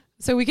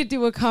So we could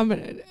do a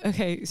comment.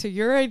 Okay, so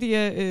your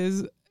idea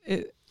is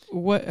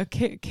what a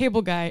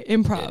cable guy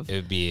improv. It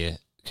would be.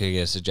 Could you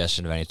get a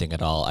suggestion of anything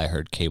at all? I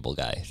heard cable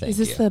guy. Thank you. Is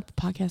this the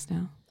podcast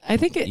now? I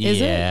think it is.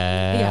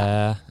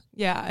 Yeah.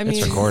 Yeah. I mean,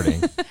 it's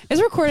recording.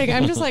 It's recording.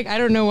 I'm just like, I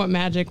don't know what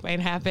magic might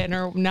happen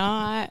or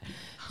not.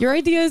 Your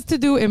idea is to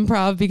do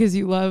improv because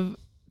you love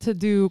to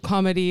do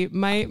comedy.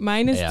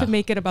 Mine is to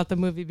make it about the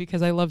movie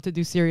because I love to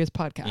do serious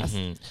podcasts.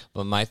 Mm-hmm.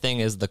 But my thing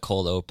is the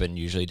cold open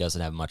usually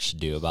doesn't have much to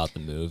do about the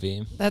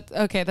movie.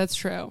 That's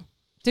true.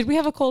 Did we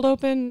have a cold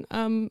open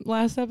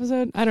last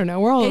episode? I don't know.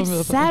 We're all over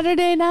the place.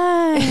 Saturday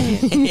night.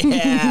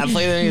 Yeah,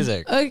 play the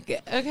music.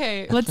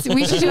 Okay.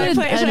 We should do it.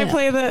 Should I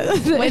play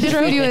the Wait, if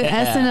we do an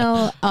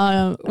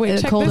SNL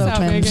wait, check cold this open.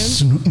 out,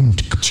 Megan.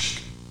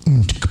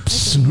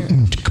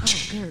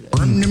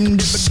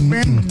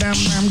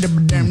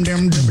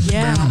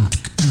 Yeah.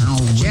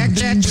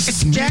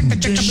 Jack,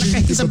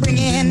 he's a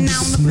bringing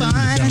down the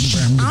fun.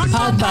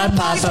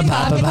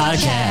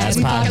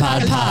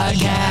 Podcast.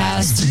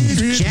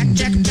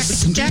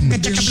 Jack,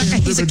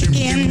 he's a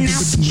kicking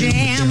out the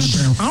jam.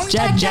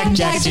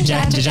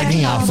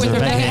 Jacking off with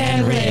Rebecca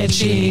and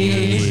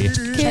Richie.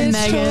 And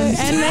Megan.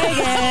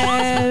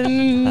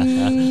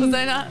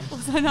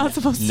 Was I not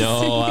supposed to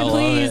No, sing? I love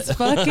Please it.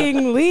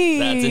 fucking leave.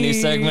 That's a new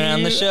segment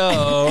on the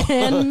show.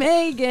 And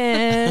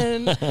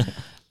Megan.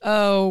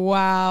 Oh,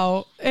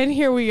 wow. And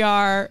here we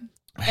are.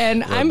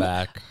 And We're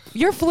back.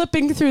 You're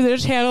flipping through the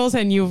channels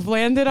and you've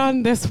landed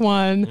on this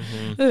one.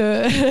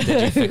 Did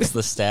you fix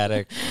the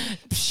static?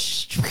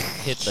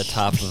 Hit the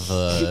top of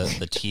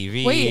the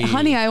TV. Wait,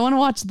 honey, I want to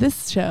watch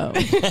this show.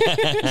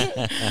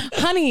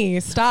 Honey,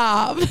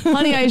 stop.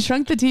 Honey, I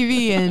shrunk the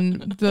TV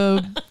and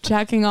the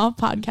jacking off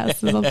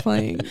podcast is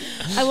playing.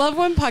 I love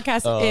when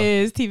podcast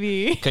is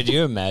TV. Could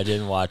you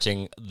imagine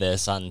watching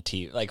this on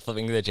TV, like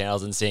flipping through the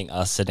channels and seeing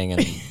us sitting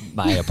in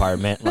my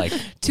apartment? Like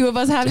Two of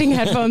us having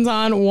headphones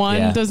on,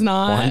 one does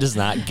not. One does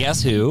not.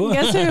 Guess who?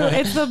 Guess who?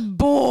 It's the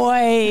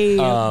boy.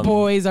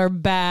 Boys are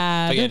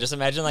bad. But yeah, just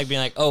imagine like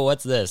being like, oh,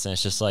 what's this? And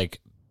it's just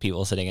like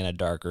people sitting in a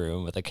dark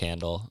room with a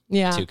candle.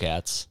 Yeah. Two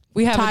cats.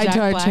 We have Tied a Jack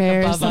to our Black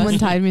chair. above Someone us.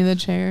 tied me to the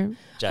chair.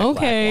 Jack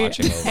Okay, Black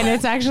watching over. and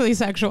it's actually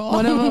sexual.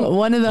 One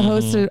of the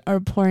hosts are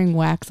pouring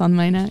wax on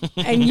my neck.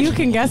 And you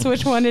can guess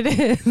which one it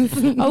is.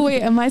 Oh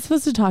wait, am I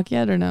supposed to talk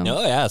yet or no? No,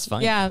 yeah, it's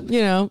fine. Yeah,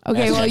 you know. Okay,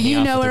 That's well, checking you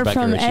off know with her Rebecca,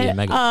 from Richie, and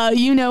Megan.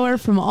 you know her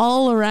from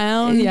all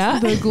around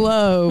the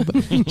globe.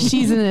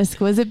 She's an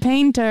exquisite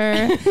painter.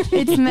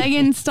 It's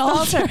Megan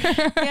Stalter.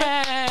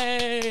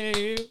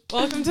 Yay!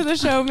 Welcome to the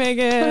show,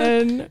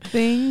 Megan.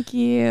 Thank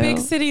you. Big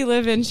city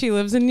living. She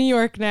lives in New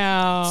York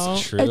now.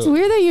 It's true. It's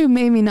weird that you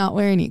made me not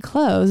wear any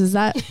clothes. Is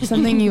that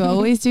something you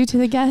always do to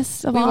the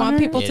guests of We honor? want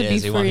people It to be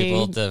is. We want free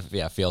people to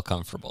feel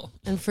comfortable.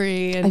 and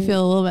free. And I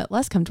feel a little bit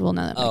less comfortable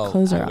now that my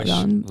clothes are I wish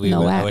on. we No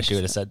would- I wax. wish you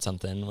would have said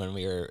something when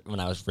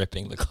I was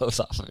ripping the clothes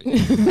off of you.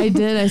 I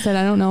did. I said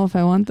I don't know if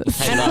I want this.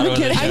 I thought it was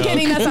a I'm joke.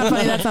 kidding. That's not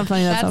funny. That's not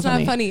funny. That's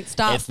not funny.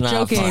 Stop It's not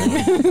joking.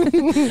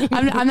 funny.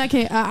 I'm not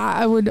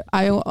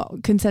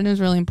kidding. Consent is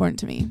really important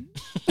to me,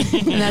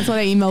 and that's what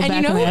I emailed And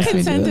back you know when they who asked me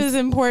to do consent this. is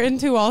important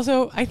to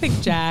also? I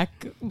think Jack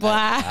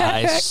Black.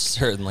 I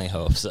certainly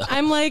hope so.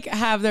 I'm like,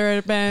 have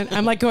there been,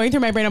 I'm like going through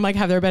my brain. I'm like,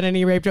 have there been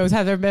any rape jokes?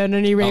 Have there been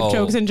any rape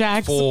jokes in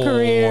Jack's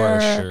career?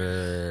 For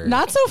sure.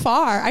 Not so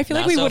far. I feel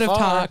like Not we so would have far.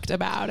 talked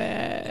about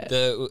it.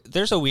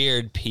 There's a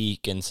weird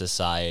peak in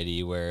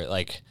society where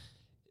like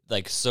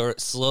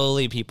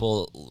slowly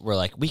people were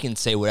like, we can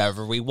say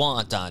whatever we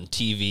want on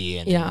TV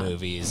and in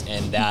movies,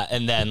 and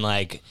then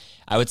like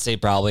I would say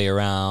probably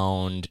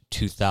around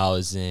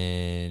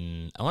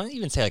 2000. I want to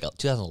even say like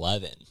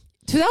 2011.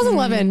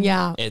 2011,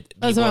 yeah.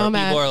 That's where I'm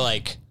at. People are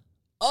like,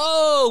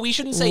 oh, we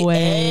shouldn't say Wait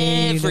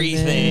a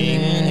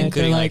everything, minute.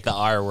 including They're like the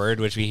R word,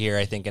 which we hear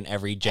I think in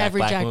every Jack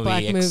Black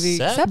movie,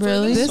 except for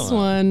really? this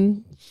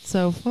one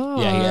so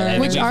far. Yeah.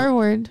 Which R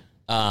word?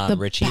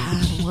 Richie.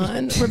 Bad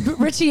one.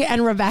 Richie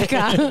and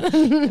Rebecca.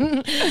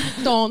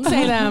 Don't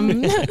say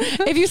them.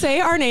 If you say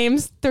our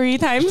names 3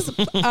 times,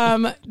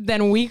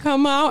 then we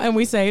come out and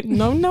we say,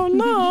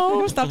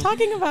 no, stop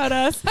talking about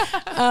us.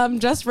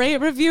 Just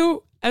rate,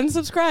 review, and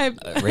subscribe.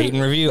 Rate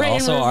and review.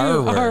 Rate and Also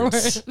review our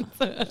words.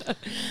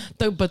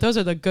 But those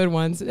are the good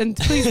ones. And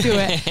please do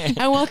it.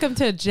 And welcome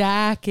to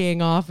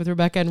Jacking Off with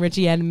Rebecca and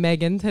Richie and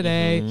Megan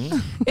today.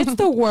 Mm-hmm. It's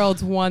the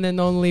world's one and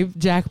only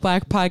Jack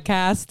Black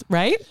podcast,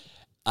 right?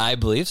 I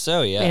believe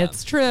so, yeah.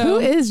 It's true. Who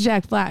is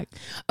Jack Black?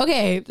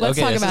 Okay, let's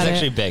talk this about is it.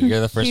 actually big. You're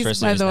the first He's,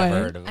 person by who's the never way,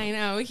 heard of him. I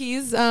know.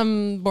 He's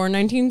born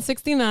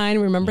 1969.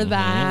 Remember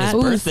that. His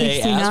birthday,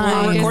 as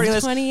 69. we're recording He's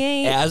this,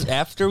 28.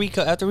 after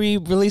we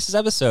release this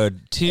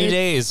episode, 2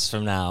 days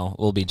from now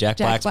will be Jack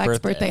Black's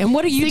birthday. And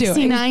what are you doing?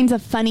 69 is a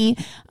funny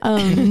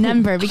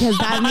number because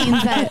that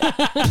means that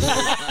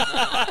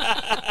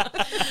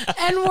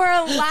And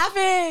we're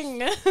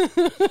laughing.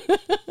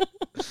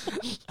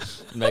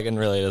 Megan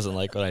really doesn't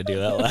like when I do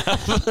that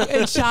laugh.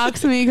 It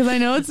shocks me because I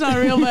know it's not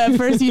real, but at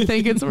first you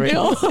think it's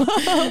real.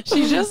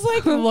 She just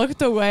like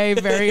looked away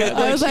very.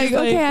 I was like,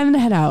 okay, I'm gonna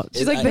head out.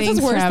 She's like, this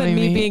is worse than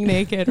me being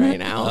naked right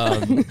now.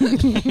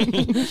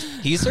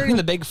 He's turning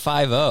the big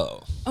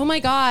 5-0. Oh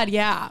my God,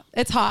 yeah.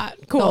 It's hot.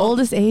 Cool. The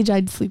oldest age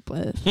I'd sleep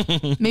with.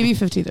 Maybe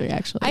 53,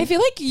 actually. I feel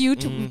like you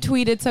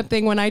tweeted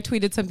something when I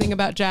tweeted something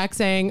about Jack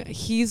saying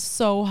he's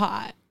so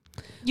hot.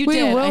 You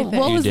Wait, did.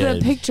 what was the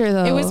picture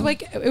though? It was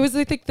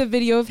like the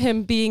video of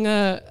him being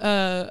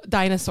a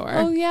dinosaur.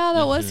 Oh yeah,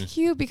 that was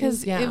cute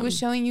because it was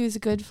showing you as a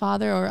good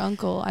father or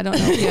uncle. I don't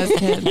know if he has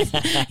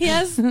kids. He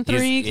has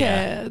 3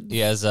 kids. He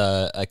has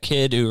a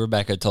kid who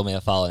Rebecca told me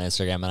to follow on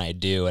Instagram,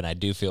 and I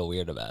do feel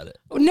weird about it.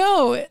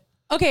 No.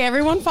 Okay,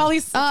 everyone follow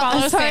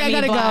sorry, Sammy I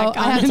gotta Black. go.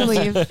 I have to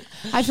leave.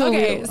 I feel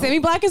weird. Sammy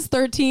Black is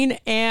 13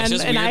 and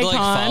It's just an weird icon. to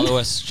like follow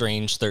a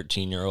strange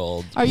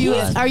 13-year-old. Are you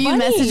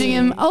messaging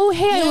him? Oh,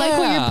 hey, I like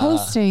what you're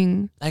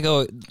posting. I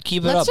go,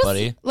 keep it up,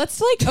 buddy.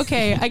 Let's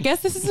okay, I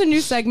guess this is a new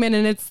segment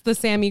and it's the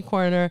Sammy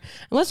Corner.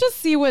 And let's just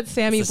see what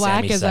Sammy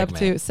Black is up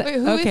to. Wait,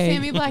 who is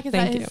Sammy Black? Is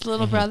that his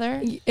little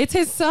brother? It's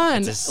his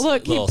son. It's his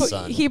Look,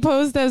 son. he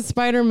posed as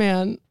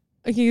Spider-Man.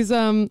 He's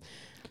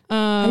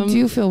I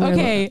do feel weird.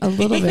 Okay. A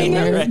little bit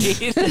weird.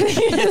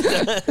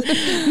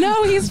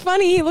 No, he's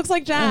funny. He looks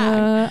like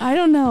Jack. I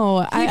don't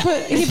know.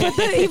 He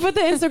put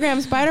the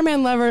Instagram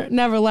Spider-Man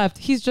never left.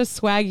 He's just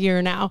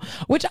swaggier now,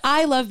 which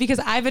I love because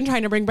I've been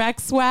trying to bring back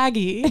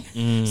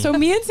swaggy. So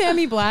me and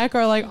Sammy Black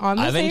are like on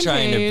the same page. I've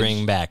been trying to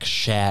bring back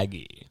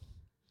Shaggy.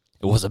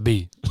 It was a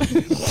B.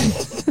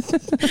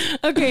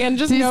 Okay, and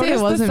just Did you say notice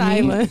it wasn't the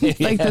silence. me?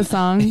 Like the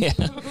song? Yeah.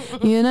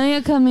 You know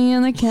you cut me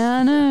in the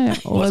counter.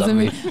 It wasn't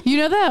me. You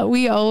know that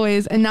we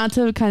always, and not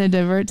to kind of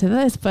divert to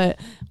this, but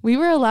we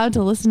were allowed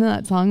to listen to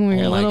that song when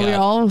we were little. God. We were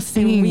all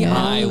singing it.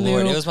 My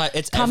Lord.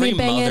 It's every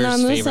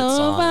mother's favorite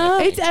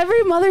song. It's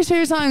every mother's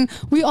favorite song.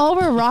 We all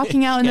were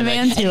rocking out in the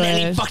van to and then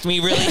he it. fucked me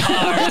really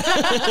hard.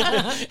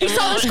 You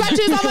saw the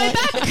scratches on my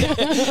back.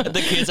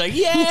 The kids are,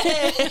 yeah.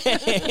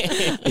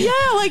 Yeah,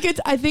 like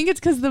I think it's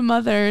because the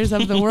mothers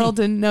of the world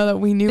didn't know that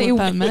we knew what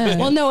that meant.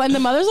 Well, no, and the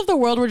mothers of the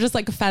world were just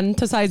like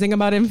fantasizing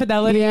about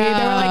infidelity. Yeah.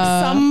 They were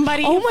like,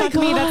 somebody fuck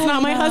me, that's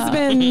not my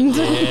husband.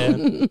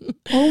 Yeah.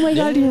 Oh my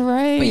God, you're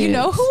right. But you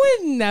know who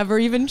would never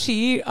even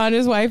cheat on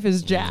his wife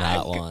is Jack.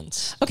 Not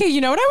once. Okay,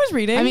 you know what I was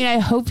reading? I mean, I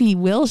hope he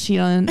will cheat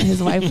on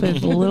his wife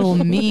with little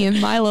me and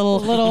my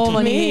little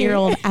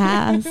 28-year-old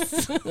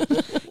ass.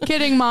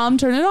 Kidding, Mom.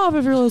 Turn it off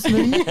if you're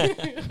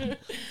listening.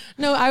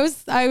 No, I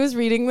was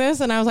reading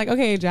this and I was like,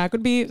 okay, Jack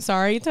would be,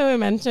 sorry to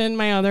mention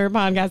my other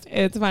podcast.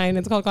 It's fine.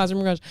 It's called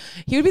Classroom Crush.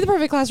 He would be the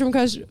perfect Classroom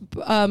Crush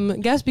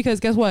guest because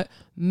guess what?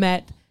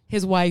 Met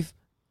his wife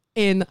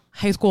in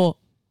high school.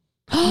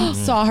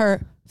 Saw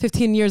her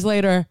 15 years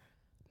later.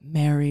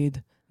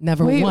 Married.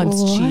 Never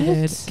once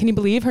cheated. Can you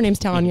believe her name's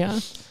Tanya?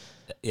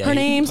 Yeah, her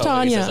name's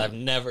Tanya. Says, I've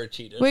never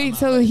cheated. Wait,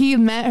 so he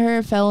met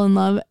her, fell in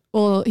love.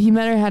 Well, he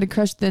met her, had a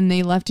crush, then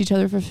they left each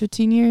other for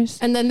 15 years.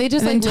 And then they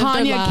just and then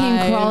Tanya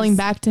came crawling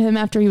back to him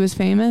after he was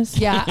famous.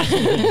 Yeah.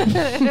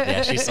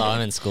 Yeah, she saw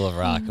him in School of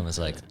Rock and was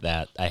like,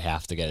 "That I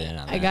have to get in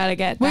on that." I gotta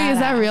get. Wait, is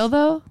that real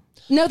though?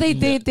 No, they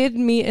did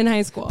meet in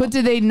high school. But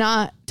did they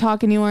not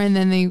talk anymore and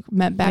then they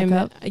met back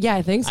up? Yeah,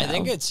 I think so. I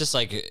think it's just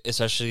like,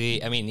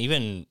 especially, I mean,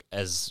 even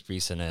as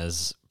recent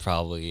as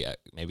probably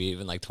maybe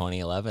even like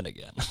 2011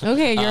 again.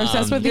 Okay, you're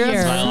obsessed with the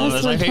year.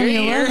 It's my favorite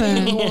year.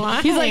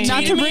 He's like,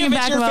 not to bring it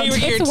back about.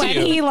 It's when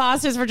he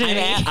lost his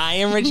virginity. I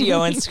am Richie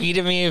Owens. Tweet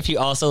at me if you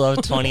also love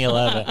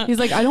 2011. He's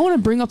like, I don't want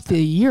to bring up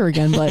the year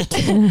again, but.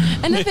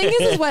 And the thing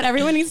is what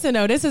everyone needs to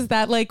notice is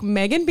that like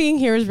Megan being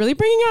here is really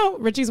bringing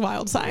out Richie's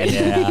wild side.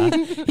 Yeah.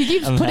 He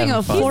keeps putting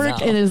a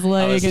fork in his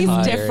leg. He's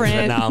different.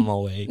 But now I'm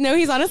awake. No,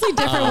 he's honestly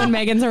different when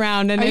Megan's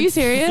around. And are you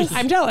serious?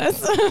 I'm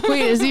jealous.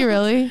 Wait, is he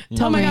really?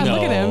 Oh my God,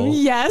 look at him.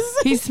 Yes.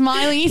 He's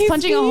smiling. He's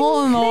punching a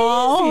hole in the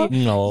wall.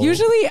 No.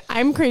 Usually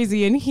I'm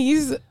crazy and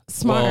he's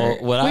smart.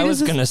 Well, what I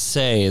was going to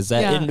say is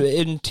that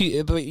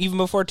but even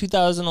before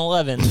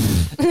 2011,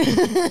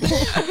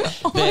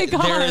 oh my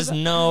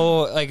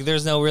God.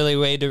 there's no really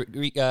way to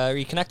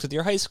reconnect with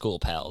your high school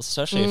pals,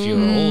 especially if you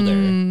were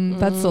older.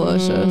 That's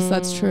delicious.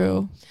 That's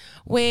true.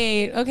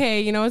 Wait, okay,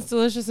 you know what's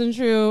delicious and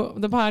true?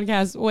 The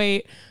podcast.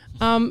 Wait,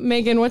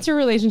 Megan, what's your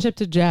relationship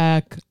to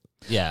Jack?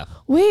 Yeah.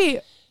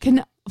 Wait,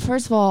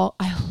 first of all,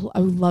 I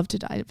would love to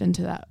dive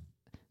into that.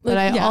 But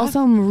I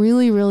also am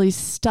really, really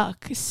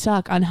stuck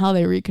on how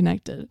they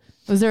reconnected.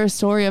 Was there a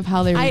story of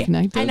how they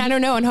reconnected? And I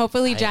don't know. And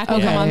hopefully Jack will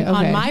come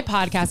on my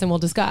podcast and we'll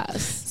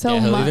discuss. So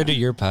he'll either do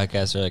your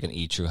podcast or like an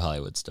E! True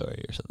Hollywood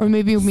story or something. Or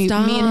maybe me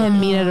and him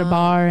meet at a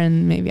bar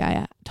and maybe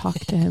I talk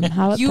to him.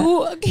 How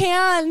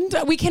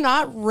can't. We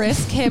cannot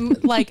risk him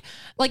like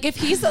if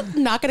he's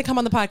not going to come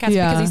on the podcast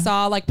because he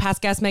saw like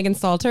past guest Megan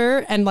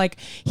Stalter and like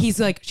he's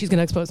like she's going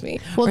to expose me.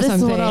 Well, this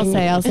is what I'll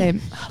say. I'll say,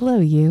 hello,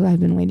 you.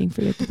 I've been waiting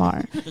for you at the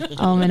bar.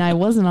 And I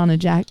wasn't on a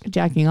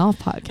jacking off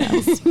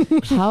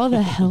podcast. How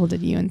the hell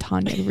did you and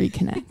Tanya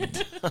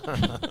reconnect?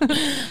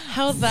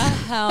 How the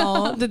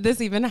hell did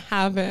this even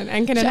happen?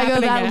 And can it Should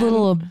happen I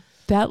go again?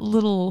 that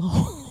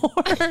little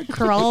whore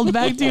crawled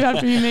back to you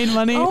after you made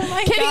money. Oh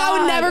my Kidding, God. I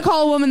would never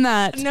call a woman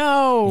that.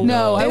 No,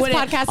 I this wouldn't.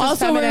 podcast is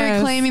Also, we're feminist.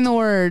 reclaiming the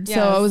word, so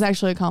Yes. it was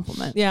actually a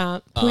compliment. Yeah.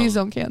 Please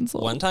don't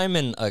cancel. One time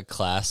in a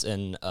class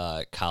in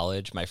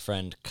college, my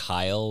friend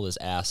Kyle was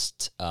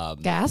asked.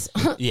 Gas.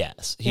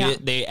 Yes,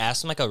 they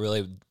asked him like a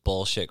really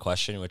bullshit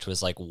question, which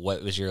was like,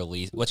 "What's your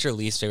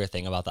least favorite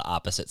thing about the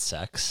opposite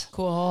sex?"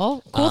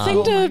 Cool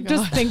thing to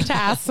just think to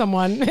ask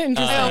someone.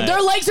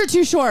 Their legs are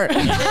too short.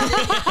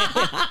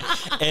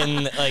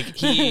 And like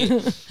he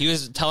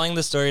was telling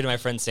the story to my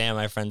friend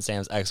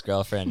Sam's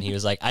ex-girlfriend. He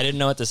was like, I didn't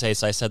know what to say,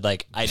 so I said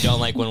like, I don't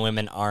like when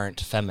women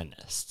aren't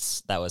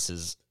feminists. That was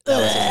his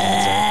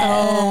answer.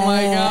 Oh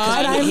my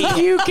God, I'm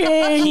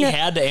puking. He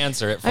had to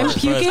answer it. I'm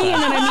puking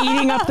and then I'm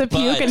eating up the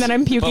puke and then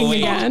I'm puking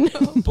again.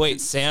 Wait,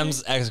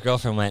 Sam's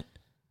ex-girlfriend went,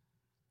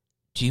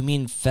 do you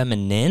mean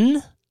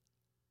feminine?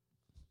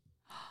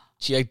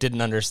 She like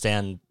didn't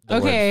understand the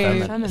word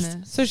feminist.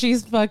 Feminist. So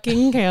she's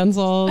fucking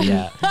canceled.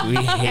 Yeah, we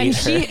hate And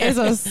her. she is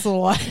a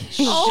slut.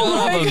 Shut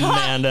up,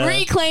 Amanda.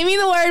 Reclaiming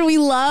the word we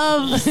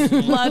love.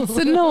 Sluts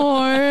and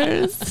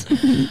whores.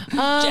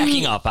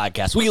 Jacking off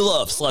podcast. We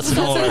love sluts and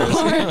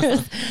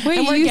whores.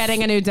 And we're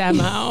getting a new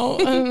demo.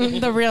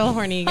 The real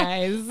horny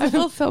guys. I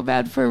feel so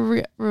bad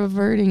for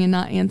reverting and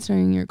not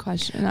answering your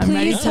question. I'm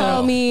ready Please to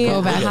tell me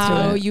go back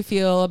how to it. you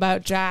feel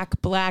about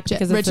Jack Black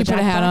because Richie it's a put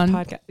a Jack hat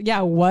Black on. podcast.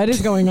 Yeah, what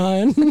is going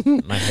on?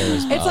 My hair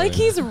is It's like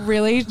he's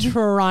really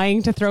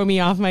trying to throw me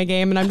off my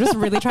game, and I'm just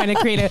really trying to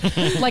create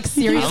a like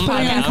serious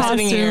podcast. I'm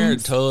sitting here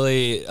costumes.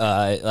 totally.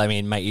 I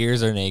mean, my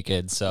ears are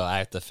naked, so I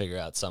have to figure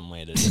out some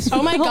way to just.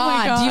 Oh my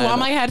God. Do you want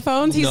my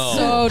headphones? He's No.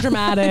 so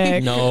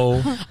dramatic.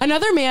 No.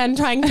 Another man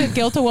trying to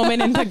guilt a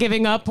woman into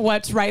giving up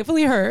what's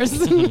rightfully hers.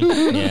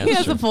 Yeah, He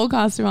has a full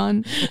costume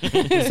on.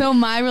 So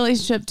my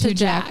relationship to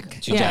Jack.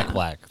 Jack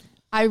Black.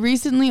 I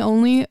recently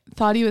only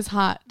thought he was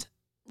hot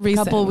a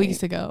couple of Recently.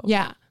 weeks ago.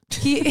 Yeah.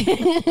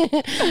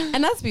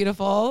 And that's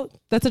beautiful.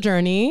 That's a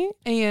journey.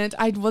 And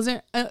I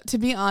wasn't, to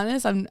be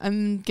honest, I'm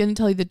going to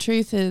tell you the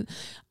truth. Is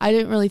I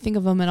didn't really think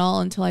of him at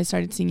all until I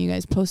started seeing you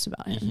guys post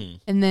about him. Mm-hmm.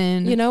 And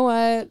then, You know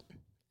what?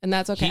 And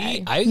that's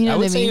okay. I You know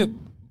would what I say,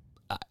 mean?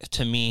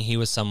 to me, he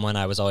was someone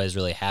I was always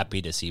really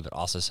happy to see, but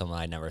also someone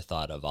I never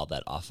thought of all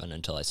that often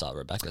until I saw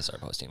Rebecca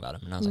start posting about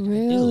him, and I was like, I do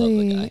love the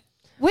Really? guy.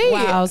 wait,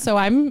 Wow. So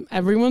I'm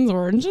everyone's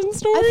origin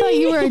story. I thought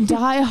you were a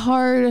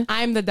diehard.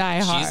 I'm the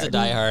diehard. She's the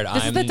diehard.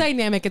 This is the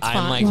dynamic. It's I'm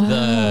fun. like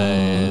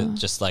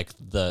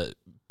the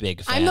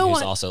big fan I'm the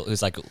one-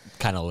 who's like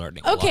kind of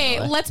learning. Okay,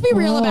 along the way. let's be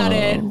real about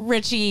it, Whoa.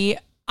 Richie.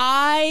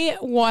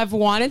 I've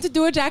wanted to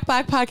do a Jack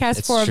Black podcast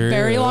It's for a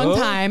very true. long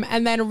time.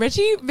 And then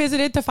Richie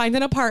visited to find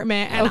an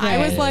apartment. And I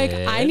was like,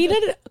 I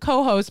needed a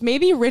co-host,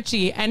 maybe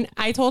Richie. And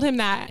I told him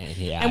that.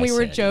 Yeah, and we I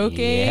were said joking.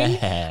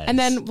 yes. And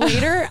then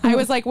later I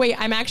was like, wait,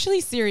 I'm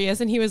actually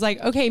serious. And he was like,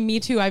 okay, me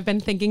too. I've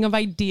been thinking of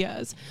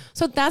ideas.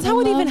 So that's how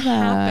it even love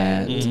that.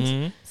 happened.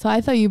 Mm-hmm. So I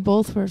thought you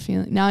both were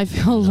feeling. Now I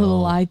feel a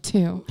little lied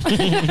too,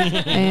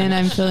 and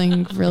I'm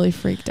feeling really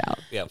freaked out.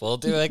 Yeah, we'll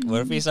do like.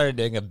 What if we started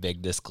doing a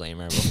big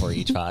disclaimer before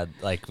each pod,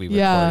 like we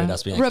Yeah. recorded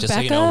us being like, just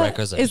so you know,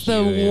 Rebecca Rebecca's is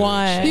the huge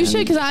one. You should,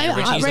 because and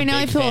Richie's a right now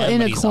I big feel fan, in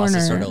but a he's corner. also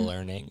sort of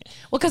learning.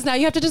 Well, because now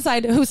you have to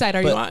decide whose side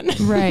are you on.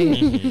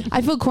 Right.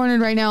 I feel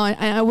cornered right now.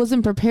 I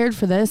wasn't prepared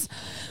for this.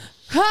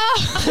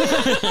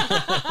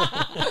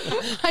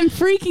 I'm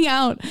freaking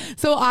out.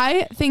 So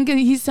I think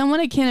he's someone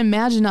I can't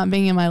imagine not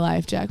being in my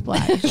life, Jack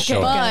Black.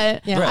 Sure.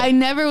 But Yeah. I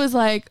never was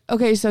like,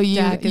 okay, so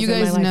Jack is you in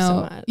my guys life know, so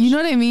much. you know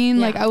what I mean?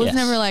 Yeah. Like I was Yes.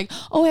 never like,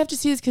 oh, I have to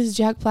see this because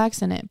Jack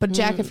Black's in it. But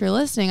Jack, if you're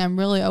listening, I'm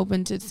really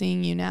open to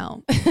seeing you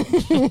now.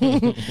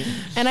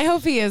 And I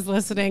hope he is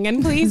listening.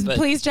 And please, But-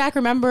 please, Jack,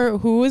 remember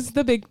who is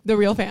the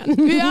real fan.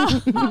 Yeah.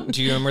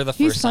 Do you remember the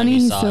He's first time funny, you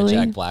he's saw silly.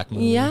 a Jack Black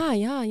movie? Yeah.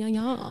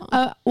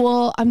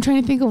 Well, I'm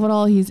trying to think of what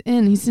all he's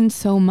in. He's in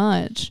so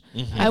much.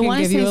 I can want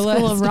to give say you a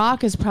School of list.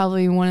 Rock is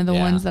probably one of the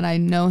Yeah. ones that I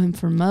know him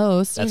for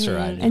most. That's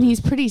right. And he's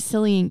pretty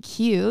silly and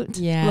cute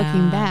Yeah.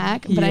 looking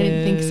back, but I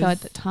didn't think so Yes.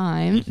 at the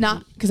time.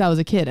 Not because I was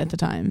a kid at the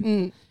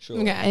time. Sure.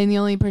 Okay. And the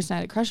only person I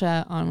had a crush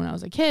on when I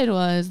was a kid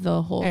was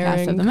the whole cast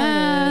Aaron of The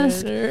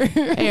Mask.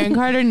 Aaron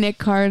Carter, Nick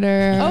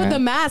Carter. Oh, The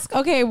Mask.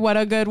 Okay, what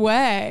a good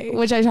way.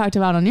 which I talked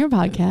about on your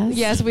podcast.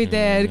 Yes, we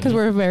did, because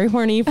we're very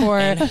horny for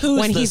And who's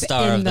when the he's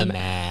star in of the Ma-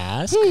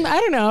 mask? I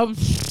don't know.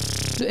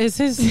 Is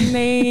his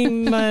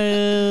name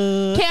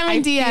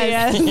Cameron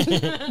Diaz.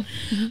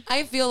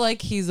 I feel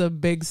like he's a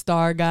big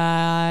star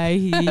guy.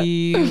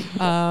 He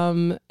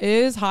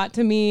is hot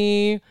to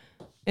me.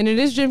 And it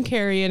is Jim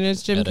Carrey, and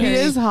it's Jim It Carrey. He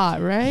is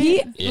hot, right?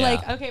 He Yeah.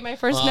 like okay. My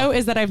first note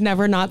is that I've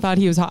never not thought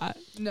he was hot.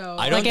 no.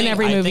 I don't Like in think,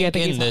 every movie, I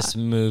think in he's this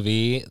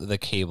movie, the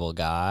cable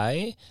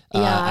guy,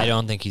 Yeah. I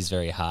don't think he's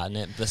very hot in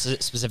it. This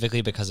is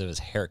specifically because of his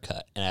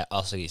haircut, and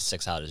also he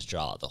sticks out his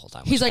jaw the whole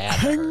time. He's which like,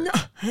 had to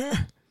hurt.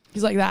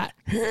 He's like that.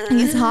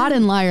 He's hot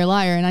in Liar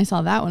Liar, and I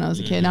saw that when I was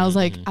a kid, and I was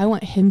like, I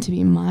want him to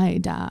be my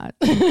dad.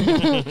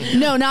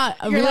 No, not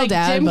a real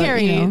dad, Jim but,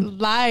 Carrey,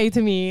 lie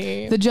to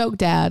me. The joke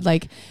dad,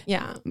 like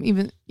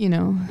even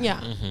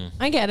Yeah,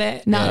 I get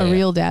it. not a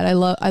real dad. I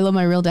love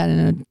my real dad in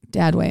a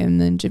dad way, and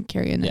then Jim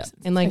Carrey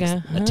and like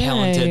a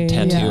talented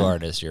tattoo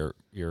artist.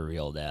 Your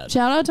real dad.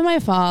 Shout out to my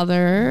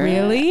father.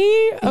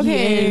 Really?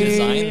 Okay. He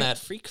designed that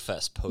Freak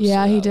Fest poster.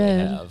 Yeah, he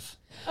did.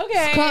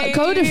 Okay.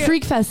 Go to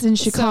Freak Fest in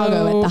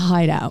Chicago at the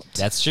Hideout.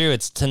 That's true.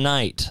 It's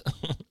tonight.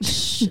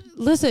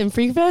 Listen,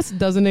 Freak Fest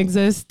doesn't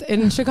exist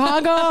in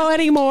Chicago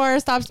anymore.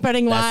 Stop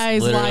spreading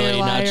lies, literally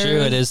liar. not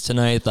true. It is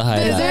tonight at the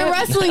Hideout.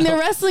 They're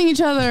wrestling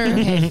each other.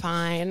 Okay,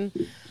 fine.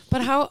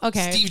 But how?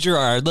 Okay. Steve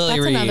Gerrard, Lily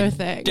That's Reed, another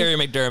thing. Derry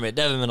McDermott,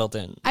 Devin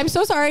Middleton. I'm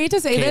so sorry to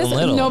say this.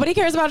 Little. Nobody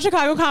cares about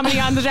Chicago comedy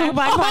on the Jack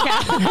Black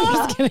podcast. I'm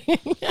just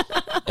kidding.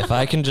 If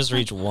I can just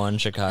reach one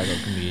Chicago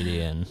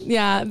comedian.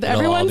 Yeah.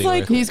 Everyone's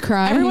like, he's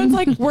crying. Everyone's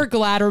like, we're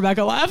glad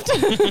Rebecca left.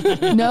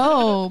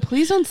 No,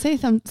 please don't say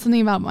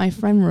something about my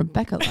friend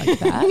Rebecca like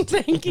that.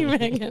 Thank you,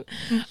 Megan.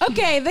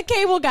 Okay, The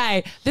Cable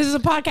Guy. This is a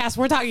podcast.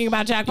 We're talking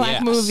about Jack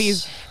Black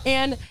movies.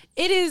 And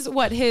it is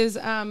what his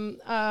 1,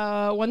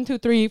 2,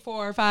 3,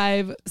 4,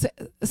 5.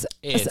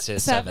 It's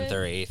his seventh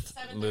or eighth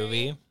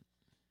movie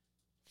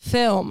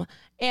film,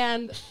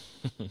 and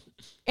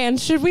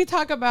should we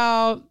talk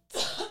about?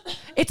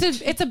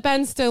 It's a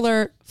Ben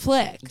Stiller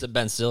flick. It's a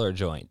Ben Stiller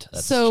joint.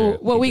 That's so true.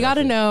 what we got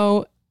to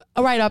know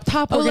right up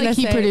top. We're gonna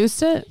he say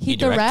produced it. He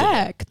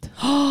directed direct.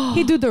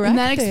 He do direct. And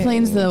that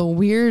explains the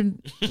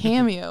weird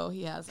cameo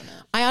he has in it.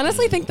 I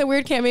honestly think the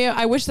weird cameo.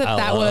 I wish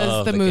that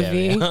was the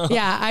movie.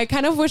 Yeah, I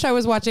kind of wish I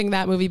was watching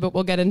that movie, but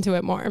we'll get into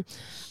it more.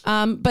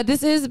 But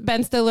this is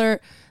Ben Stiller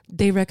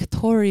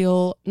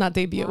directorial, not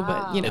debut,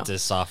 but it's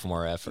his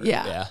sophomore effort.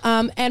 Yeah.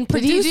 And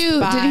produced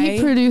Did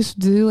he produce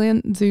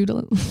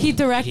Zoolander? He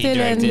directed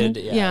and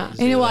yeah.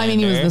 Well, I mean,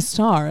 he was the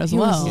star as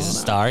well. He's a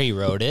star. He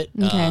wrote it.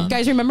 Okay.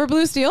 Guys, remember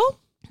Blue Steel?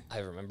 I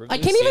remember. I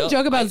can't even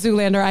joke about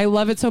Zoolander. I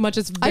love it so much.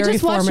 It's very I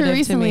just watched it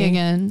recently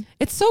again.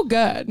 It's so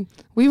good.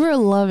 We were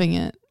loving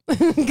it.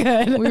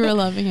 Good. We were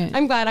loving it.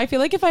 I'm glad. I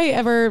feel like if I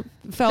ever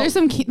felt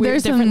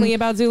differently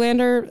about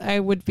Zoolander, I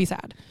would be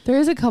sad. There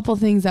is a couple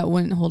things that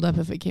wouldn't hold up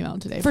if it came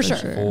out today. For sure.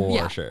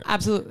 For sure.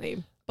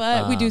 Absolutely.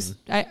 But we do.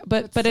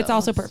 But it's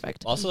also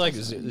perfect. Also, like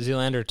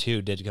Zoolander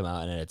 2 did come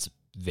out, and it's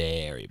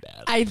very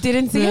bad. I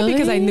didn't see it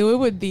because I knew it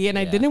would be, and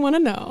I didn't want to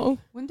know.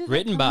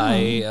 Written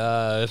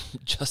by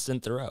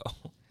Justin Theroux.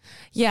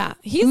 Yeah,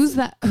 who's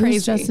that? Crazy.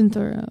 Who's Justin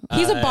Theroux?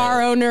 He's a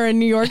bar owner in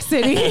New York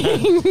City.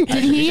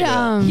 Did he? He's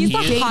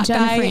the hot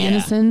guy,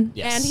 Aniston.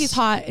 Yes. And he's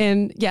hot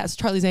in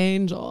Charlie's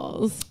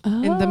Angels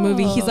in the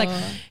movie. He's like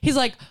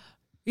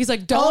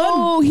Dylan.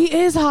 Oh, he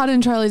is hot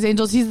in Charlie's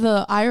Angels. He's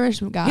the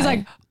Irish guy. He's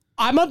like,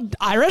 I'm an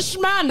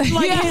Irishman.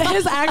 Like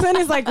his accent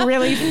is like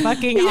really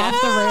fucking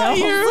off the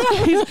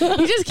rails. Right.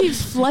 He just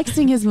keeps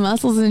flexing his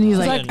muscles, and he's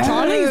like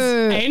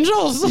Charlie's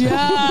Angels.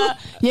 Yeah,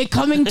 you're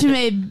coming to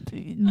my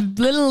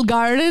little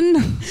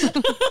garden.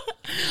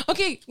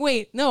 Okay,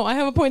 wait. No, I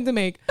have a point to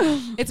make.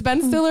 It's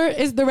Ben Stiller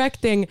is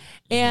directing,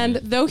 and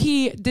though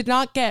he did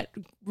not get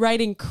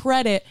writing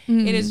credit,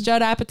 it is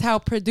Judd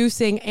Apatow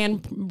producing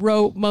and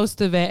wrote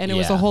most of it, and it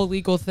was a whole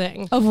legal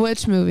thing. Of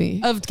which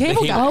movie? Of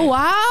Cable Guy. Oh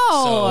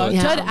wow! So,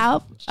 Judd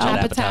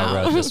Apatow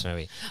wrote this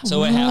movie. So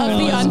what happened Of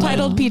the was,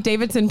 Untitled Pete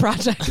Davidson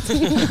Project.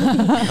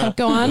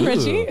 Go on,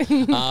 Richie.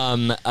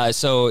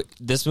 So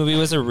this movie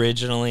was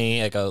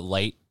originally like a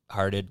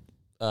light-hearted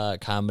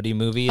comedy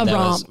movie that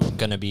was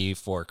going to be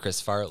for Chris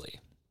Farley.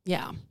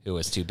 Yeah. Who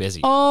was too busy.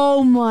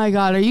 Oh my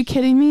God! Are you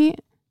kidding me?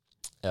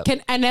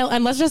 Yep.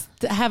 And let's just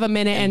have a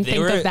minute and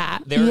think of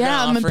that. They were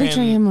I'm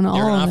picturing him in all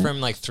of it. They were offering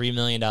him like $3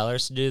 million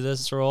to do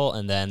this role,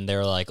 and then they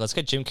were like, "Let's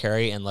get Jim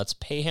Carrey and let's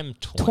pay him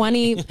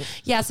 20."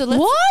 Yeah. So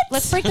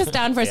let's break this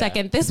down for a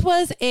second. This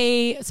was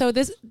it's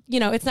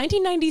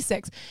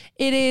 1996.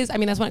 It is. I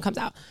mean, that's when it comes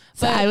out.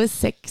 So I was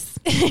 6.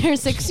 You're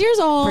 6 years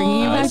old.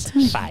 Bringing you back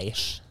to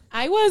 5.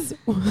 I was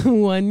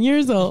 1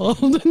 year old.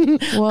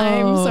 Whoa.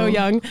 I'm so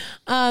young.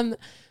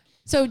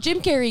 So Jim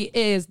Carrey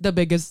is the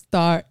biggest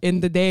star in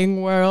the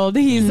dang world.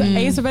 He's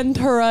Ace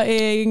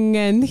Ventura-ing,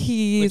 and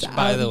he's Which,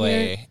 by the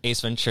way,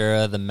 Ace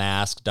Ventura, The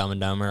Mask, Dumb and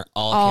Dumber,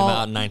 all came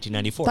out in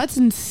 1994. That's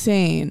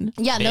insane.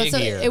 Yeah, no. Big So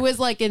year. it was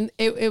like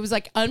it was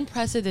like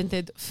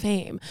unprecedented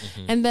fame,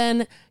 and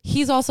then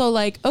he's also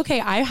like,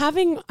 okay, I'm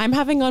having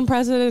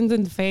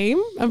unprecedented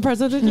fame,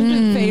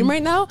 fame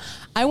right now.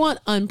 I want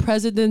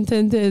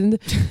unprecedented.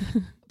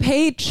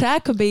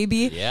 Paycheck,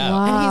 baby. Yeah.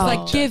 Wow. And he's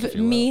like, give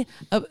me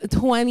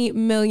 $20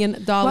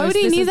 million. Why would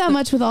he need that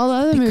much with all the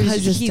other movies?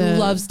 Because he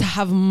loves to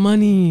have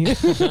money.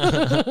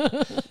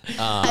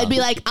 I'd be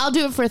like, I'll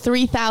do it for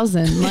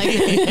 3,000. Like,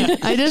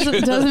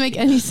 it doesn't make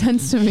any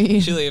sense to me.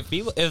 Actually,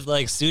 if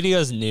like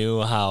studios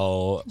knew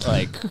how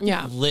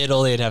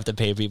little they'd have to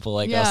pay people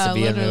like us to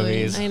be in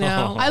movies. I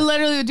know. I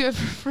literally would do it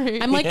for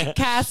free. I'm like,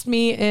 cast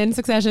me in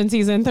Succession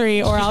season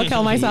 3 or I'll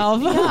kill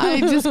myself. Yeah, I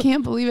just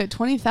can't believe it.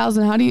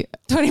 20,000. How do you?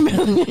 20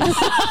 million. 20,000.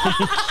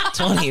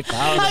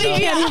 How do you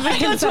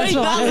get 20,000?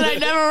 I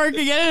never work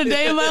again in a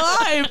day of my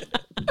life.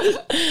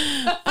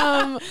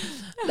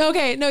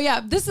 Okay, no,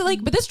 yeah. This is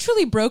like, but this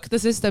truly broke the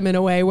system in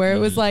a way where it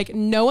was like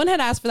no one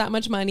had asked for that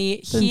much money.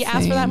 He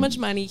asked for that much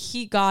money.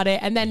 He got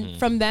it. And then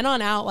from then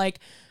on out, like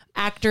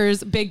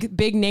actors,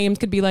 big names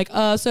could be like,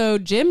 so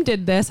Jim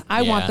did this.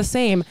 I want the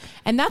same.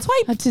 And that's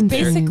why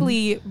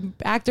basically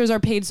actors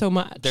are paid so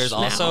much. There's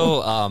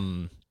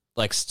also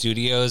like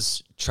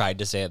studios tried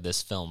to say that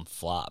this film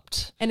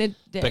flopped. And it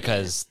did.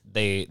 Because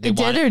they did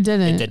or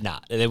didn't? It did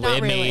not. It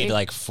made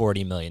like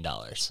 $40 million.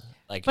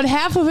 Like, but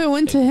half of it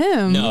went to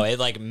him. No, it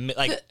like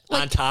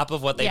on top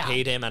of what they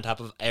paid him, on top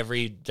of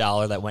every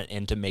dollar that went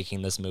into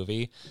making this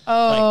movie.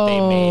 Oh, like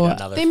they made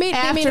another. They made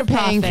after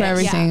paying for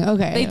everything. Yeah.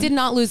 Okay, they did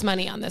not lose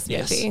money on this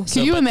movie.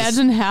 Can you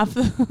imagine half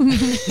the?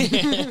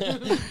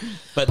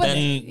 But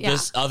then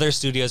this other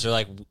studios are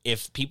like,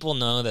 if people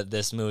know that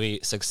this movie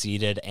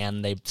succeeded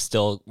and they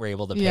still were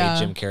able to pay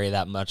Jim Carrey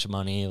that much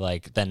money,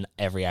 like then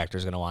every actor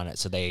is going to want it.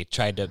 So they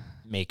tried to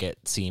make it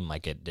seem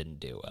like it didn't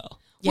do well.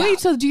 Yeah.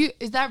 Wait, so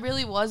is that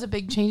really was a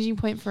big changing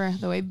point for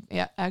the way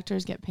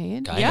actors get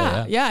paid?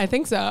 Kinda, yeah, I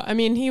think so. I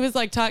mean, he was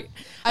like I'll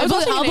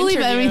believe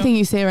everything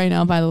you say right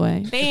now, by the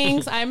way.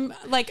 Thanks. I'm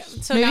like,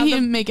 so maybe now he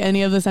didn't make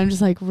any of this. I'm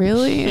just like,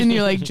 really? And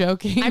you're like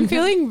joking. I'm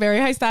feeling very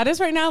high status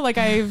right now. Like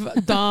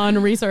I've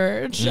done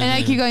research. And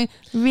I keep going,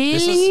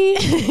 really?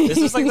 This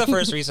was like the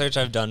first research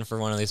I've done for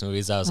one of these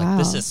movies. I was like,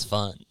 this is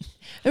fun.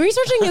 The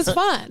researching is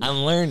fun. I'm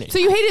learning. So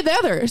you hated the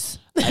others.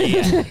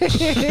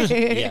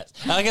 Yes.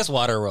 I guess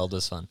Waterworld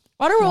was fun.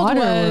 Waterworld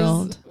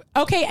was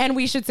okay, and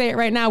we should say it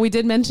right now. We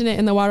did mention it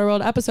in the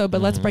Waterworld episode, but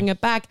let's bring it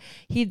back.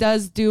 He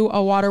does do a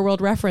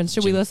Waterworld reference.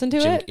 Should we listen to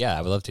it? Yeah,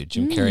 I would love to.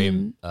 Jim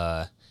Carrey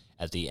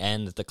at the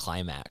end, the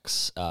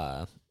climax.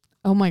 Oh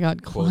my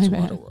God, quotes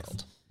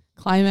Waterworld.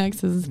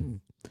 Climax is.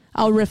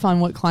 I'll riff on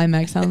what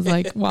climax sounds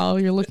like while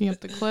you're looking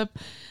up the clip.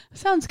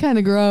 Sounds kind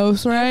of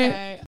gross, right?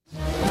 Okay.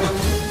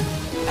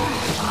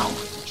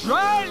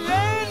 Dry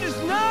land is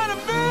not a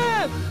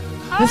myth.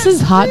 This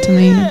is hot to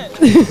me.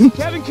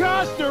 Kevin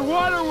Costner,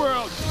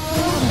 Waterworld.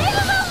 Leave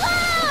him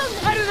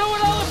alone! I don't know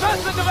what all the fuss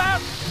is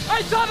about.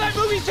 I saw that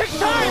movie 6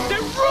 times.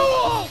 It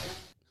ruled.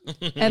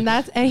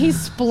 and he's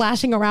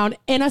splashing around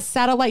in a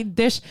satellite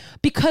dish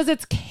because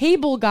it's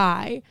Cable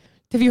Guy.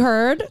 Have you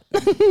heard?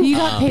 You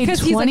got paid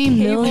 $20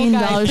 million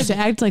to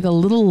act like a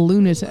little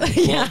lunatic.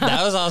 Well,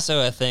 that was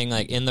also a thing,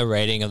 like in the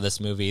writing of this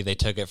movie, they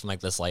took it from like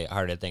this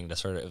lighthearted thing to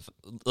sort of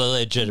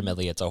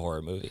legitimately it's a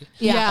horror movie.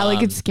 Yeah,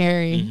 like it's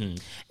scary. Mm-hmm.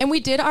 And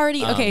we did already,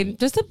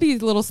 just to be a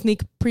little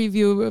sneak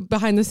preview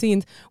behind the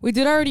scenes, we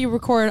did already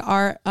record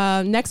our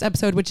next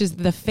episode, which is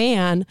The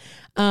Fan.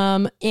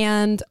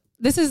 And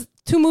this is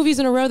 2 movies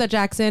in a row that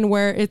Jack's in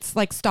where it's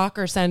like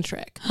stalker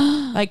centric.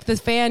 Like The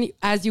Fan,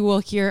 as you will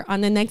hear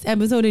on the next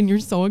episode, and you're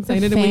so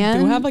excited. And we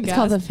do have a guest. It's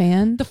called The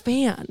Fan? The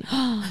Fan.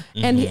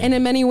 And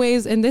in many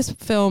ways in this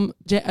film,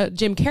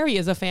 Jim Carrey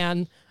is a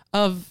fan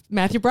of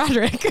Matthew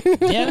Broderick.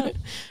 Yeah.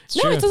 It's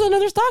true. It's just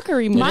another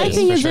stalkery movie. My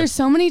thing is there's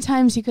so many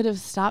times he could have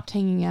stopped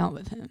hanging out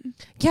with him.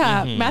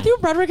 Yeah, Matthew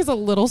Broderick is a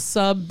little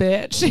sub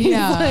bitch.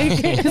 Yeah.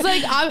 Because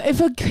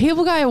if a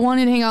Cable Guy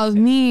wanted to hang out with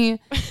me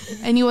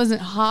and he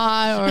wasn't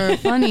hot or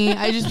funny,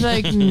 I'd just be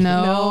like,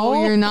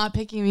 no, you're not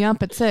picking me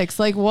up at 6.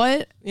 Like,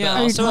 what? Yeah.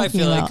 Also, I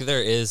feel like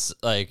there is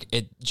like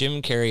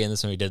Jim Carrey in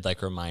this movie did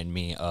like remind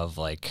me of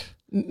like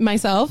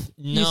myself.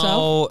 No,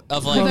 yourself?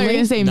 of like I thought you were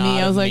gonna say me.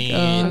 I was like,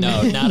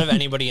 no, not of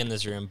anybody in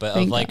this room, but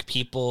of like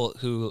people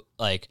who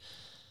like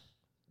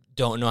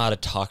don't know how to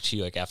talk to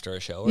you like after a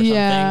show or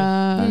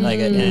something.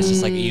 Like, and it's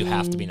just like you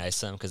have to be nice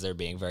to them because they're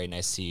being very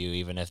nice to you,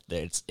 even if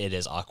it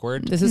is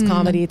awkward. This is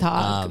comedy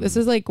talk. This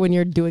is like when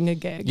you're doing a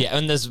gig. Yeah,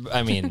 and this,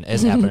 I mean,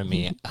 has happened to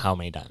me how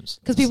many times?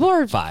 Because people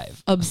are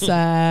 5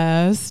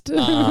 obsessed.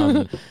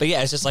 But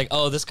yeah, it's just like,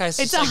 oh, this guy's.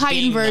 It's just a like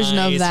heightened version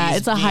of that.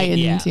 It's a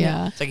heightened,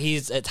 yeah. It's like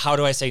it's how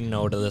do I say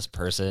no to this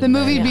person? The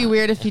movie would be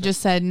weird if he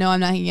just said no, I'm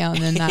not hanging out,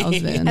 and then that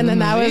was it. And then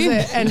that was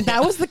it. And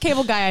that was the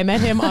Cable Guy. I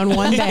met him on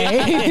one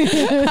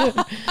day.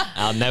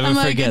 I'll never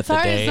forget the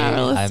day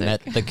I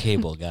met the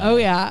Cable Guy. Oh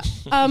yeah.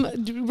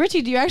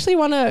 Richie, do you actually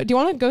want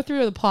to go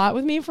through the plot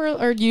with me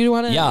or do you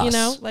want to, yes. you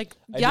know, like,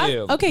 I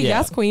do. Okay. Yeah.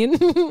 Yes, Queen.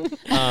 Okay.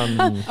 So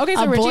a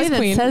Richie's boy that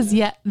Queen. says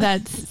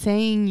that's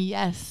saying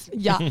yes.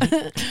 Yeah.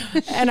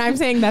 And I'm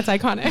saying that's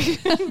iconic.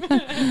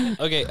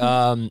 Okay.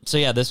 So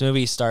yeah, this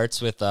movie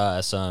starts with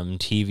some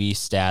TV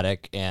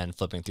static and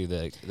flipping through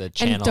the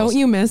channels. And don't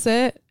you miss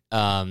it?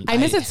 I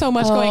miss it so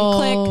much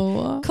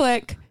going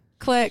click,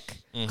 click.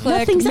 Mm-hmm. Click.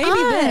 Nothing's maybe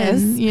on,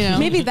 this, you know?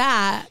 maybe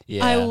that.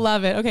 Yeah. I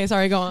love it. Okay,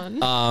 sorry, go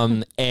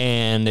on.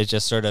 And it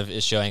just sort of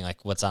is showing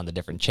like what's on the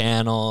different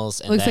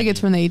channels. And Looks like it's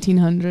from the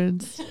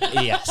 1800s.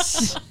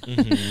 Yes,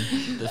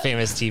 the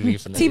famous TV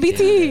from the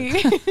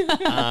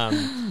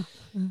TBT.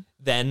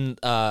 Then,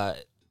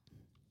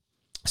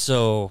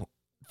 so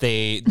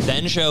they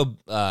then show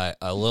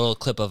a little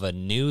clip of a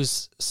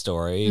news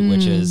story,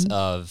 which is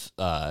of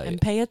and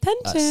pay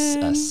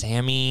attention.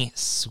 Sammy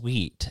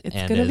Sweet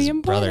and gonna his be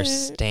brother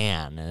important.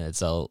 Stan, and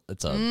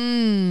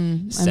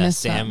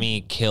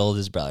Sammy killed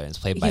his brother. It's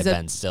played by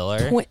Ben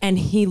Stiller, and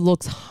he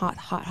looks hot.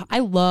 I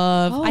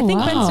think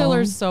Ben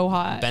Stiller's so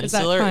hot. Ben Is that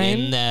Stiller fine?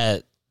 in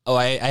that Oh,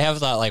 I have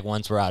thought like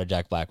once we're out of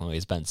Jack Black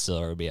movies, Ben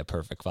Stiller would be a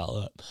perfect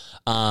follow up.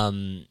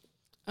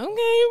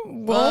 Okay,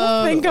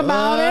 we'll think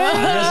about it.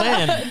 I'm just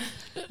saying.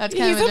 That's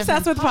kind He's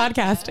obsessed with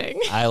podcasting.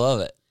 I love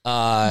it.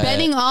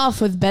 Betting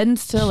off with Ben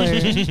Stiller.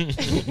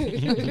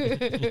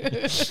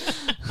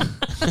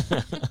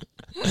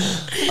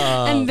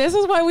 And this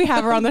is why we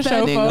have her on the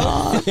show,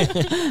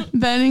 folks.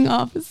 Betting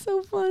off is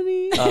so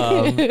funny.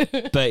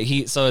 But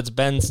it's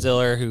Ben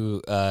Stiller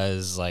who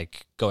is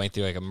like going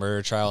through like a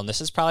murder trial, and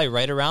this is probably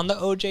right around the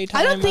OJ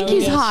time. I don't think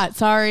he's hot.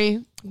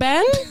 Sorry,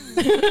 Ben.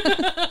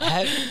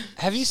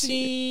 Have you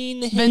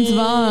seen him? Vince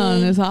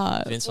Vaughn is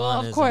hot. Vince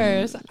Vaughn Of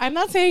course. I'm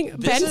not saying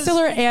Ben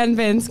Stiller and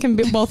Vince can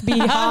both be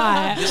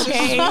hot.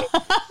 Okay.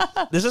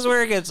 This is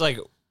where it gets like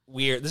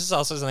weird. This is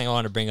also something I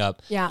want to bring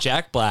up. Yeah.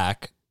 Jack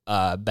Black,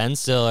 Ben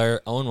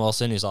Stiller, Owen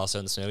Wilson, who's also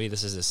in this movie.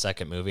 This is his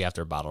second movie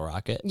after Bottle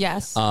Rocket.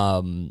 Yes.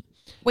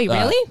 Wait,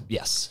 really?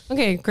 Yes.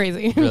 Okay,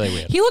 crazy. Really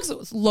weird. He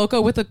looks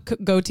loco with a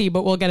goatee,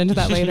 but we'll get into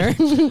that later.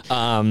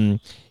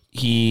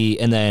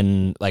 And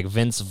then like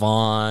Vince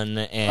Vaughn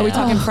and Are we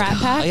talking frat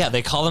pack? Yeah,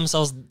 they call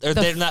themselves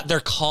they're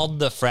called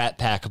the frat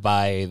pack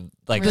by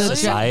like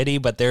society,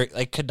 but they're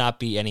like could not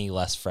be any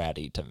less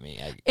fratty to me.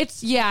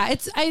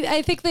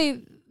 I think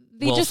they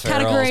Will just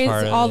Ferrell's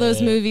categorize all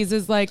those movies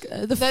as like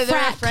the They're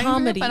frat a friend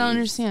comedy. group? I don't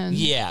understand.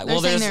 Yeah, They're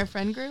saying they're a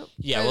friend group?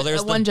 Yeah, well,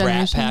 there's the one Brat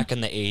generation? Pack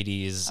in the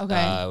 80s.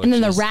 Okay. And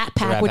then the Rat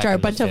Pack, which are a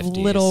bunch of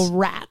little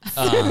rats.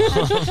 Talk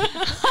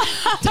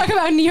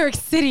about New York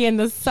City in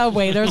the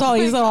subway. There's all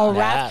these little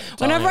rats.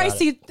 Whenever I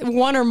see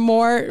one or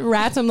more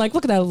rats, I'm like,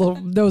 look at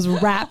those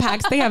Rat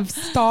Packs. They have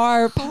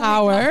star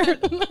power.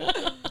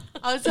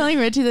 I was telling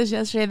Richie this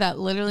yesterday that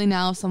literally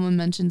now if someone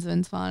mentions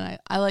Vince Vaughn,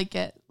 I like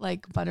get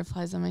like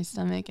butterflies on my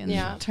stomach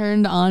and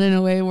turned on in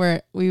a way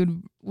where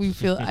I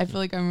feel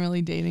like I'm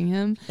really dating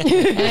him.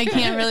 And I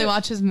can't really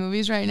watch his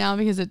movies right now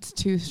because it's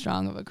too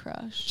strong of a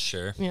crush.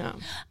 Sure. Yeah.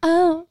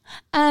 Oh,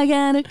 I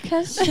got a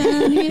crush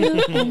on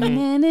you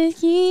and it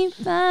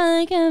keeps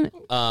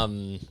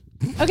on.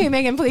 Okay,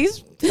 Megan,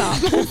 please stop.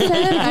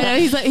 I know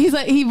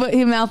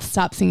he mouth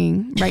stop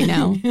singing right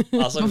now.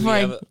 Also, before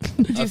I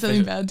do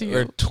something bad to you.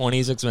 We're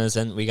 26 minutes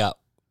in. We got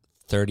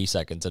 30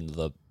 seconds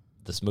into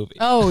this movie.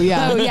 Oh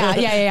yeah.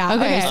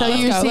 Okay, so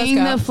you're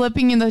seeing the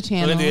flipping in the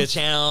channels. Flipping through the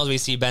channels, we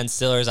see Ben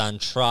Stiller's on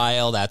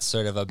trial. That's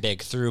sort of a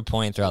big through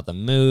point throughout the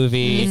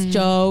movie. It's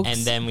jokes.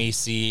 And then we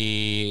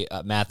see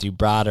Matthew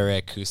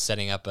Broderick, who's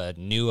setting up a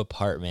new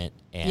apartment.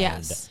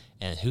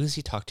 And who does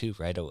he talk to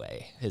right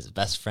away? His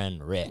best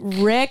friend, Rick.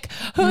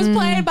 Who's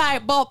played by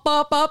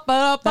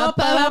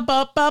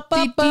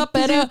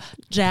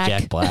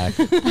Jack Black.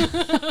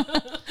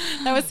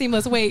 That was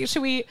seamless. Wait,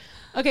 should we?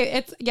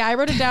 Okay, I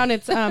wrote it down.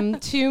 It's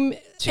 2:24.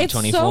 It's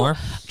so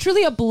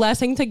truly a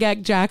blessing to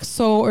get Jack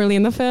so early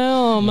in the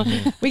film.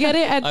 We get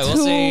it at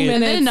 2 minutes.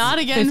 And then not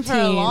again 15. for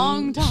a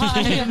long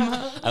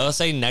time. I will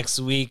say next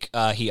week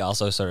he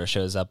also sort of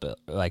shows up at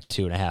like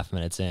 2.5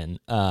 minutes in.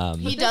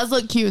 He does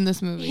look cute in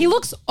this movie. He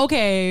looks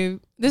okay.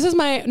 This is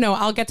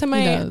I'll get to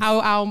my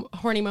ow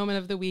horny moment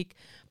of the week.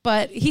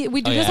 But we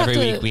do just have to.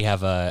 Every week we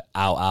have a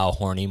ow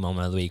horny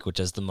moment of the week,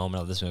 which is the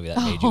moment of this movie that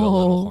made you a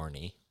little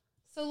horny.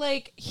 So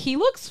like he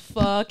looks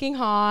fucking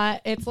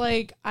hot. It's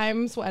like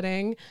I'm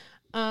sweating.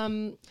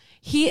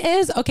 He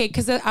is okay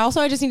because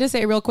I just need to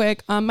say real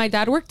quick. My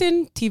dad worked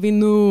in TV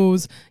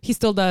news. He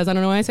still does. I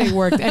don't know why I say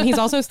worked, and he's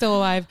also still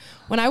alive.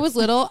 When I was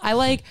little, I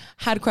like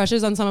had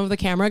crushes on some of the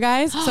camera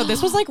guys. So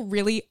this was like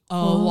really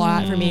a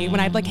lot for me when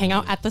I'd like hang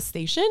out at the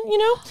station, you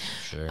know.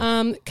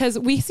 Sure. Because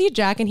we see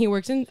Jack and he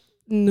works in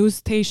news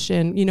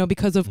station, you know,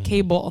 because of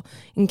cable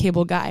and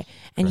Cable Guy,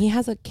 and he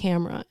has a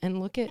camera.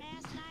 And look at.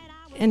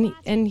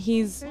 And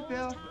he's,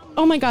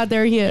 oh my God,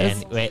 there he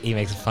is. And he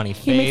makes a funny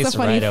face. He makes a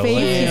funny right face.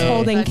 away. He's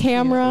holding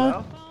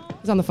camera.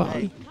 He's on the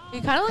phone.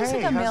 He kind of looks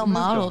like a male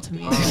model to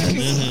me.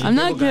 I'm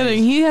not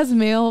kidding. He has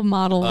male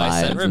model vibes.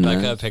 I sent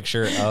Rebecca a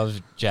picture of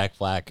Jack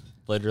Black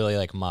literally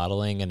like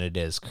modeling, and it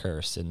is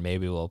cursed, and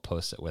maybe we'll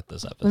post it with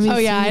this episode. Oh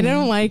yeah, I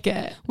don't like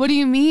it. What do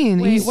you mean?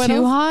 Wait, he's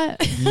too hot?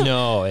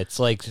 No, it's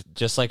like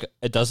just like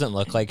it doesn't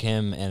look like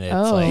him, and it's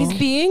like he's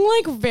being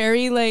like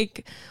very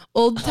like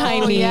old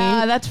timey. Oh,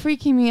 yeah, that's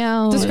freaking me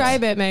out.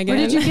 Describe it, Megan.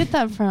 Where did you get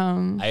that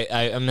from?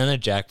 I'm in a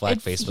Jack Black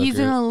Facebook He's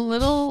group. in a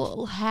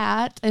little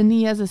hat, and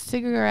he has a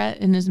cigarette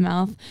in his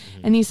mouth,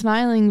 and he's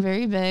smiling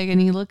very big,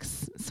 and he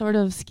looks sort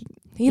of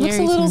He looks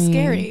a little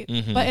scary.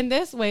 Mm-hmm. But in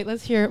this,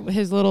 let's hear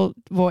his little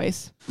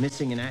voice.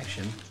 Missing in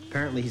action.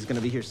 Apparently he's going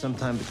to be here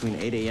sometime between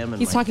 8 a.m.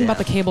 and he's talking about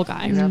the Cable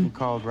Guy. You haven't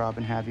called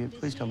Robin, have you?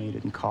 Please tell me you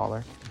didn't call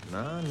her. No,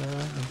 I'm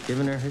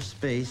giving her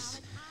space.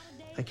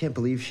 I can't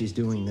believe she's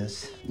doing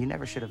this. You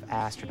never should have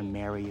asked her to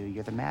marry you.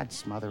 You're the mad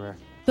smotherer.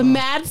 The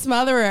mad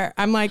smotherer.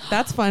 I'm like,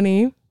 that's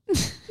funny.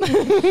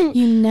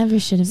 You never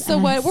should have. So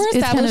what we're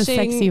establishing, it's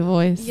kind of sexy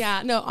voice.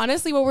 Yeah, no.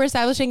 Honestly, what we're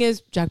establishing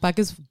is Jack Black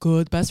is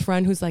good best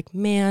friend who's like,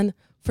 man,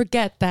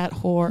 forget that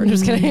whore.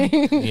 Just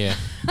kidding. Yeah.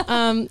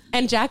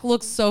 And Jack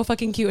looks so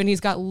fucking cute, and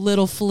he's got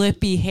little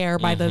flippy hair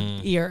by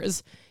the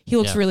ears. He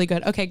looks really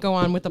good. Okay, go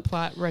on with the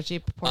plot,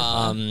 Reggie.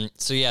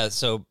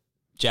 So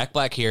Jack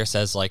Black here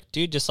says like,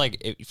 dude, just like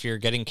if you're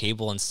getting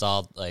cable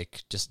installed,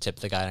 like just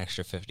tip the guy an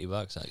extra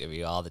 $50. I'll give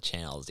you all the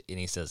channels. And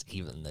he says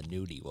even the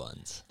nudie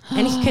ones.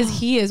 And because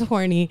he is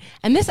horny.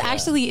 And this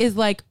actually is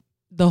like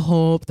the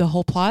whole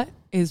plot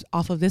is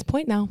off of this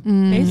point now,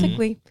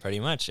 basically. Pretty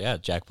much, yeah.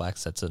 Jack Black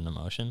sets it in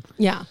motion.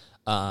 Yeah.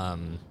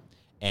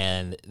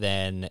 And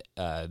then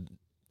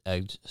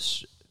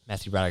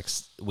Matthew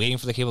Broderick's waiting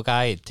for the cable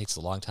guy. It takes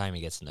a long time.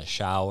 He gets in the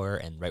shower,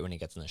 and right when he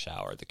gets in the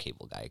shower, the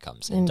cable guy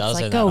comes in. And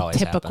Doesn't like, that oh, always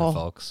typical. happen,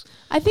 folks?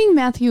 I think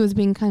Matthew was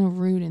being kind of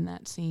rude in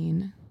that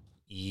scene.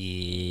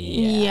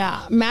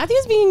 Yeah.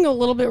 Matthew's being a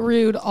little bit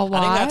rude a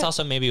lot. I think that's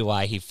also maybe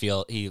why he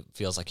feels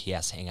like he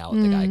has to hang out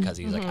with the guy, because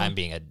he's like, I'm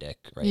being a dick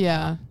right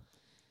now.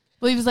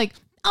 Well, he was like,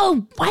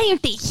 oh, why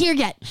aren't they here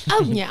yet?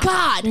 Oh,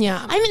 God.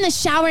 Yeah. I'm in the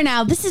shower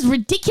now. This is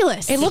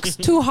ridiculous. It looks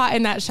too hot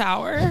in that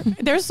shower.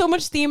 There's so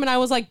much steam, and I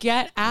was like,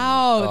 get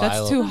out.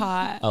 That's too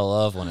hot. I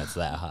love when it's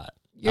that hot.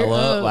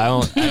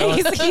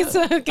 He's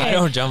okay. I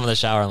don't jump in the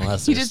shower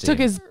unless he just took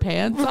his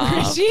pants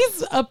off.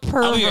 She's a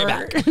I'll be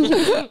right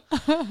pervert.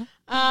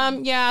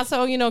 Yeah,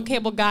 so,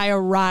 cable guy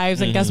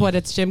arrives, and guess what?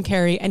 It's Jim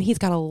Carrey, and he's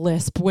got a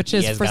lisp, which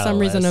is, for some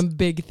reason, a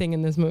big thing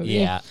in this movie.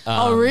 Yeah.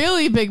 A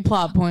really big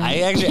plot point.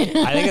 I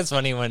think it's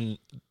funny when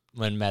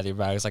Matthew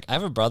Broderick's like, I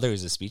have a brother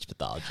who's a speech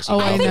pathologist. Oh,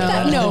 I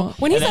know.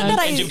 When he said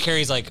that, and Jim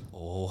Carrey's like,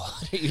 oh,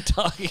 what are you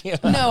talking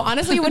about? No,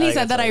 honestly, when he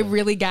said that, I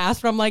really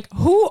gasped. I'm like,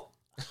 who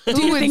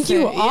do you think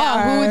you are?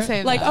 Yeah, who would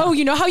say like, that? oh,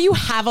 you know how you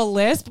have a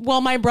lisp?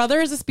 Well, my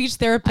brother is a speech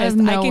therapist.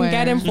 I can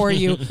get him for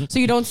you so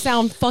you don't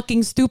sound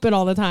fucking stupid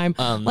all the time.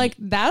 Like,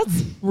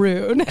 that's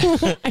rude. I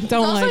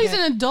don't also, like he's it.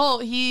 an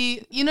adult.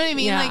 You know what I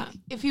mean? Yeah. Like,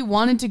 if he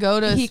wanted to go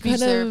to a He speech could've-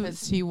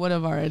 therapist, he would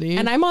have already.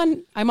 And I'm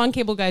on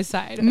Cable Guy's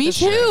side. Me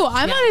too.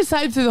 I'm on his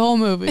side through the whole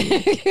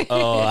movie.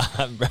 Oh,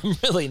 I'm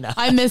really not.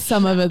 I missed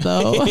some of it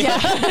though.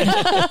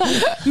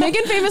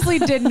 Megan famously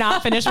did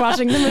not finish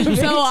watching the movie.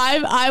 So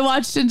I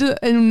watched into,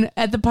 and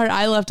at the part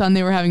I left on,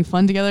 they were having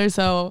fun together.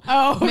 So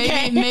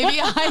maybe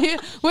I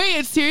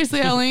wait.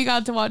 Seriously, I only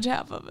got to watch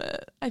half of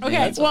it. I think.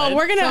 Okay, well,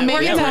 we're gonna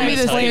maybe we're tell gonna me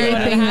the tell you scary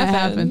what thing that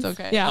happens.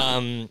 Okay.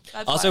 Yeah.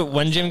 Also,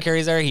 when Jim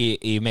Carrey's there,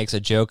 he makes a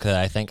joke that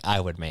I think I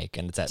would make,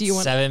 and it's at Do you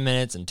want- 7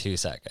 minutes and 2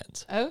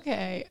 seconds.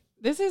 Okay.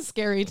 This is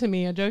scary to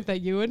me. A joke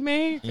that you would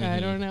make. I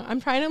don't know. I'm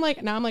trying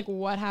to now I'm like,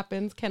 what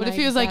happens? What if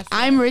he was like,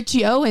 I'm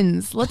Richie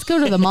Owens. Let's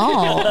go to the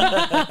mall.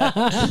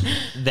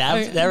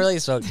 That really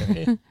spoke to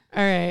me. All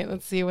right,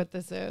 let's see what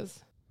this is.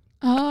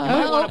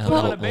 I want to put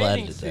on a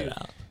Blended bathing it suit.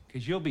 out.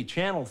 Because you'll be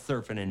channel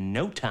surfing in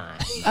no time.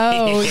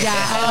 Oh yeah,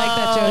 I like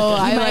that joke.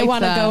 I You might like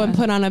want to that. go and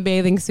put on a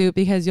bathing suit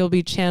because you'll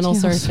be channel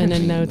surfing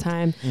in no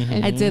time.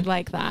 I did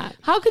like that.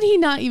 How could he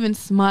not even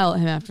smile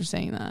at him after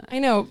saying that? I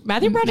know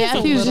Matthew Broderick's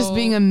Matthew's just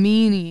being a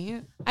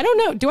meanie. I don't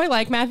know. Do I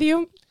like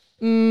Matthew?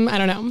 I don't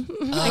know.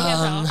 I can't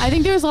tell. I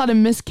think there was a lot of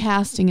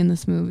miscasting in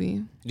this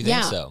movie. You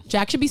think so?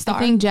 Jack should be star. I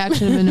think Jack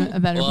should have been a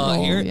better Well,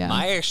 role. Yeah.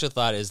 my actual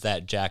thought is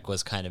that Jack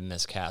was kind of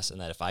miscast, and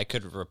that if I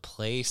could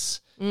replace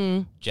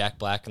Jack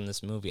Black in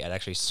this movie, I'd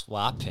actually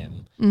swap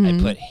him. I'd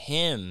put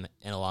him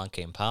in Along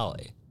Came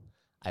Polly.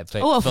 I put a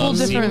full Philip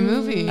different Seymour-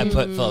 movie. I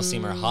put Philip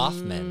Seymour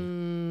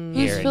Hoffman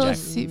Who's here. in Philip Jack-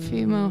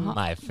 Seymour Hoffman?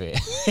 my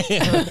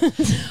favorite.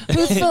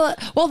 Who's Phil?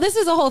 Well, this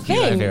is a whole He's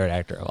my thing. favorite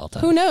actor of all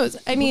time. Who knows?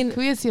 I mean, Can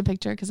we see a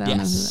picture? Because I don't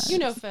know who Yes. that you is.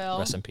 know Phil.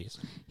 Rest in peace.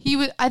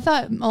 I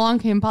thought Along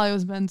Came Polly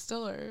was Ben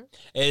Stiller.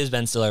 It is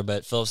Ben Stiller,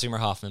 but Philip Seymour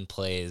Hoffman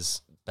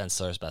plays Ben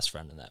Stiller's best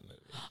friend in that movie.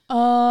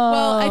 Oh.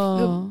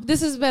 Well,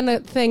 this has been a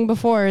thing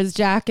before. Is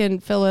Jack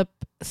and Philip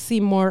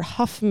Seymour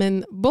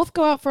Hoffman both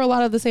go out for a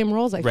lot of the same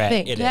roles? I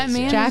think it That is,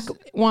 man- yeah. Jack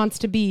wants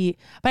to be,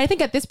 but I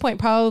think at this point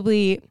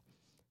probably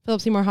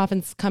Philip Seymour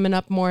Hoffman's coming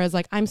up more as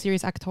like, I'm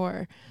serious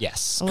actor.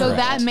 Yes. So correct.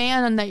 that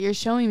man that you're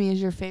showing me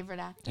is your favorite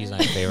actor. He's my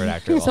favorite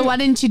actor. Of all So why time.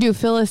 didn't you do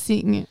Phyllis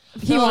singing?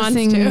 He wants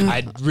to.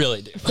 I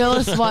really do.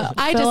 Phyllis, what?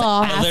 I just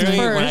asked Literally,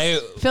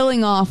 first.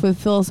 filling off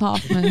with Phyllis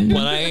Hoffman.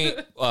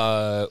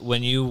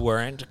 when you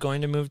weren't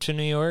going to move to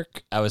New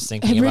York, I was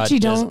thinking Hey, about Richie,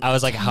 just, don't I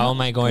was like, how am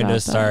I going to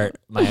about start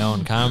my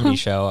own comedy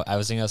show? I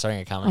was thinking of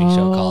starting a comedy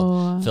show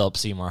called Philip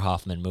Seymour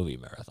Hoffman Movie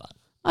Marathon.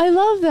 I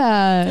love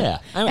that. Yeah.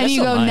 I And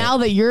you still go, might. now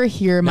that you're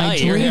here, Now my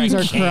that you're here, dreams I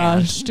are can.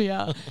 crushed.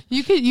 Yeah.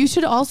 You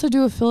should also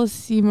do a Phyllis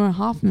Seymour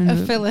Hoffman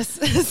movie. Phyllis.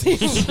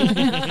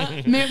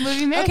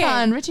 Movie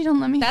marathon. Richie, don't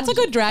let me. That's a hold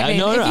good drag name.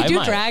 no, if you I do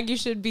might. drag, you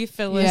should be you.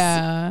 Phyllis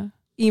Yeah.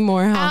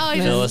 Seymour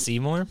Hoffman. Phyllis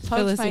Seymour? Punch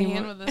Phyllis my Seymour.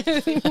 hand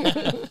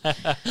with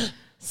this.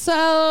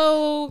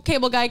 So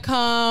cable guy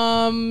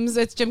comes.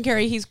 It's Jim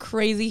Carrey. He's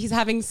crazy. He's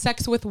having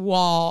sex with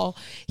wall.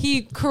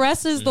 He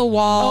caresses the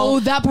wall. Oh,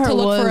 that part to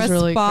look for was a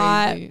really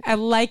spot. crazy. I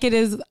like it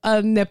is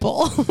a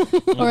nipple.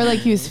 Or like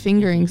he was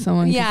fingering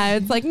someone. Yeah,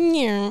 it's like it's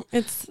Yeah,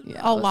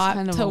 a it's lot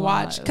kind of to a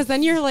watch lot. because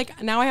then you're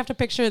like, now I have to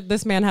picture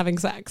this man having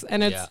sex,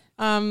 and it's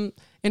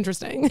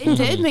interesting. It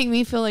did make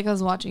me feel like I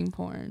was watching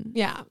porn.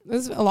 Yeah,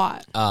 it's a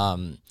lot.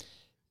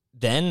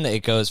 Then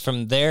it goes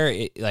from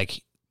there.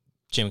 Like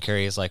Jim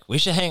Carrey is like, we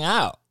should hang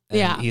out. And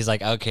Yeah. he's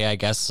like, okay, I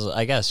guess,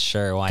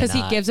 sure, why not? Because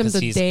he gives him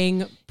the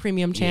dang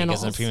premium Yeah, he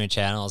channels. gives him premium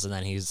channels, and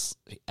then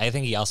I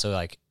think he also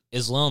like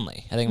is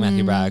lonely. I think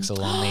Matthew Broderick's a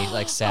lonely,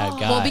 like, sad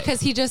guy. Well,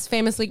 because he just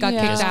famously got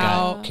kicked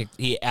out.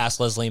 He asked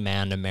Leslie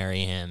Mann to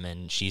marry him,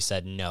 and she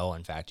said no.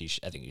 In fact,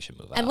 I think you should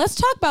move out. And let's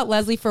talk about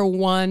Leslie for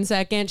 1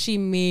 second. She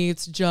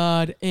meets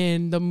Judd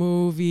in the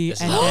movie, and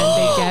then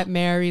they get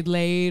married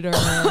later.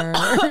 Oh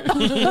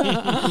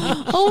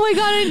my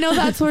God, I didn't know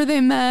that's where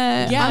they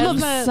met. Yeah, I'm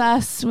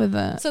obsessed with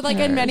it. So, like,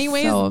 in many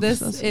ways,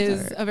 this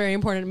is a very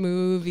important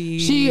movie.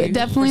 She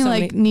definitely,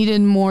 like,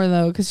 needed more,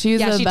 though, because she's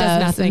the she best.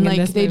 does nothing and, in like,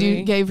 this they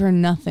movie. gave her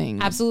nothing.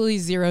 Absolutely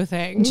zero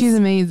things. She's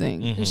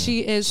amazing. Mm-hmm.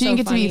 She is. She didn't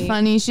get to be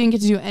funny. She didn't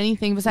get to do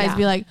anything besides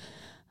be like,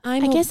 I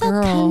guess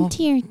I'll come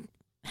to your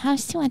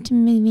house to watch a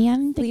movie.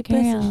 I'm the girl.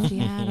 in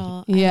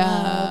Seattle.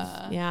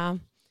 Yeah.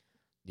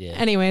 Yeah.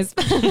 Anyways,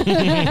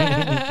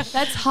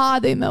 That's hot.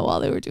 They met while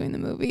they were doing the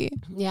movie.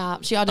 yeah,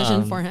 she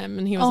auditioned for him,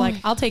 and he was like,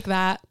 "I'll take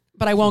that,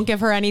 but I won't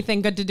give her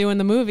anything good to do in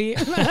the movie."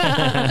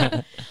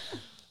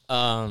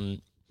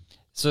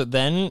 So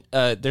then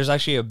there's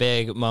actually a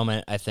big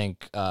moment, I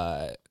think,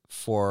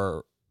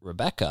 for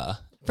Rebecca.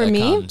 For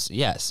me?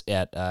 Yes,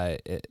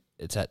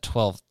 it's at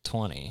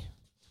 12:20.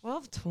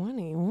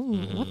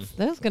 12:20. What's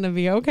this gonna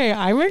be? Okay,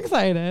 I'm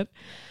excited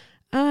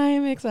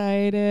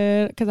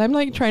because I'm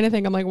like trying to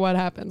think. I'm like, what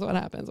happens?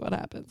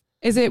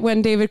 Is it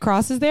when David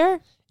Cross is there?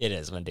 It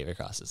is when David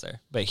Cross is there,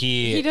 but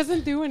he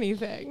doesn't do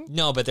anything.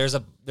 No, but there's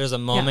a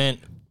moment.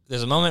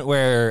 There's a moment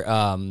where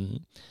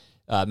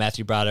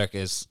Matthew Broderick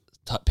is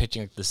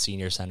pitching at the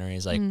senior center, and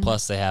he's like,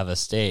 plus they have a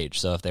stage,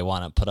 so if they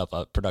want to put up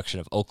a production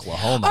of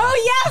Oklahoma.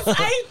 Oh yes,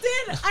 I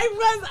did.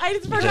 I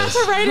just forgot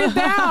to write it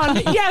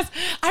down. Yes,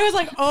 I was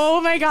like,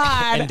 oh my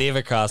God. And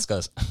David Cross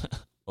goes,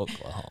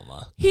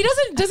 Oklahoma. He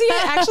doesn't. Does he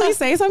actually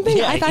say something?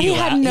 Yeah, I thought he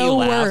had no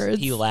words.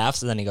 He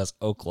laughs and then he goes,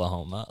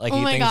 Oklahoma. Like, Oh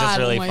he my thinks God, it's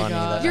really oh my funny.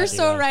 God. That You're Matthew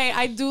so Broderick- right.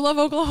 I do love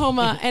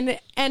Oklahoma, and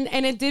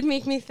it did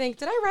make me think.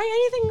 Did I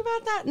write anything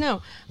about that?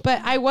 No,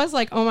 but I was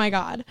like, oh my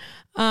God.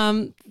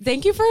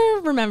 Thank you for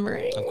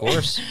remembering. Of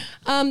course.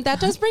 That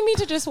does bring me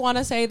to just want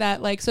to say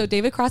that, like, so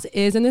David Cross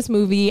is in this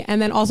movie,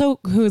 and then also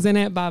who's in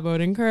it? Bob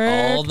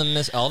Odenkirk.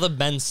 All the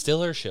Ben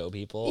Stiller show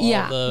people.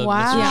 Yeah. All the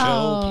Wow. Mr.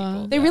 Show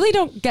people. They really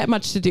don't get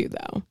much to do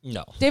though.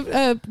 No.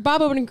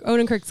 Bob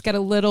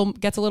Odenkirk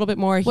gets a little bit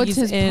more. What's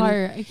his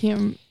part? I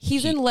can't.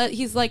 He's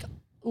he's like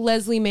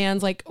Leslie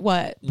Mann's like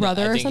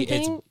brother or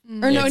something?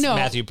 Or no,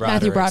 Matthew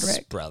Broderick's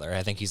Broderick. brother.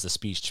 I think he's the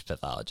speech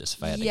pathologist,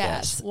 if I had to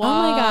Yes. guess. Oh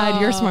my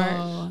God, you're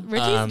smart.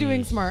 Richie's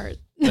doing smart.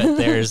 But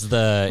there's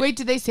the Wait,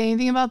 did they say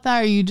anything about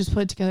that, or you just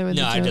put it together with?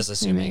 No, the I'm joke just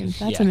assuming.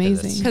 That's Yeah, 'cause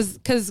amazing.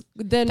 Because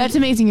then That's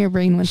amazing. Your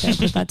brain went there,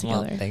 put that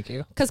together. well, thank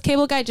you. because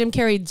cable guy Jim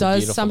Carrey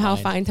does beautiful somehow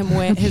mind.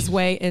 find his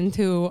way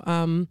into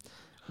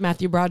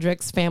Matthew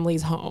Broderick's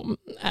family's home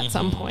at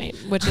some point,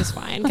 which is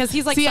fine because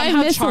he's like See, I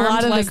somehow missed a charmed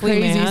lot of the Leslie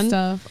crazy Mann.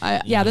 stuff.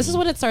 Yeah, this is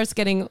when it starts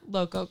getting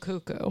loco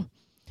cuckoo.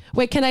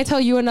 Wait, can I tell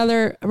you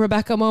another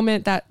Rebecca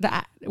moment that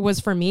was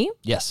for me?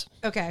 Yes.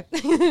 Okay.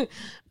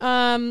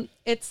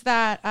 It's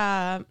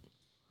that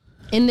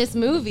in this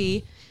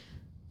movie,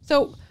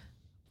 so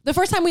the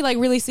first time we like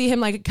really see him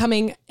like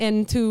coming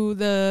into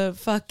the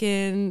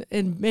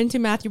into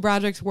Matthew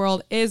Broderick's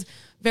world is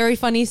very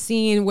funny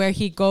scene where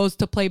he goes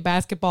to play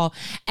basketball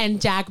and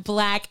Jack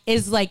Black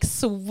is like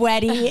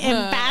sweaty in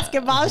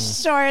basketball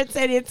shorts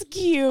and it's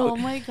cute. Oh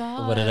my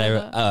God. What did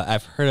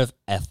I've heard of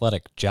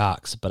athletic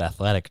jocks, but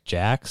athletic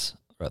jacks?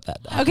 Wrote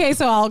that down. Okay,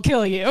 so I'll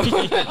kill you.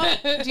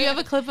 Do you have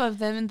a clip of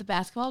them in the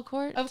basketball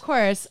court? Of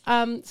course.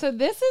 So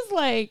this is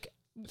like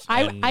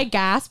I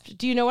gasped.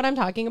 Do you know what I'm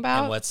talking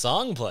about? And what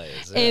song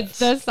plays? It's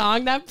the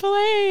song that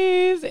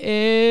plays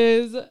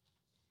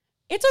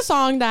it's a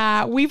song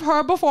that we've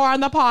heard before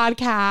on the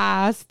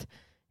podcast.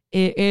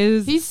 It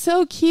is He's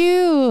so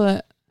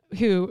cute.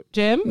 who?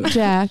 Jim?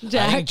 Jack.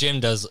 I think Jim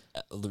does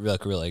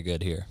look really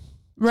good here.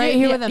 Right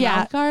here with a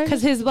mouth guard?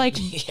 Because his like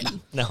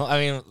No, I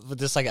mean,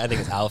 just like I think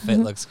his outfit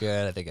looks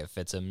good. I think it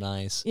fits him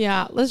nice.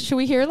 yeah. Should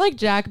we hear like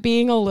Jack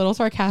being a little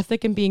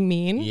sarcastic and being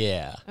mean?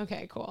 Yeah.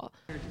 Okay, cool.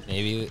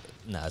 Maybe.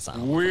 No, it's not.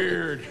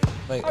 Weird.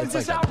 Like, I was it's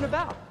just like out and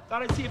about.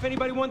 Thought I'd see if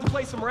anybody wanted to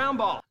play some round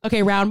ball.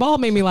 Okay, round ball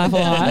made me laugh a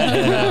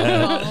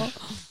lot.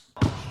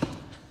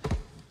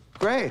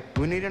 Great.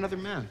 We need another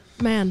man.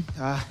 Man.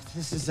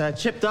 This is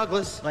Chip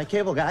Douglas, my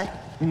cable guy.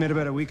 We met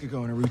about a week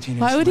ago in a routine.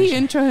 Why would he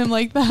intro him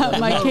like that?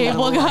 My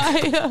cable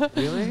guy.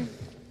 Really?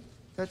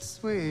 That's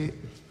sweet.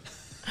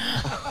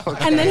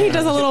 And then he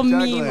does a little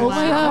Douglas. mean Oh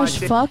my laugh. gosh,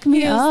 fuck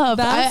me Yes, up.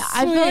 that's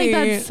I feel like sweet.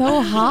 that's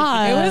so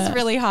hot. It was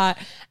really hot.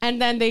 And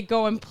then they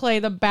go and play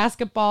the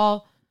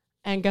basketball.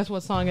 And guess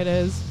what song it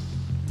is?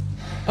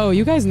 Oh,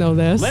 you guys know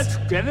this. Let's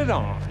get it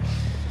on.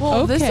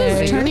 Well, this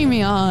Okay. is turning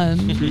me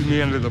on. Beat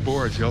me under the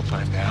boards, you'll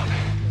find out.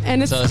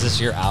 And it's So is this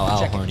your ow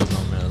horny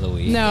moment of the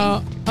week?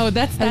 no. Oh,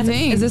 that's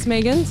think. is this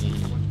Megan's?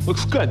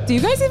 Looks good. Do you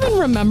guys even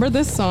remember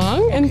this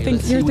song? And Okay,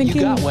 let's see you're what you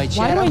thinking, got, White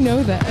why do Shadow." I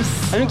know this?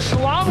 I think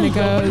salami. And it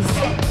goes,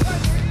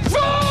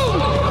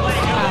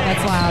 wow,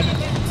 that's loud.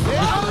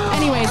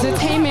 Anyway, Anyways,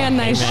 it's Hey Man,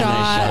 Nice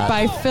Shot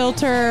by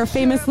Filter,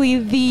 famously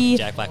the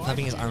Jack Black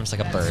clapping his arms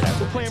like a bird.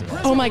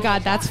 Oh my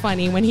God, that's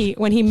funny when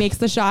he makes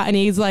the shot and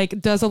he's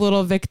like does a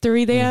little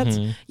victory dance.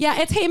 Yeah,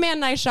 it's Hey Man,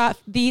 Nice Shot,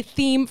 the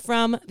theme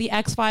from the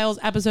X-Files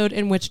episode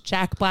in which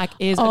Jack Black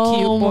is a cute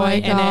boy. Oh my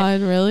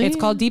God, really? It's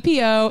called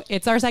DPO.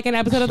 It's our second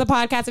episode of the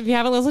podcast. If you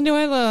haven't listened to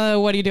it,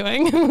 what are you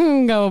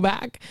doing? Go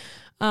back.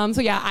 So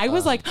yeah, I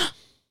was like,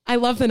 I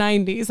love the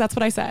 90s. That's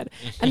what I said.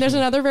 And there's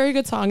another very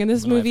good song in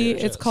this movie.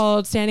 It's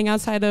called Standing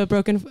Outside a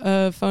Broken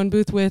Phone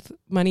Booth with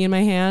Money in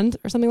My Hand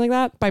or something like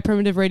that by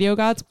Primitive Radio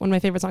Gods. One of my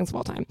favorite songs of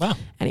all time. Wow.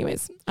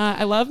 Anyways,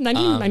 I love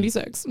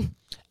 1996.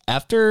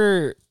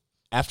 After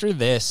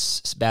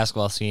this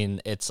basketball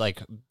scene, it's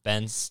like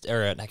I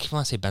keep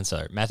wanting to say Ben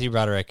Stiller. Matthew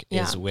Broderick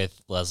is with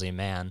Leslie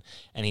Mann,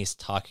 and he's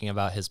talking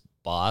about his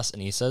boss,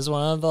 and he says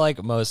one of the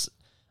like most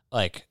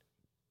like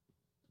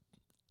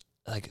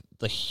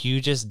the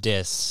hugest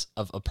diss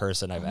of a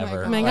person I've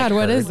ever. Oh my God,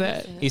 what is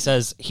it? He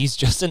says he's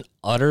just an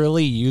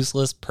utterly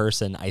useless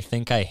person. I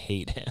think I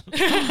hate him. I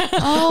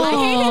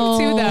hate him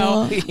too,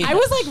 though. I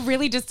was like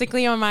really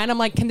gesticulating on mine. I'm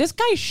like, can this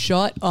guy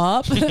shut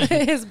up?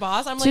 His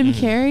boss. I'm like, Jim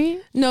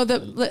Carrey? No,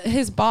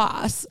 his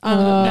boss,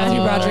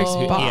 Matthew Broderick's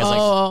boss. He has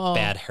like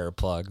bad hair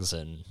plugs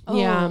and.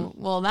 Yeah.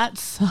 Well, that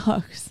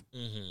sucks.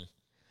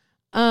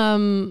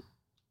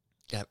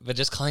 Yeah, but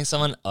just calling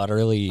someone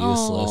utterly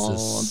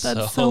useless is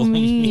that's so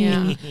mean.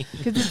 Yeah.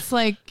 Because it's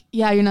like,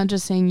 yeah, you're not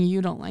just saying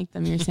you don't like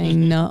them. You're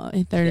saying no,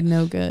 they're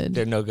no good.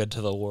 They're no good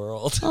to the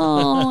world.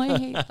 Oh, I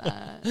hate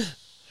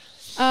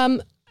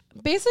that.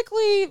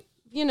 Basically,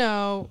 you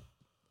know,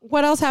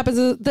 what else happens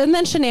is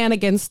then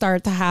shenanigans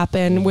start to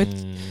happen with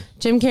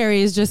Jim Carrey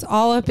is just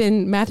all up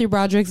in Matthew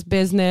Broderick's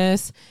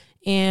business,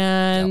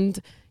 and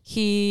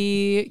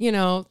he, you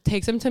know,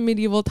 takes him to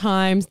medieval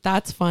times.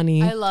 That's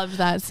funny. I loved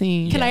that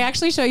scene. Can I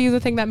actually show you the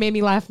thing that made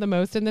me laugh the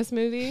most in this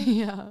movie?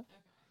 Yeah.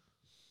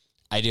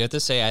 I do have to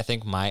say, I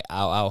think my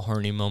ow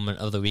horny moment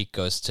of the week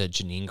goes to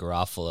Janine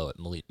Garofalo at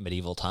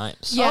Medieval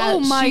Times. Yeah, oh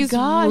my she's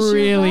gosh,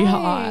 really right.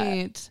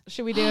 hot.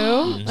 Should we do?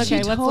 Okay,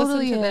 She let's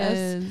totally listen to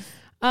this.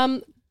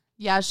 is.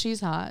 Yeah, she's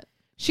hot.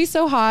 She's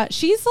so hot.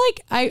 She's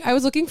like, I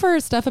was looking for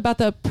stuff about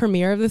the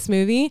premiere of this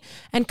movie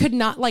and could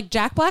not, like,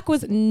 Jack Black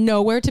was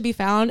nowhere to be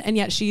found, and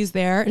yet she's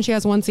there, and she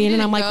has one scene,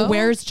 and I'm like,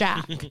 where's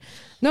Jack?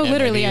 No, Yeah,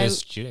 literally, he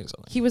was shooting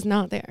something. he was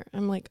not there.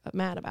 I'm like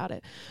mad about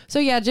it. So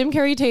yeah, Jim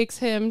Carrey takes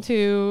him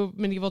to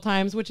Medieval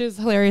Times, which is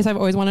hilarious. I've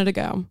always wanted to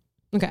go.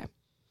 Okay.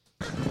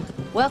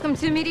 Welcome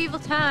to Medieval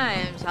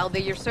Times. I'll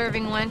be your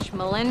serving wench,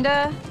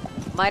 Melinda.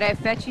 Might I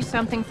fetch you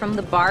something from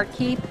the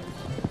barkeep?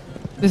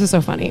 This is so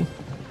funny.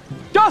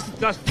 Dost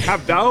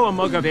have thou a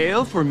mug of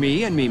ale for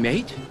me and me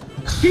mate?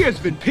 He has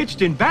been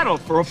pitched in battle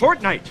for a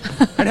fortnight,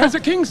 and has a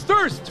king's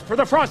thirst for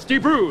the frosty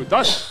brew.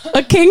 Thus,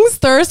 A king's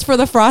thirst for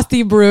the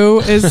frosty brew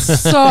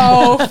is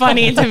so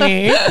funny to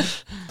me.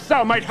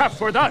 thou might have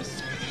for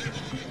thus.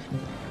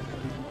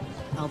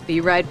 I'll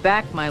be right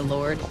back, my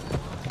lord.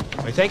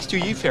 My thanks to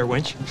ye, fair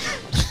wench.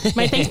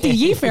 My thanks to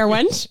ye, fair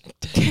wench.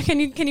 Can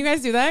you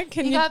guys do that?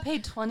 Can He you got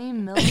paid $20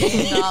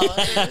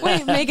 million.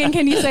 wait, Megan?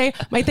 Can you say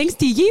my thanks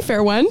to ye,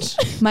 fair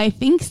wench? My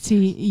thanks to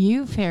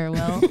you,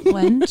 farewell,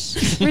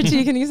 wench.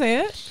 Richie, can you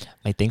say it?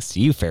 My thanks to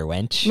you, fair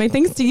wench. My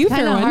thanks to you, fair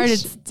Kind of hard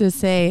wench. to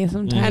say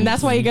sometimes. And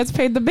that's why he gets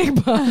paid the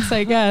big bucks,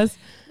 I guess.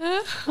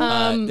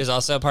 There's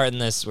also a part in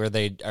this where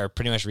they are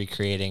pretty much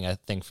recreating a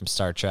thing from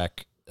Star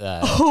Trek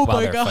while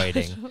they're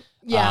fighting.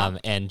 Yeah.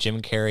 And Jim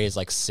Carrey is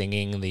like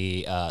singing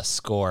the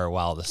score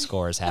while the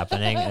score is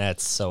happening, and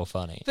it's so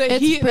funny. that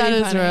pretty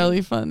is funny.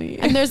 really funny.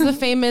 And there's the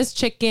famous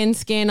chicken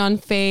skin on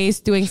face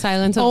doing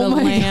Silence of the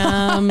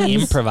Lambs.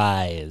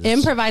 Improvise.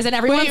 And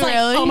everyone's Wait, like,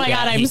 really? oh my Yeah,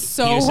 God, I'm he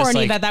so was just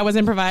horny like- that was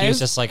improvised. He was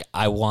just like,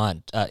 I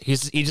want. He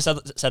just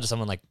said to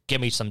someone like,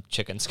 "Give me some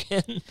chicken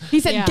skin." He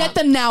said, Yeah. "Get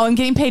them now. I'm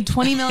getting paid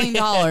 $20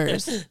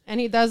 million." and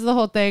he does the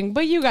whole thing,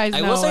 but you guys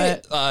I know will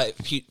say,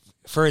 it.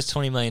 for his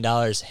 $20 million,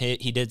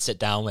 he did sit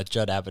down with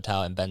Judd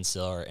Apatow and Ben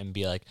Stiller and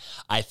be like,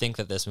 I think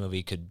that this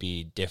movie could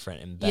be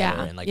different and better.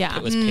 Yeah, And like, yeah.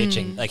 it was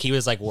pitching, like he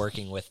was like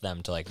working with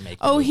them to like make.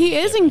 The Oh, movie he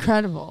is different.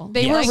 incredible.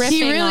 They were Like, riffing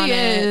he really on it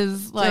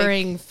is like,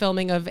 during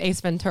filming of Ace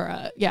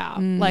Ventura. Yeah,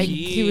 like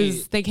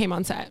they came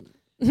on set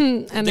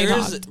and they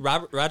There's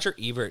talked. Roger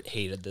Ebert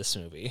hated this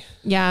movie.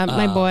 Yeah,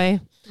 my boy.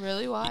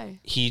 really why?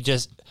 He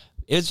just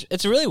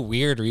it's a really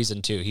weird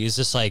reason too. He's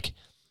just like,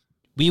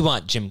 we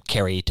want Jim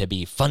Carrey to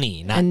be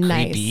funny, not And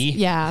creepy. nice.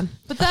 Yeah.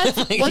 But that's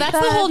well, that's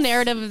the whole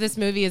narrative of this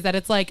movie is that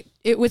it's like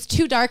it was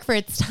too dark for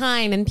its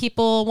time and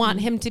people want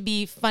him to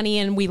be funny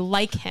and we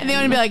like him. And they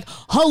want to be like,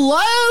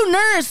 "Hello,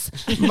 nurse."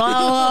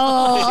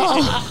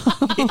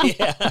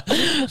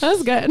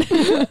 That's good.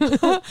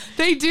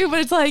 They do, but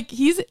it's like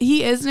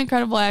he is an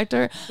incredible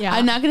actor. Yeah.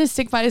 I'm not gonna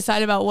stick by his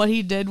side about what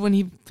he did when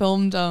he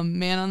filmed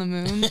Man on the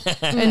Moon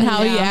and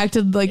how he Yeah.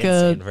 acted like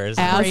Insane a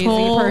person.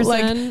 asshole. Crazy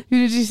Like, person.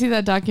 did you see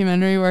that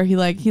documentary where he's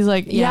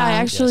like, Yeah. I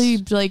actually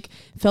Yes. like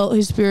felt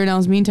his spirit and I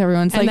was mean to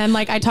everyone. It's And like, then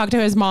like I talked to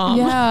his mom.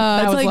 yeah,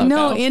 That it's was like,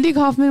 no, loco. Andy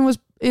Kaufman was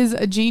is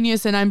a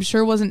genius and I'm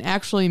sure wasn't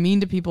actually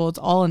mean to people. It's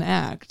all an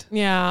act.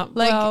 Yeah.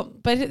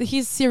 But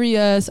he's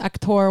serious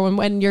actor.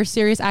 When you're a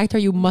serious actor,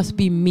 you must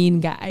be mean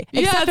guy.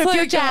 Except if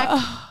you're Jack.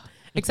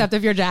 Except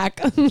if you're Jack.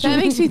 That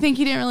makes me think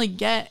he didn't really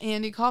get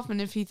Andy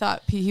Kaufman if he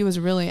thought he was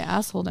really an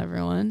asshole to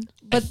everyone.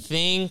 But I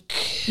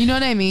think... You know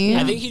what I mean?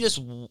 I think he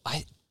just...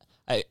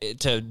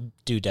 to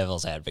do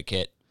devil's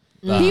advocate...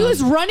 he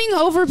was running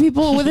over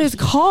people with his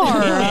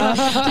car.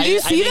 Did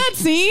you see that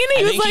scene?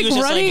 He was like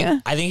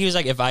running. I think he was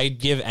like, if I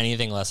give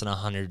anything less than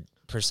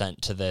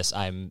 100% to this,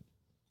 I'm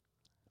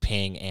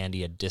paying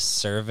Andy a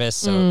disservice.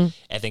 So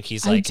I think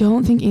he's like, I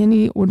don't think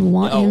Andy would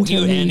want him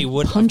to be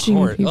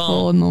punching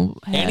people in the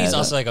head. Andy's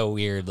also like a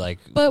weird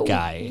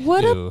guy.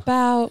 What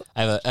about?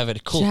 I have a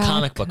cool Jack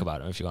comic book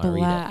about him if you want to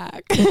read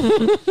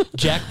it.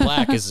 Jack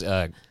Black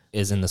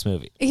is in this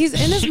movie. He's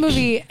in this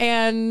movie,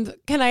 and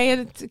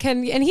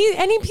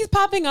he's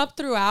popping up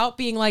throughout,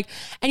 being like,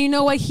 and you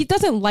know what? He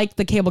doesn't like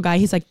the cable guy.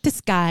 He's like, this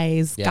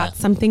guy's got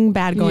something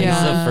bad going on.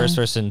 He's the first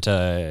person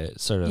to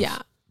sort of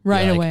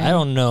right away. I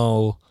don't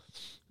know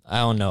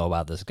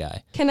about this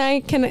guy. Can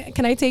I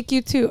take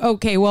you to?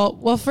 Okay,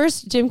 well,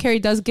 first Jim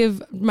Carrey does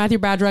give Matthew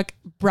Broderick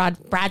a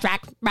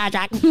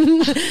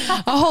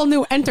whole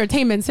new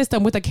entertainment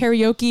system with a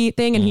karaoke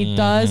thing, and he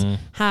does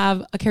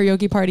have a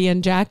karaoke party,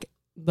 and Jack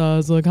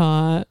does look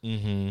hot.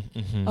 He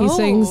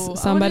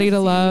sings "Somebody to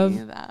Love."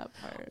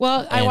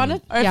 Well, I want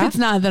to. Or if it's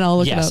not, then I'll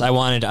look it up. Yes, I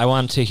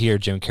wanted to hear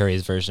Jim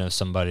Carrey's version of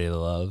 "Somebody to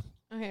Love."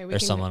 Okay, or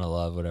 "Someone to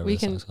Love," whatever the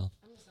song's called.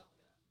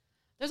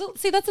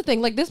 See, that's the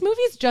thing. Like, this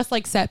movie is just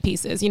like set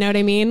pieces. You know what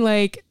I mean?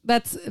 Like,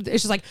 it's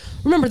just like,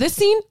 remember this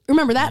scene?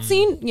 Remember that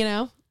scene? You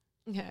know?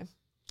 Okay.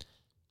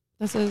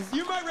 This is.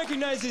 You might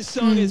recognize this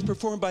song as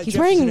performed by He's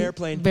Jefferson wearing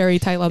Airplane. very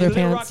tight leather in a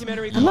little pants.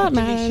 documentary I'm not called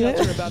mad Gimme at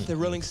Shelter it. about the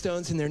Rolling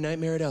Stones and their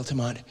nightmare at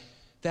Altamont.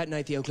 That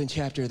night, the Oakland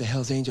chapter of the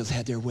Hells Angels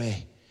had their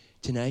way.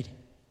 Tonight,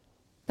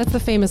 that's the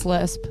famous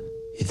lisp.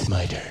 It's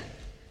my turn.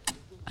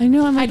 I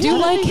know. I do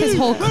like his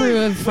whole crew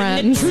of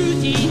friends.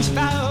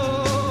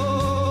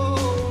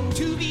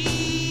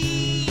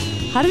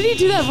 How did he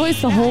do that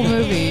voice the whole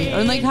movie?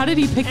 Or like, how did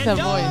he pick that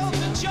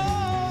voice?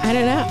 I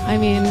don't know. I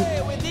mean,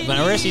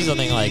 whenever I see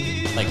something like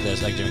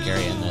this, like Jim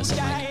Carrey in this, I'm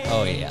like,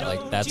 oh yeah,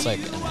 like that's what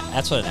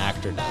an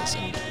actor does.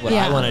 And what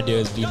I want to do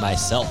is be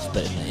myself,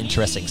 but in an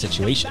interesting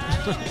situation.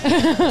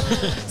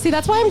 See,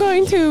 that's why I'm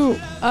going to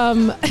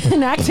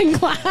an acting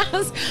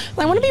class.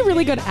 I want to be a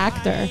really good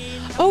actor.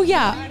 Oh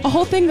yeah, a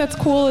whole thing that's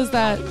cool is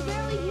that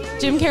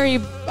Jim Carrey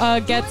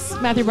gets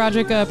Matthew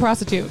Broderick a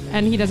prostitute,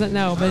 and he doesn't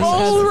know, but he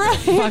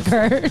says, fuck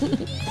her.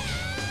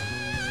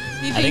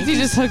 He thinks he's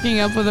just hooking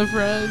up with a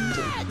friend.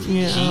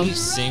 Yeah. He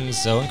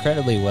sings so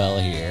incredibly well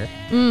here.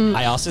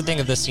 I also think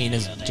that the scene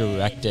is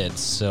directed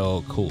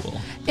so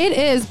cool. It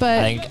is, but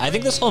I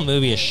think this whole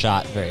movie is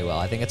shot very well.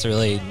 I think it's a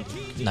really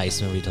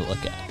nice movie to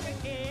look at.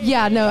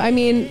 Yeah, no, I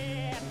mean,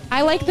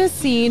 I like this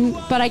scene,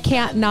 but I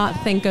can't not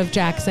think of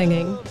Jack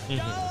singing.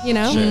 You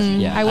know? Sure.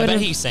 Yeah. I bet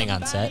have, he sang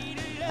on set.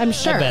 I'm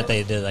sure. I bet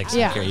they did like some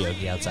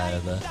karaoke outside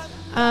of the.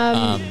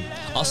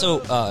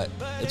 Also,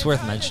 it's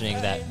worth mentioning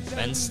that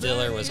Ben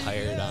Stiller was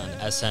hired on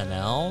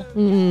SNL.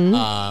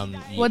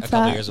 A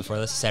couple years before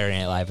this, Saturday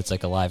Night Live. It's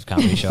like a live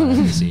comedy show on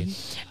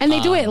NBC. And they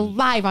do it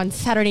live on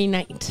Saturday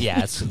night.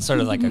 Yeah, it's sort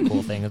of like a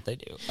cool thing that they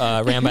do.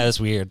 Ran by this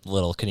weird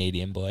little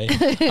Canadian boy.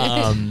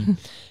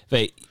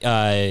 But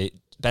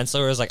Ben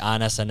Stiller was like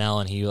on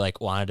SNL, and he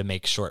like wanted to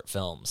make short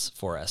films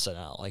for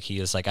SNL. Like he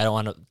was like, I don't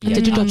want to be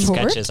on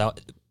sketches.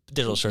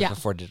 Digital shorts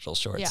before digital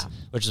shorts,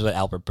 which is what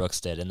Albert Brooks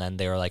did. And then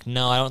they were like,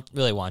 no, I don't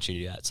really want you to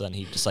do that. So then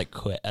he just like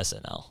quit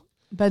SNL.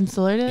 Ben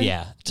Stiller did?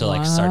 Yeah, to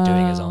like start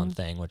doing his own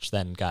thing, which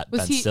then got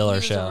Ben Stiller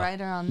Show. He was a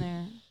writer on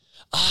there.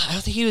 I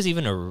don't think he was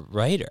even a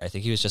writer. I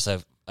think he was just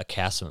a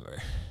cast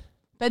member.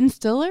 Ben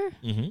Stiller?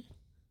 Mm-hmm.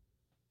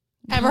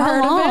 Ever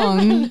heard of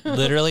him?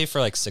 Literally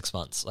for like 6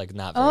 months, like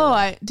not very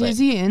long. Is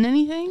he in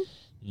anything?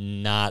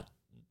 Not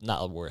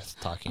worth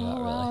talking about,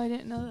 really. Oh, wow, I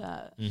didn't know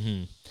that.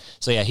 Mm-hmm.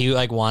 So yeah, he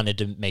like wanted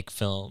to make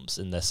films,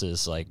 and this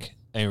is like,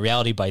 I mean,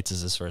 Reality Bites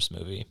is his first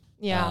movie.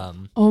 Yeah.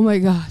 Oh my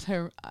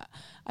god,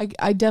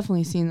 I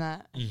definitely seen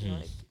that. Mm-hmm.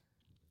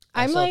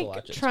 I'm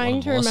like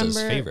trying to remember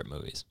his favorite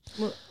movies.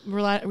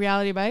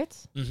 Reality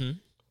Bites. Mm-hmm.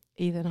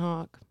 Ethan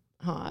Hawke,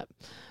 hot.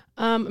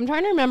 I'm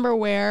trying to remember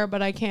where,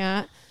 but I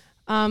can't.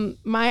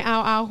 My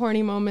ow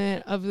horny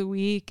moment of the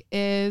week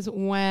is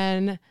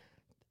when,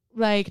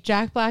 like,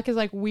 Jack Black is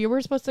like, we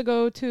were supposed to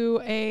go to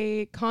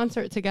a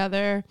concert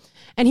together,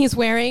 and he's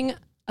wearing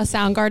a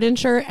Soundgarden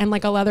shirt and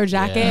like a leather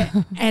jacket,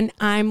 and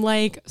I'm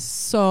like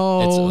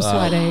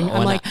sweating.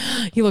 I'm like,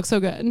 he looks so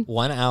good.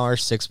 1 hour,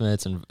 6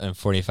 minutes, and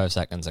 45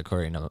 seconds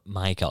according to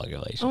my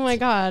calculations. Oh my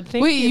god!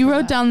 Wait, you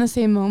wrote down the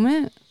same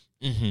moment?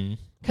 Mm-hmm.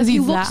 Because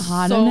he's that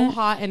hot so in it.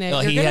 Hot in it.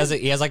 Well, he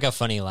has like a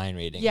funny line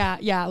reading.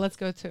 Yeah. Let's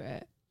go to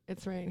it.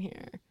 It's right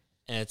here.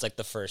 And it's like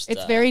the first.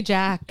 It's very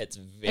Jack. It's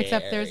very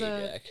except there's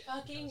a Jack.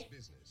 fucking.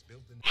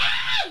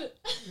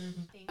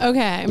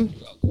 Okay.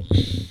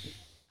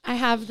 I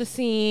have the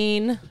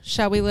scene.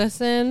 Shall we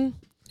listen?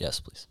 Yes,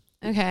 please.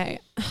 Okay.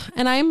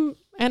 And I'm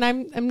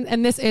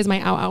And this is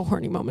my ow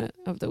horny moment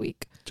of the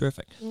week.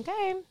 Terrific.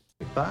 Okay.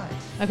 Goodbye.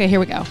 Okay, here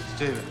we go.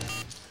 Steven.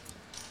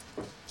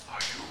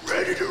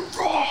 Ready to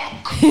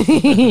rock.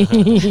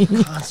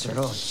 Concert.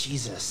 Oh,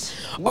 Jesus.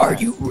 Are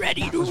you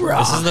ready to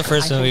rock? This is the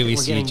first movie we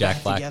see getting Jack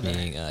back Black together.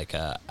 being like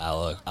a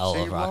owl So of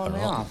you're rock and rolling me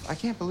roll. off. I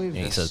can't believe And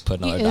he this. says,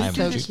 "Put another He is dime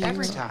so in cute. your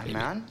Every time,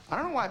 man. I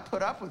don't know why I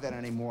put up with it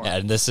anymore. Yeah,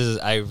 and this is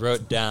I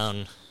wrote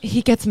down,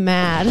 He gets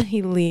mad.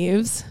 He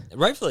leaves.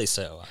 rightfully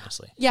so,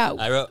 honestly. Yeah.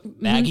 I wrote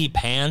baggy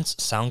pants,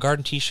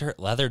 Soundgarden t-shirt,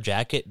 leather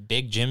jacket,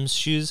 big Jim's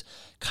shoes,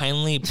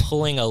 kindly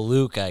pulling a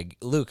Luke, I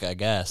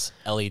guess.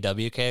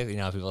 L-E-W-K. You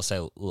know how people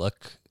say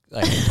look.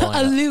 Like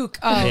A Luke.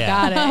 Oh,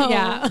 Yeah. got it.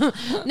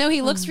 Yeah. No,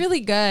 he looks really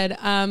good.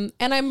 And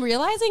I'm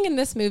realizing in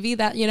this movie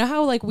that, you know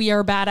how like we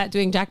are bad at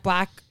doing Jack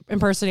Black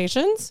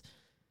impersonations?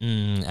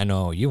 I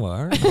know you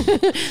are.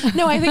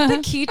 No, I think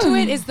the key to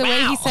it is the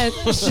way he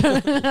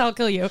says, I'll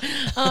kill you.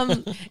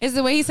 Is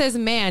the way he says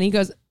man. He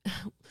goes,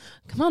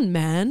 come on,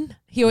 man.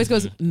 He always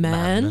goes,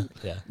 man.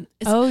 Yeah.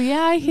 Oh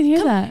yeah, I can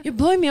hear that. You're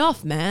blowing me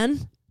off,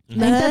 man. I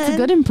think that's a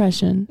good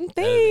impression.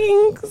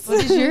 Thanks.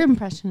 What is your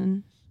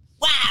impression?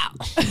 Wow.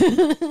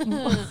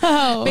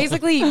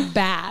 Basically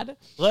bad.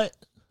 What?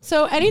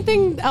 So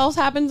anything else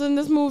happens in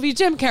this movie?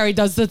 Jim Carrey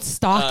does the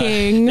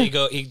stalking.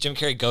 Jim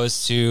Carrey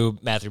goes to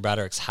Matthew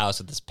Broderick's house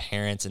with his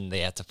parents, and they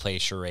have to play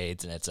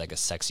charades, and it's like a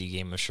sexy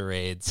game of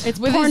charades. It's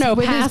With porno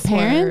his password.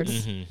 parents?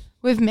 Mm-hmm.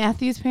 With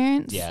Matthew's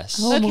parents? Yes.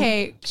 Oh,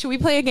 Okay, should we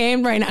play a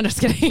game right now? Just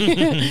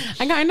kidding.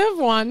 I kind of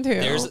want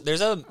to.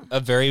 There's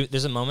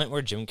a moment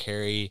where Jim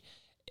Carrey,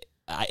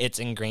 it's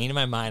ingrained in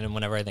my mind, and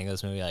whenever I think of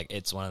this movie, like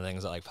it's one of the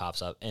things that like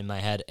pops up in my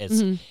head.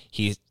 It's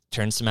he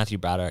turns to Matthew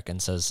Broderick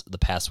and says the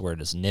password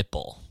is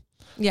nipple.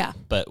 Yeah.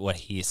 But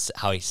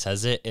how he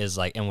says it is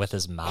like, and with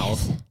his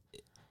mouth,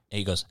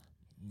 he goes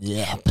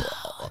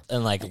nipple,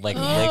 and like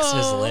licks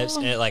his lips,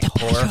 and it like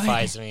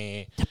horrifies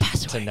me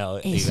to know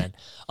it even.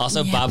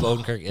 Also, Bob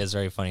Odenkirk is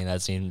very funny in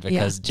that scene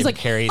because Jim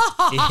Carrey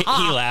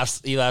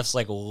he laughs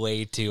like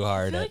way too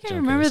hard. I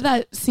remember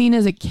that scene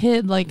as a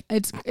kid. Like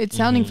it's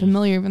sounding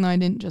familiar, even though I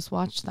didn't just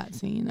watch that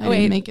scene. I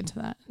didn't make it to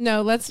that.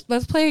 No, let's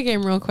play a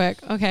game real quick.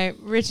 Okay,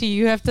 Richie,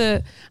 you have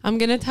to. I'm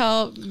gonna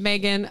tell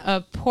Megan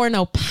a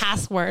porno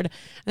password, and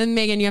then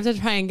Megan, you have to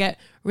try and get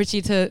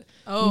Richie to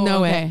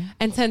know it.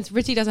 And since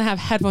Richie doesn't have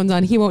headphones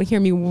on, he won't hear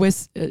me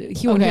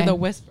he won't hear the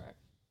whisper.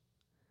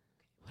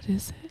 What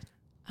is it?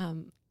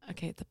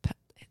 Okay, it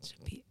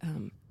should be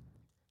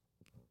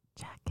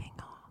jacking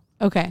off.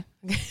 Okay.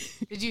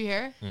 Did you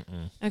hear?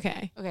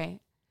 Okay. Okay.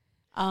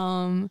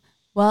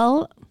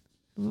 Well,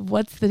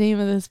 what's the name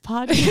of this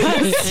podcast?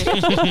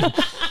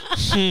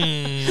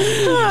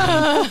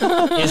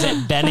 Is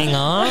it bending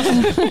off?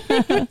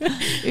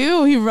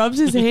 Ew, he rubbed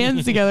his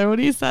hands together when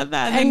he said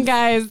that. And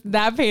guys,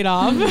 that paid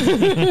off.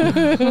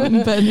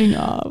 Bending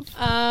off.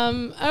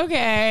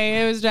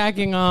 Okay, it was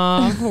jacking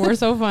off. We're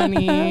so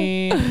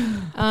funny.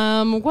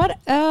 What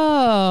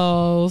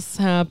else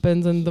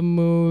happens in the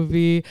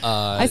movie?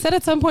 I said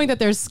at some point that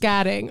there's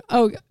scatting.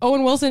 Oh,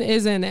 Owen Wilson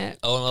is in it.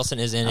 Owen Wilson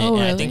is in it, and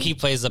I think he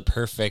plays the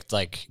perfect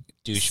like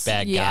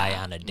douchebag guy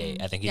on a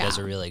date. I think he does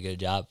a really good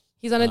job.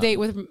 He's on a date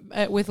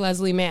with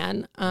Leslie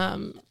Mann,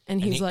 and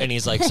he's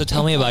like, so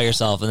tell me about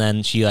yourself. And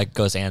then she like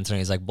goes to answer, and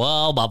he's like,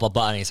 well, blah blah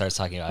blah, and he starts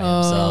talking about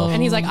himself.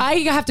 And he's like, I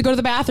have to go to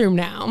the bathroom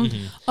now.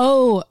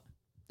 Oh,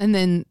 and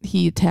then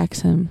he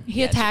attacks him.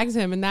 He attacks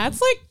him, and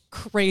that's like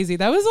crazy.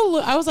 That was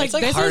I was like,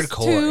 this hardcore, is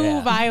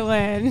too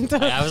violent.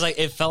 I was like,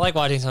 it felt like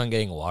watching someone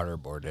getting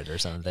waterboarded or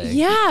something.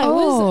 Yeah, it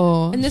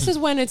was. And this is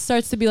when it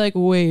starts to be like,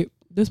 wait,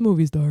 this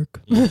movie's dark.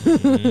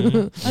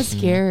 That's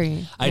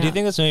scary. I do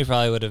think this movie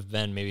probably would have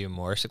been maybe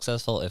more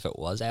successful if it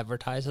was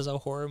advertised as a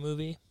horror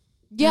movie.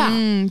 Yeah,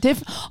 because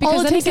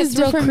then it it takes gets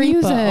real different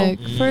creepo.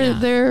 music for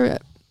their,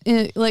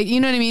 like, you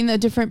know what I mean? The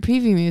different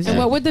preview music. And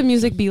what would the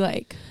music be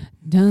like?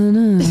 Dun,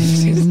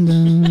 dun,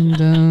 dun,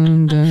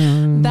 dun,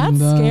 dun, That's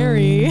dun,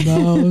 scary.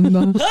 Dun,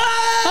 dun.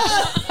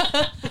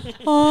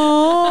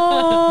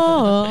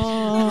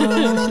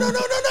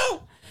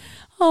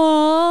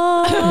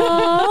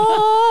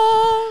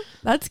 Oh,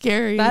 that's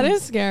scary. That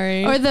is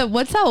scary. Or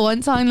what's that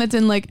one song that's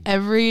in like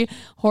every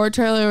horror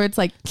trailer where it's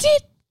like ding,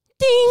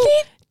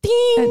 ding.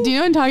 Do you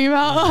know what I'm talking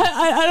about?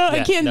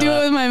 I can't do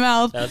it with my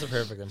mouth. That's a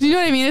perfect example. Do you know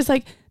what I mean? It's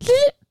like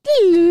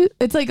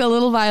it's like a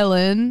little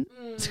violin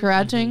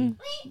scratching.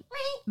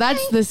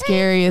 That's the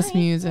scariest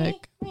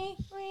music.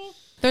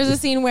 There's a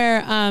scene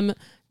where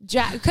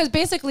Jack, because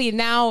basically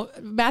now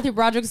Matthew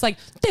Broderick's like,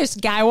 this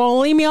guy won't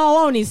leave me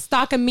alone. He's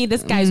stalking me.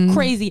 This guy's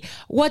crazy.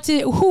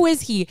 Who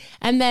is he?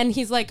 And then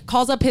he's like,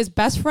 calls up his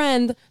best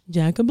friend,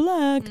 Jack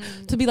Black,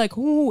 to be like,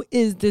 who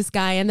is this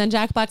guy? And then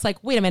Jack Black's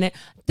like, wait a minute.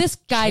 This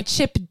guy,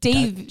 Chip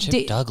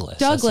Douglas.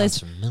 That sounds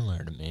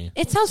familiar to me.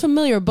 It sounds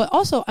familiar, but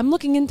also I'm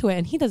looking into it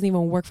and he doesn't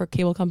even work for a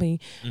cable company.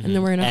 And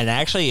then we're going to. And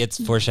actually,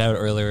 it's foreshadowed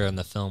earlier in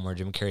the film where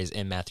Jim Carrey's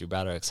in Matthew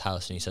Broderick's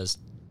house and he says,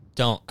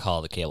 don't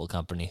call the cable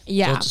company.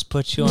 Yeah. They'll just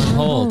put you on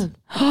hold.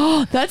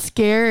 Oh, that's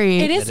scary.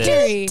 It is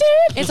scary.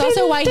 It's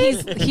also why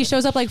he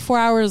shows up like 4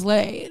 hours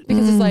late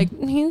because it's like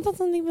he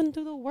doesn't even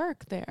do the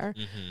work there.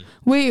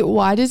 Wait,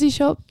 why does he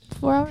show up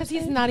 4 hours? Because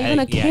he's not even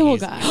a cable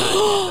guy.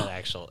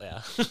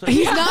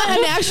 He's not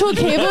an actual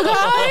cable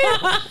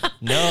guy?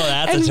 No,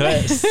 that's a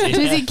twist.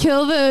 Does he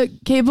kill the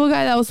cable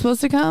guy that was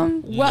supposed to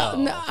come? Well,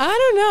 no, I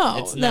don't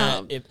know. It's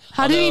not.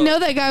 How did he know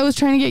that guy was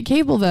trying to get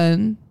cable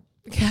then?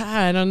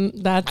 God,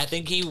 I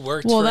think he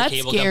worked for a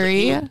cable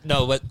scary. company.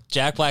 No, what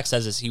Jack Black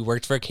says is he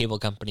worked for a cable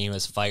company and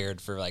was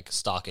fired for like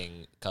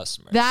stalking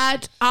customers.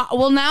 That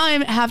well, now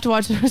I have to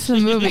watch the rest of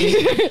the movie.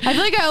 I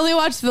feel like I only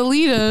watched the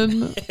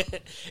lead-in.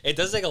 It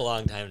does take a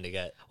long time to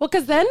get. Well,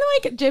 because then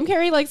like Jim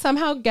Carrey like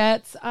somehow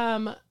gets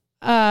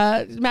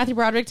Matthew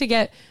Broderick to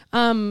get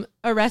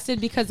arrested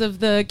because of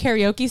the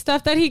karaoke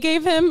stuff that he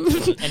gave him.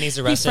 And he's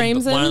arrested. He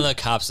frames him. One of the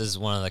cops is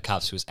one of the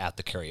cops who was at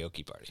the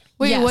karaoke party.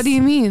 Wait, Yes. what do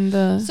you mean?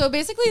 So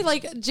basically,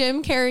 like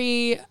Jim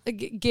Carrey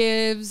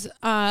gives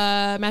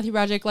Matthew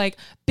Broderick like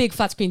big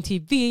flat screen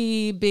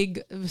TV,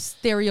 big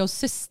stereo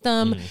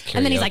system,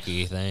 and then he's like,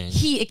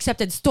 he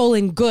accepted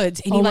stolen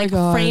goods, and he like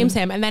frames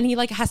him, and then he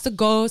like has to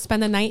go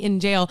spend the night in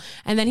jail,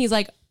 and then he's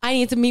like, I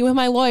need to meet with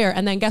my lawyer,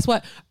 and then guess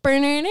what? It's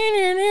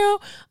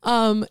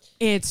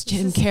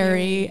Jim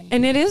Carrey,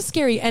 and it is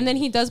scary. And then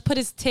he does put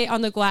his tit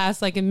on the glass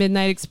like in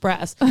Midnight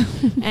Express,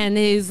 and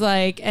he's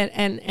like,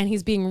 and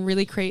he's being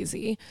really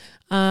crazy.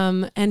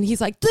 And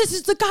he's like, this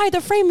is the guy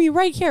that framed me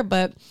right here.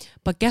 But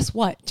guess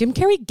what? Jim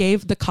Carrey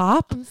gave the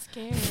cop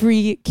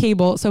free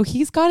cable, so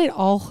he's got it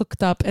all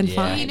hooked up and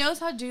fine. He knows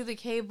how to do the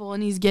cable,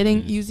 and he's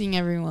using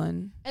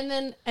everyone.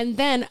 And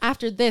then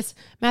after this,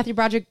 Matthew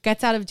Broderick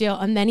gets out of jail,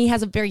 and then he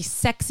has a very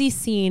sexy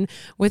scene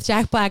with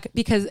Jack Black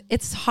because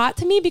it's hot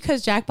to me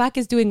because Jack Black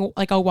is doing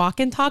like a walk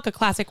and talk, a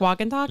classic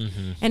walk and talk,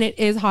 and it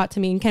is hot to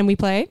me. Can we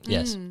play?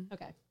 Yes.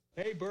 Okay.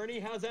 Hey Bernie,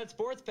 how's that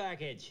sports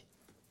package?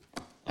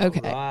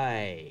 Okay.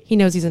 Right. He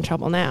knows he's in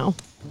trouble now.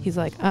 He's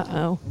like,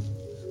 uh-oh.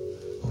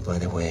 Oh, by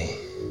the way,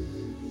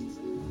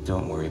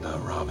 don't worry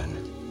about Robin.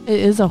 It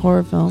is a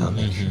horror film. I'll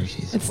make sure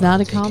she's It's not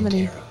a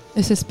comedy.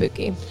 This is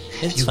spooky.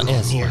 It's fun.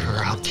 Go near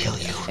her, I'll kill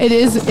you. It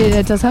is.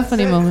 It does have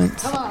funny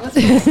moments. Come on, let's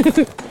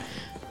go.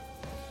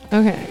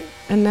 Okay,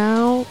 and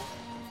now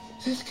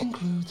This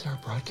concludes our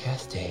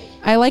broadcast day.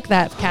 I like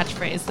that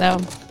catchphrase though.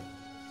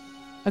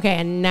 Okay,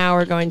 and now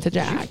we're going to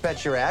Jack. You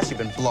bet your ass you've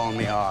been blowing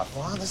me off.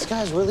 Wow, this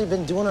guy's really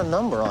been doing a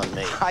number on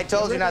me. I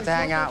told you not to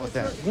hang out with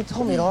him. You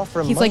told me to offer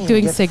him He's money like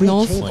doing and get free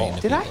signals. cable.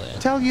 Did I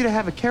tell you to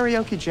have a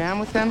karaoke jam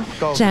with them?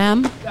 Go.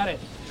 Jam. Got it.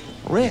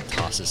 Rick,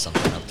 Tosses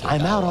something up to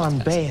I'm out on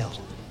bail.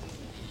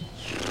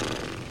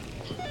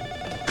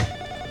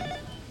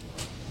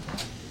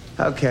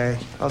 Okay,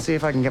 I'll see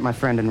if I can get my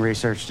friend in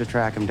research to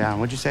track him down.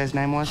 What'd you say his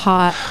name was?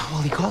 Hot.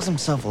 Well, he calls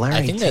himself Larry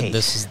I think that Tate,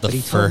 this is the but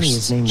he told me his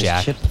first name was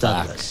Jack Chip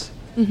Black Douglas.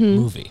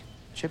 movie.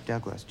 Chip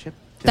Douglas. Chip.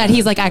 That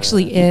he's like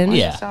actually in.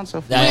 Yeah. Sounds so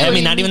I familiar.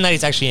 mean, not even that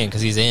he's actually in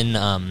because he's in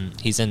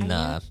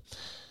that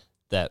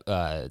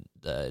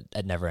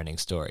Never Ending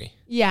Story.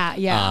 Yeah,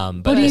 yeah.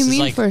 But What do you this is mean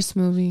like, first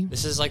movie?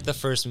 This is like the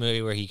first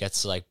movie where he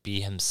gets to like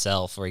be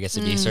himself, where he gets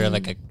to be sort of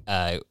like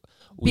a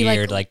Be like-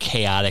 weird, like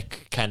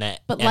chaotic kind of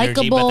But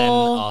energy, but then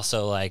likable.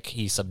 also like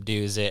he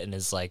subdues it and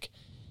is like,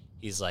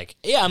 he's like,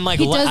 yeah, I'm like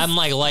He does- I'm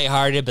like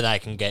lighthearted, but I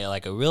can get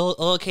like a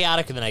little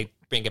chaotic, and then I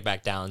bring it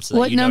back down. So that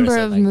What you number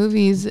notice of that, like,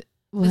 movies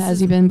has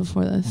he been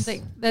before this? I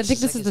think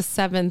this is the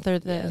 7th or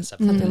the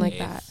something something like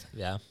that.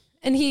 Yeah.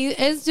 And he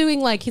is doing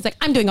like, he's like,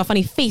 I'm doing a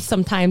funny face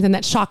sometimes, and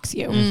that shocks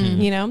you,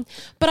 you know?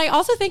 But I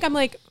also think I'm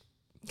like,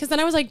 because then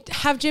I was like,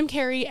 have Jim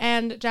Carrey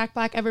and Jack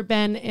Black ever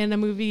been in a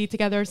movie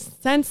together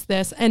since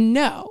this? And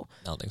no.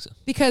 I don't think so.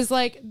 Because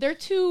like they're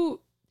too,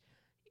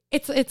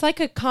 it's like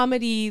a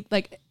comedy,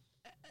 like,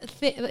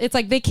 it's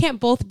like they can't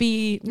both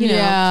be, you know,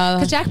 Yeah.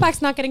 because Jack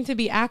Black's not getting to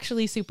be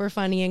actually super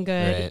funny and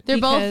good. Right.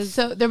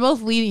 They're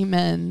both leading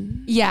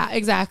men. Yeah,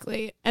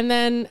 exactly. And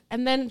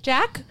then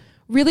Jack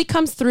really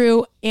comes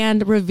through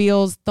and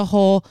reveals the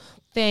whole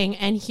thing.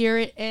 And here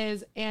it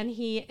is. And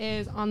he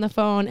is on the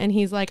phone and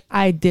he's like,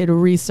 I did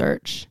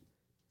research.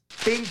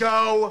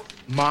 Bingo!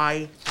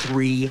 My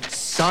 3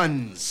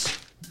 sons.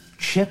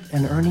 Chip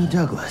and Ernie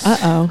Douglas.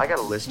 Uh-oh. I got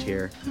a list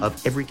here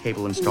of every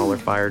cable installer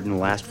fired in the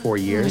last 4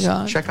 years.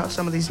 God. Check out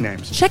some of these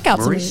names. Check out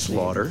some Maurice of these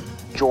Slaughter,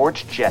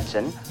 George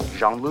Jetson,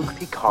 Jean-Luc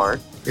Picard.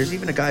 There's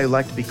even a guy who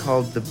liked to be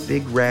called the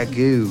Big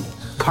Ragu.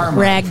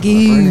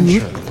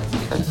 Ragu.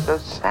 That's so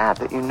sad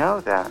that you know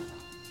that.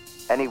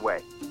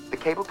 Anyway, the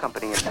cable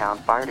company in town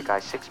fired a guy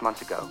 6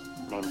 months ago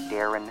named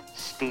Darren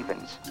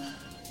Stevens.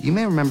 You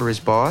may remember his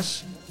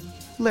boss,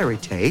 Larry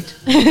Tate,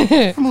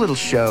 from a little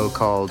show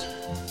called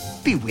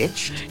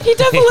Bewitched. He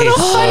does a little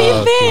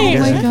funny thing. Oh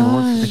my Doesn't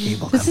work for the god,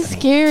 cable this is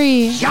company.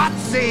 scary.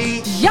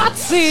 Yahtzee!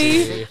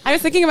 Yahtzee. I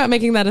was thinking about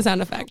making that a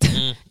sound effect.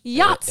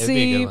 Yahtzee. It'd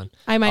be a good one.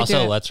 I might also,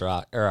 do it. Let's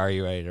Rock, or Are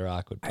You Ready to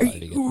Rock would probably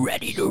be good.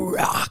 Ready to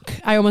rock.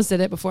 I almost did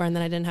it before and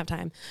then I didn't have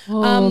time.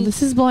 Oh,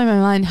 this is blowing my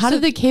mind. How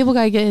did the cable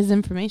guy get his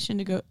information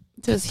to go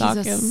to stalk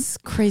he's a him?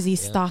 crazy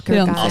stalker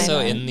Yeah. guy. Also,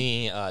 in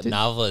the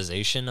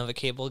novelization of A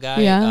Cable Guy,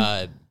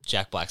 Yeah.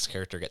 Jack Black's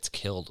character gets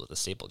killed with a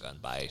staple gun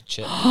by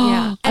Chip.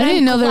 Yeah, I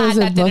didn't know there was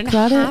a book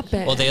about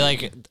it. Well, they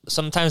like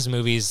sometimes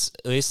movies.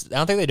 At least I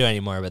don't think they do it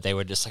anymore, but they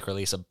would just like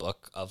release a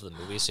book of the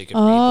movie so you could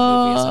read the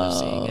movie instead of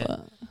seeing it.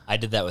 I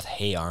did that with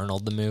Hey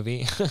Arnold the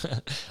movie.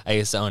 I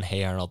used to own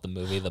Hey Arnold the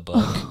movie, the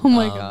book. Oh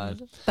my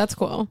god, that's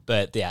cool.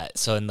 But yeah,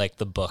 so in like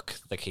the book,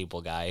 the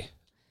cable guy,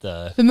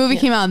 the movie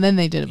came out and then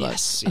they did a book.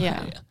 Yes,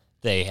 yeah.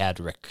 They had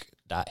Rick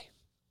die.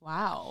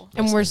 Wow.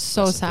 And we're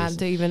so sad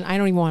to I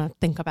don't even want to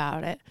think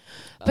about it.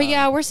 But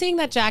yeah, we're seeing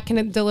that Jack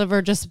can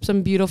deliver just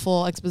some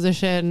beautiful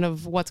exposition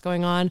of what's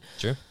going on.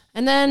 Sure.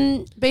 And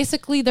then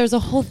basically there's a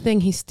whole thing.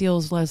 He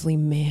steals Leslie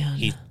Mann.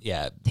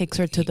 Takes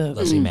her to the...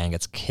 Leslie Mann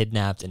gets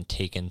kidnapped and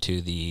taken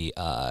to the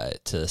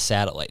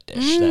satellite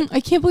dish. I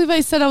can't believe I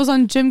said I was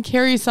on Jim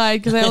Carrey's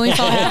side because I only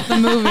saw half the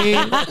movie.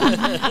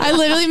 I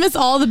literally missed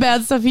all the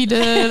bad stuff he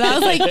did. I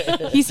was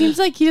like, he seems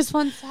like he just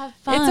wants to have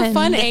fun. It's a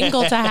fun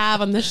angle to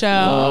have on the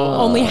show.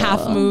 Only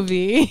half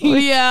movie.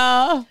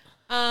 Yeah.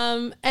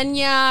 And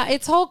yeah,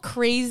 it's all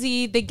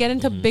crazy. They get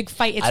into big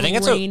fight.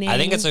 It's raining. I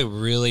think it's a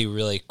really,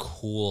 really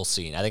cool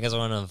scene. I think it's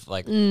one of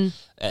like,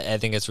 I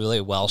think it's really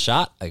well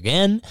shot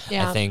again.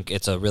 Yeah. I think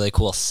it's a really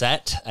cool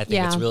set. I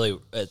think it's really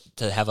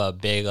to have a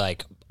big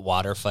like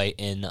water fight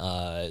in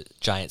a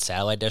giant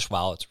satellite dish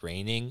while it's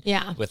raining.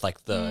 Yeah. With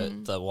like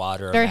the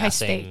water very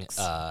amassing, high stakes.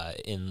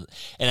 And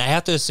I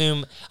have to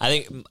assume, I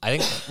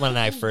think when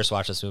I first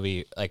watched this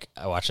movie, like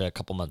I watched it a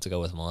couple months ago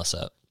with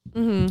Melissa.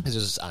 It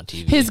was on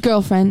TV. His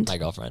girlfriend. My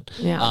girlfriend.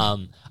 Yeah.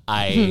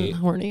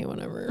 Horny,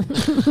 whatever.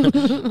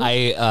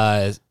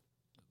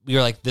 We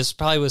were like, this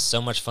probably was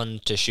so much fun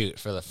to shoot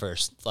for the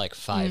first like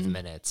 5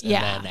 minutes. And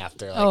then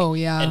after like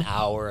an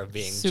hour of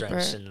being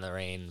drenched in the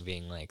rain,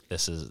 being like,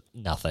 this is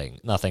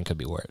nothing could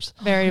be worse.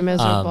 Very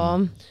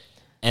miserable.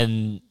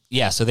 And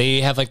yeah, so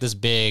they have like this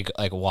big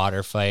like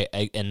water fight,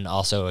 and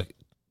also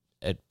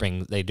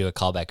they do a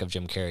callback of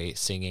Jim Carrey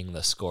singing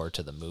the score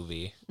to the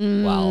movie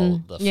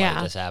while the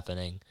fight is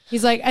happening.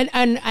 He's like, and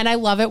I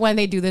love it when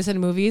they do this in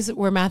movies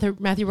where Matthew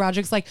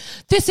Broderick's like,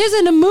 this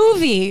isn't a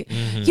movie.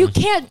 You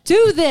can't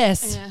do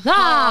this. Yeah.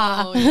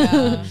 Ah. Oh,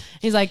 yeah.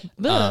 He's like,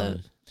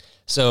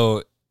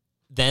 so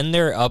then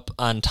they're up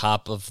on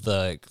top of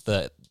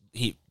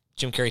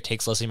Jim Carrey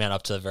takes Leslie Mann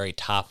up to the very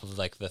top of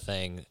like the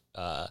thing.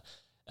 The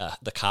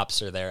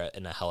cops are there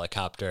in a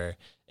helicopter,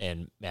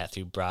 and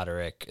Matthew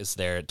Broderick is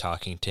there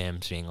talking to him,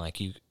 being like,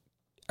 you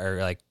are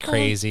like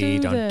crazy,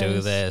 don't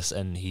do this.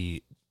 And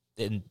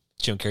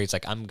Jim Carrey's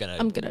like, I'm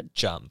gonna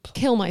jump,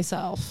 kill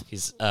myself.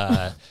 He's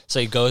so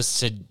he goes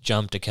to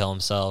jump to kill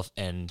himself,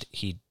 and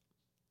he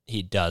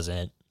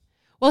doesn't.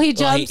 Well, he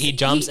jumps. He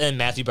jumps, and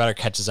Matthew Broderick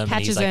catches him,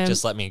 and he's like,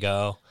 just let me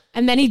go.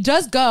 And then he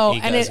does go,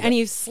 and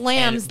he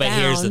slams down. But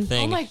here's the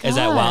thing, oh is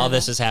that while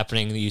this is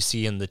happening, you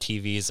see in the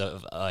TVs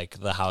of like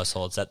the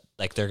households that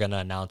like they're going to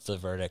announce the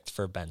verdict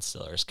for Ben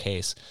Stiller's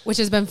case. Which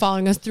has been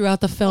following us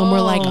throughout the film. We're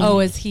like,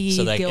 is he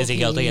guilty? Is he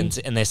guilty?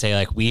 And they say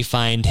like, we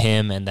find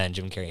him, and then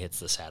Jim Carrey hits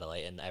the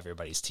satellite, and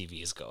everybody's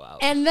TVs go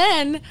out. And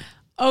then...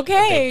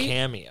 Okay. A big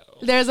cameo.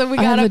 We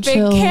got a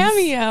big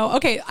cameo.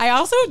 Okay. I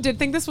also did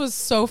think this was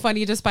so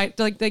funny, despite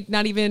like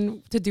not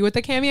even to do with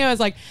the cameo. It's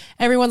like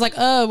everyone's like,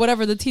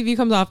 whatever, the TV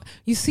comes off.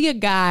 You see a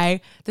guy,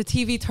 the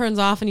TV turns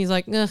off, and he's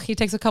like, he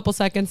takes a couple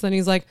seconds, then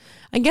he's like,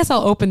 I guess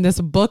I'll open this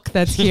book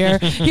that's here.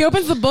 He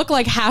opens the book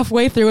like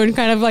halfway through and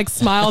kind of like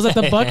smiles at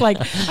the book, like,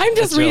 I'm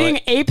just reading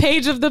a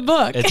page of the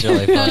book. It's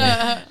really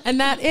funny. And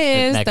that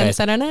is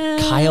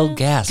Kyle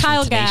Gass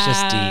from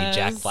Tenacious D, Gass.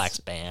 Jack Black's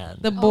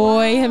band. The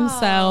boy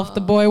himself,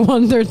 the boy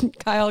wonder,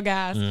 Kyle Gass.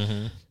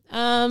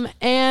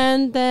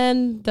 And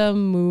then the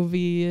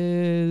movie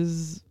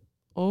is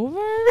over.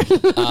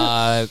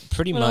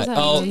 Pretty much.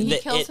 He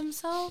kills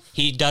himself.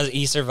 He does.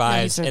 He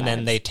survives, and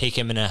then they take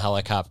him in a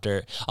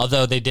helicopter.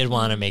 Although they did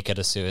want to make it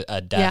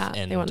a death,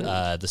 and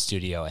the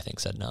studio I think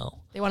said no.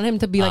 They wanted him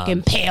to be like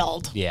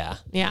impaled. Yeah,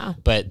 yeah.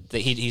 But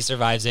he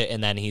survives it,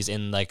 and then he's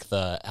in like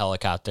the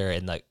helicopter,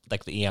 and like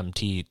the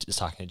EMT is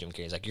talking to Jim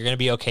Carrey. He's like, "You're gonna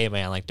be okay,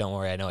 man. Like, don't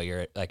worry. I know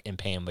you're like in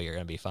pain, but you're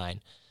gonna be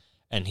fine."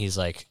 And he's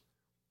like,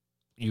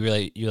 "You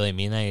really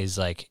mean that?" He's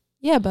like,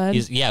 "Yeah, bud."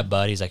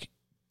 Bud. He's like,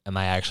 "Am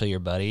I actually your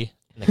buddy?"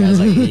 And the guy's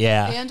like,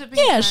 "Yeah." They end up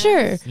being friends?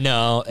 Sure.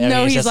 No, I mean,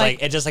 it's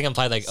just like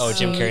implied, like,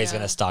 Jim Carrey's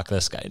gonna stalk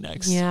this guy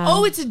next. Yeah.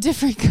 Oh, it's a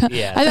different guy.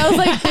 Yeah. I was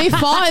like, they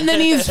fought and then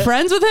he's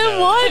friends with him.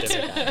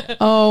 What?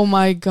 Oh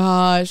my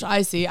gosh,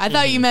 I see. I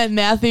thought you meant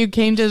Matthew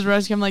came to his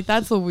rescue. I'm like,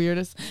 that's the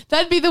weirdest.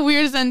 That'd be the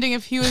weirdest ending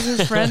if he was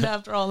his friend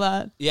after all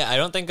that. Yeah, I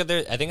don't think that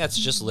I think that's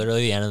just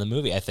literally the end of the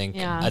movie. I think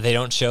they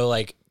don't show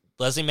like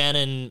Leslie Mann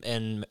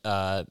and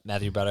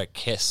Matthew Broderick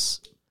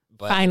kiss.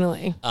 But,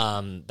 finally.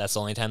 That's the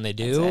only time they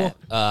do.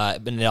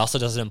 But it also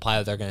doesn't imply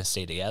that they're going to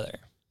stay together.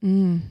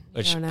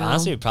 Which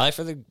honestly, probably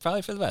for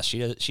the best.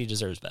 She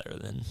deserves better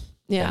than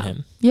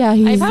him. Yeah,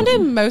 I found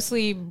him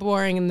mostly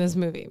boring in this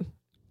movie.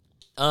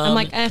 I'm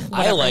like, whatever.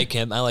 I like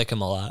him. I like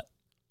him a lot.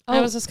 I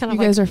was just kind of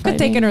you guys are could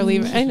take it or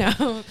leave it. I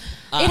know.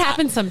 It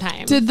happens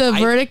sometimes. Did the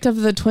verdict of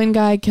the twin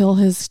guy kill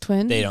his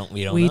twin?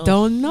 We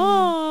don't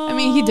know. I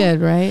mean, he did,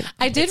 right?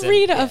 I did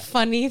read a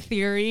funny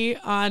theory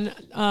on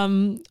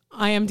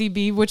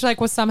iMDb, which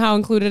like was somehow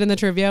included in the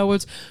trivia,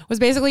 was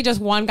basically just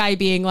one guy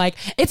being like,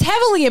 it's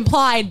heavily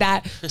implied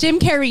that Jim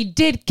Carrey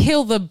did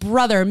kill the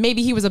brother.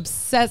 Maybe he was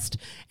obsessed,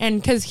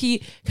 and because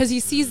he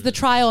sees the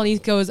trial and he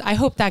goes, I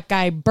hope that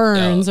guy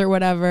burns or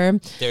whatever.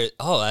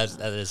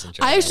 That is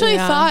interesting. I actually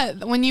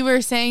thought when you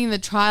were saying the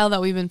trial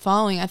that we've been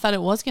following, I thought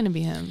it was going to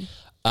be him.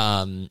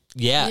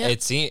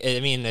 It seems. I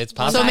mean, it's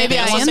possible. So maybe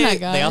I am that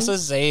guy. They also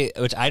say,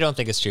 which I don't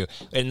think is true,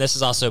 and this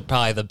is also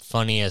probably the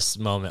funniest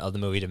moment of the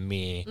movie to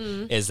me,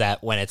 is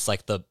that when it's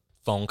like the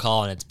phone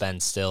call and it's Ben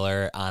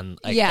Stiller on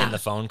in the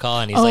phone call,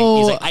 and he's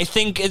like, I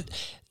think it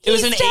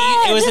was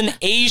an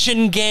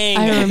Asian gang.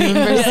 I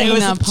remember saying it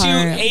was that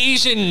part. two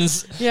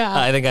Asians. Yeah,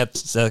 I think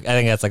that's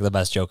like the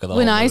best joke of the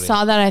whole movie. movie. When I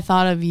saw that, I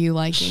thought of you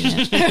liking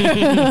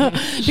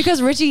it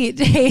because Richie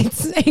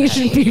hates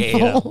Asian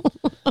people.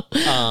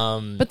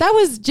 But that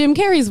was Jim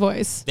Carrey's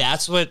voice.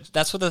 That's what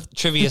the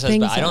trivia says,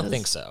 but I don't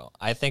think so.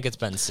 I think it's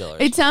Ben Stiller.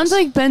 It sounds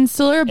like Ben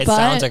Stiller, it but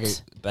sounds like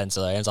Ben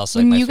Stiller. And it's also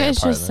when like my you guys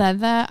favorite part just said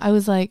that, I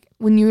was like,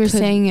 when you were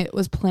saying it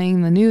was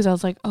playing the news, I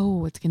was like,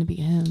 oh, it's gonna be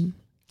him.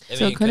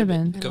 So it could have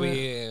been.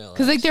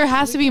 Because like there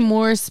has to be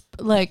more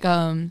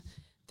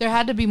there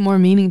had to be more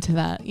meaning to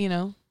that, you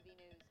know?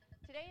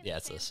 Yeah,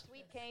 it's this.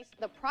 Case,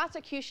 the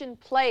prosecution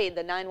played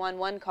the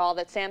 911 call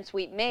that Sam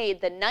Sweet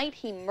made the night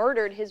he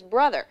murdered his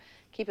brother.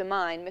 Keep in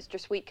mind, Mr.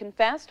 Sweet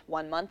confessed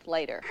 1 month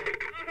later. Oh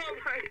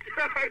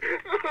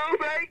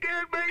my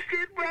God, my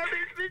kid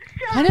brother's been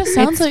shot. Kind of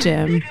sounds it's like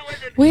Jim.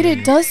 Wait,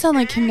 it does sound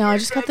like him now. I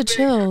just got the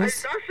chills. I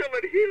saw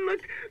someone, he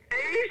looked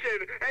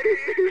Asian, and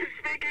he was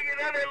speaking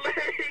another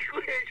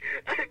language.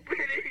 I'm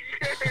pretty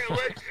sure it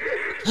was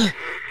Asian.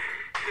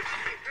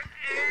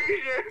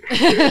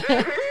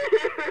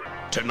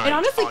 It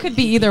honestly could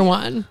be either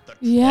one.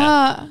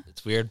 Yeah.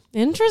 It's weird.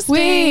 Interesting.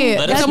 Wait,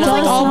 it's almost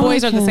like all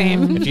boys are the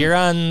same. If you're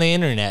on the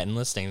internet and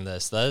listening to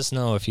this, let us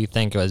know if you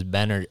think it was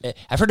Ben or...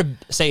 I've heard him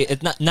say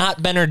it's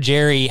not Ben or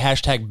Jerry,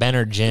 hashtag Ben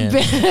or Jim. So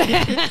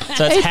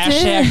it's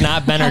hashtag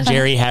not Ben or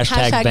Jerry,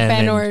 hashtag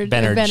Ben or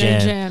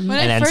Jim. And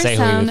then say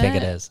who you think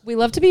it is. We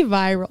love to be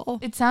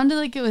viral. It sounded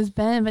like it was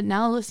Ben, but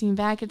now listening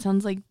back, it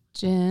sounds like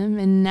Jim.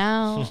 And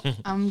now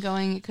I'm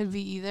going, it could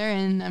be either,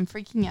 and I'm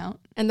freaking out.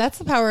 And that's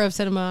the power of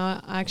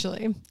cinema,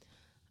 actually.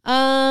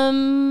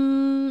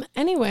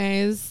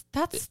 Anyways,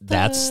 that's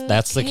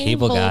the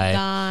cable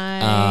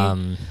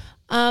guy.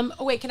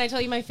 Wait, can I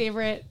tell you my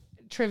favorite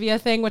trivia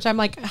thing? Which I'm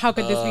like, how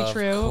could this be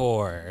true? Of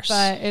course,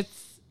 but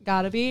it's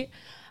gotta be.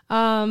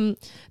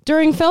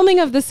 During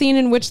filming of the scene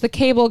in which the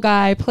cable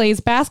guy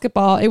plays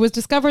basketball, it was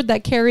discovered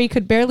that Carrey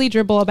could barely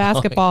dribble a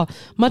basketball,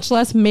 much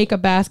less make a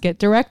basket.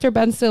 Director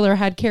Ben Stiller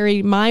had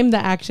Carrey mime the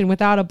action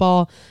without a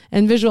ball,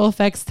 and visual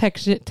effects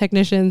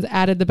technicians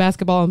added the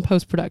basketball in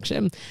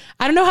post-production.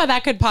 I don't know how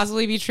that could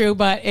possibly be true,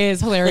 but it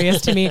is hilarious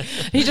to me.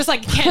 He just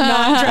like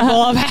cannot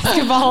dribble a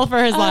basketball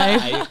for his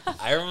life.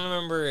 I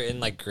remember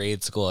in like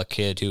grade school a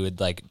kid who would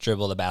like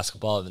dribble the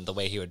basketball, and the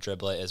way he would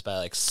dribble it is by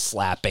like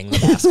slapping the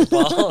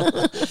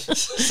basketball.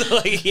 So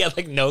like he had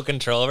like no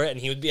control over it, and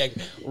he would be like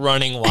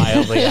running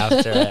wildly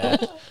after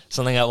it.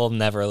 Something that will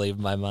never leave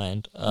my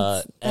mind.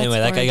 Anyway,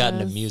 that guy got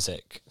into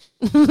music.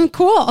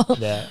 Cool.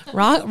 Yeah.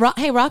 Rock.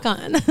 Hey, rock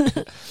on.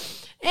 And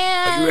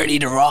are you ready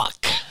to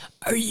rock?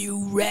 Are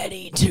you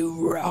ready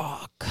to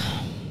rock?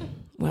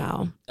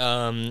 Wow.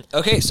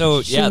 Okay,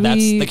 so that's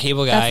the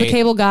cable guy. That's the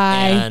cable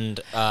guy. And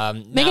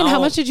Megan,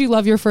 how much did you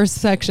love your first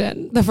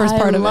section? The first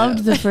part of it. I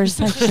loved the first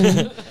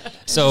section.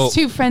 So it's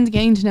two friends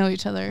getting to know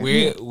each other.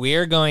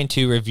 We're going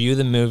to review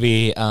the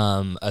movie.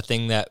 A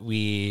thing that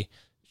we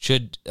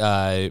should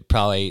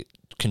probably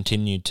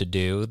continue to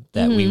do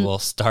that we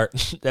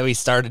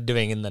started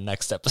doing in the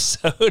next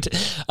episode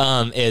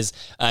is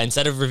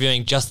instead of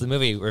reviewing just the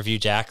movie, review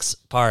Jack's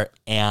part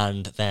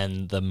and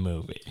then the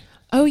movie.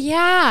 Oh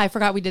yeah, I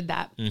forgot we did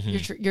that. Mm-hmm.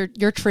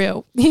 You're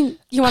true. You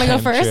want to go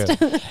first?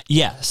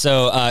 Yeah.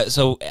 So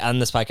on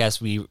this podcast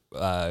we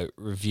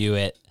review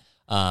it.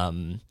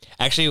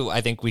 Actually,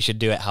 I think we should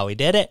do it how we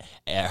did it,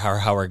 or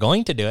how we're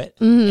going to do it,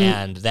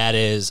 and that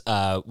is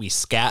we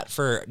scat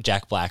for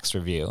Jack Black's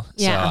review.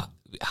 Yeah. So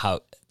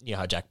how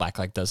Jack Black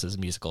like does his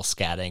musical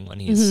scatting when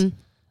he's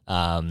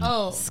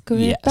So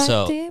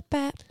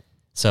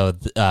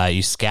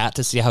you scat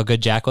to see how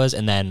good Jack was,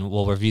 and then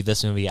we'll review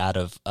this movie out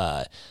of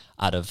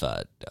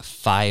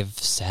 5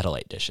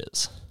 satellite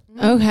dishes.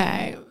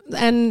 Okay.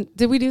 And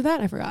did we do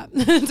that? I forgot.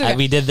 Okay.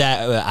 We did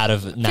that out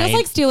of 9. Feels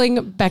like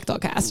stealing Bechtel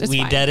cast. It's we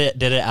fine.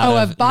 did it out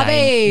of 9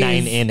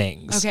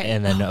 innings. Okay.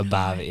 And then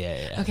Bobby.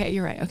 Yeah. Okay,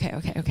 you're right. Okay.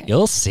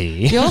 You'll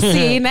see.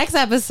 Next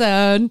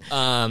episode.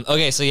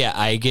 Okay, so yeah,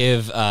 I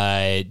give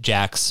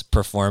Jack's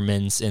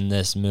performance in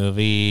this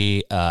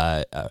movie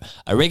I'm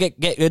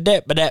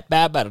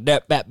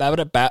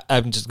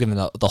just giving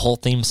the whole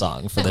theme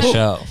song for the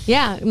show.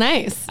 Yeah,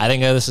 nice. I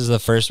think this is the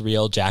first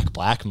real Jack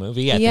Black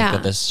movie. I think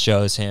that this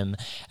shows him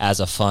as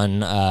a fun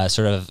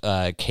sort of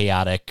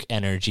chaotic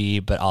energy,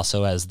 but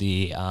also as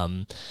the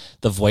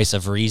voice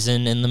of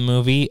reason in the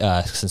movie,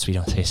 since we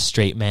don't say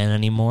straight man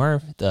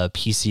anymore, the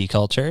PC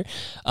culture.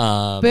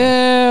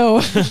 Boo.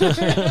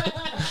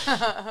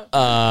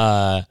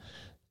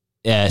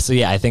 Yeah, so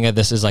yeah, I think that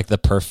this is like the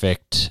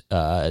perfect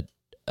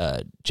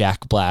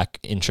Jack Black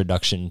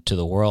introduction to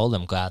the world.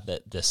 I'm glad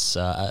that this.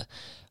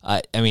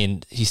 I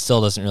mean, he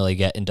still doesn't really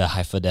get into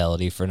high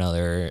fidelity for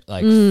another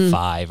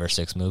 5 or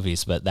 6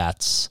 movies, but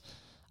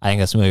I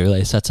think this movie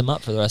really sets him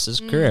up for the rest of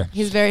his career.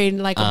 He's very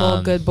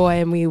likable, good boy,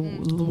 and we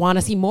want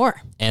to see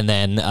more. And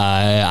then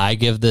I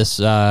give this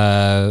 4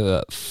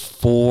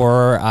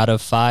 out of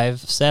 5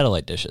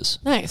 satellite dishes.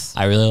 Nice.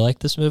 I really like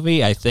this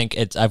movie. I think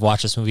I've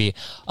watched this movie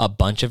a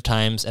bunch of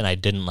times, and I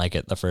didn't like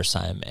it the first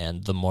time.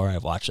 And the more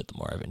I've watched it, the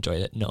more I've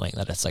enjoyed it, knowing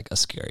that it's like a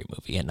scary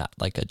movie and not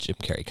like a Jim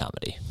Carrey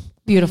comedy.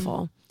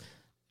 Beautiful.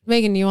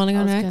 Megan, you want to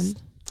go next?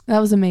 Good. That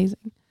was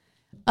amazing.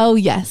 Oh,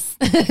 yes.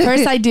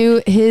 First, I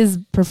do his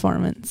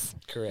performance.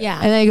 Correct.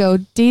 Yeah. And I go,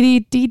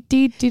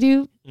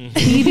 dee-dee-dee-dee-dee-doo,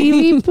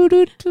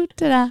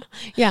 dee-dee-dee-boo-doo-doo-da-da.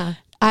 Yeah.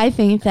 I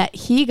think that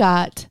he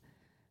got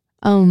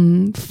a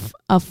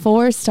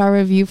 4-star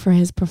review for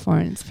his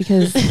performance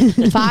because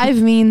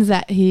 5 means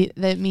that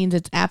means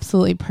it's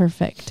absolutely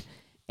perfect.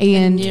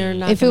 And you're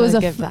not if it was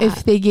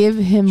if they give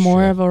him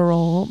more of a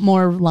role,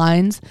 more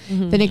lines,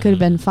 then it could have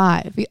been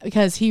 5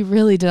 because he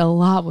really did a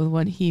lot with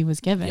what he was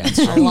given.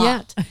 Yeah, a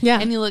lot. Yeah.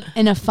 And you look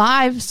in a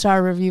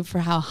 5-star review for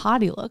how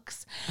hot he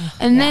looks.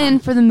 And then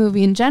for the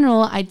movie in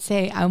general, I'd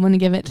say I want to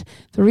give it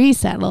 3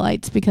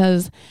 satellites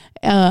because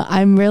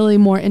I'm really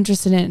more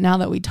interested in it now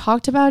that we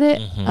talked about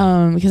it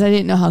because I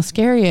didn't know how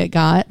scary it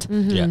got.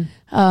 Yeah.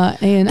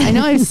 And I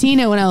know I've seen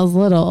it when I was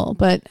little,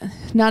 but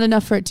not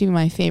enough for it to be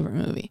my favorite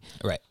movie.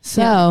 Right.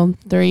 So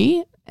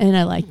 3, and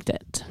I liked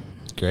it.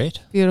 Great.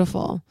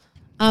 Beautiful.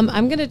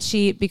 I'm going to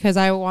cheat because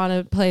I want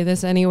to play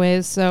this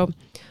anyways. So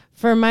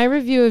for my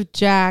review of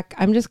Jack,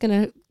 I'm going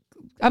to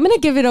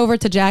give it over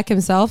to Jack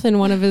himself in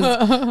one of his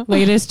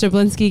latest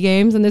Jablinski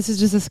games. And this is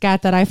just a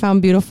scat that I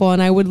found beautiful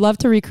and I would love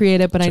to recreate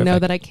it, but I know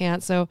that I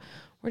can't. So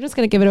we're just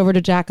going to give it over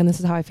to Jack and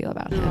this is how I feel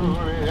about him.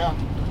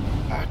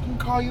 I can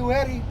call you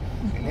Eddie.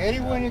 And Eddie,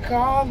 when you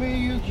call me,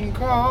 you can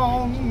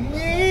call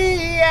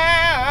me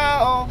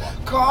out.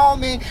 Call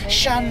me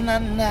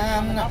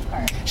Sha-na-na-na,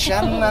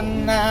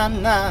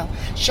 Sha-na-na-na,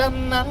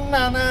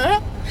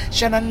 Sha-na-na-na,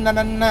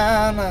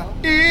 Sha-na-na-na-na.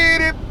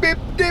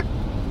 Dee-dee-bip-dip,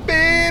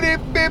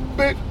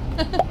 bee-dee-bip-bip,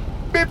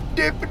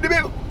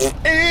 bip-dip-dip,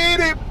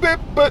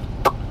 ee-dee-bip-bip,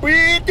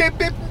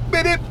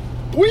 wee-dip-bip-bip-dip.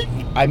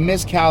 I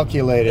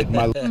miscalculated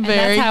my.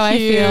 That's how I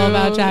feel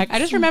about Jack. I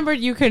just remembered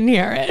you couldn't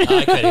hear it.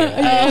 I could hear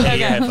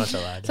it.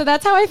 Okay. So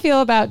that's how I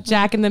feel about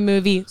Jack in the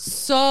movie.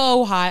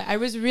 So hot. I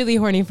was really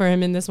horny for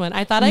him in this one.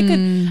 I thought I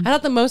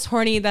thought the most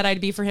horny that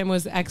I'd be for him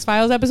was the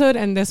X-Files episode,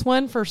 and this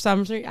one for some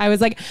reason I was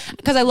like,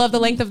 because I love the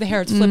length of the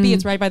hair. It's flippy.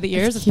 It's right by the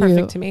ears. It's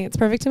perfect to me. It's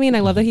perfect to me, and I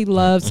love that he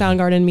loves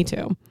Soundgarden. Me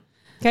too.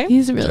 Okay.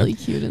 He's really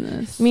cute in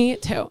this. Me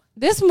too.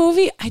 This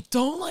movie, I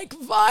don't like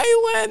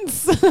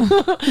violence.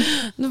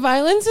 The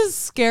violence is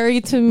scary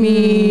to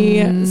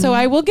me. So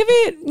I will give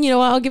it,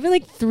 I'll give it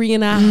like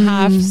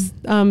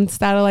 3.5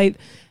 satellite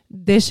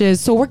dishes.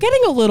 So we're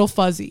getting a little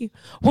fuzzy.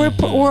 We're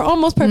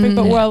almost perfect,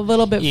 but we're a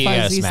little bit you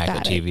fuzzy. You gotta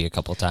smack static. the TV a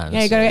couple times.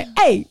 Yeah, you gotta go,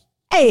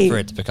 hey. For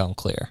it to become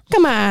clear.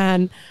 Come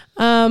on.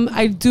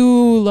 I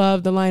do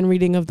love the line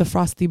reading of the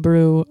Frosty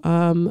Brew.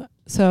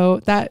 So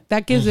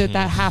that gives it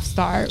that 1/2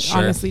 star,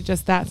 honestly,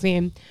 just that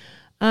scene.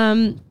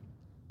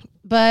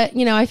 But,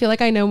 I feel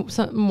like I know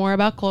more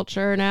about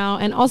culture now.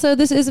 And also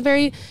this is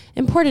very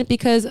important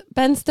because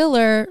Ben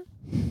Stiller,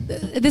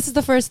 this is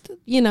the first,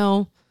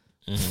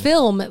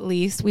 film, at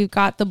least. We've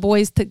got the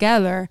boys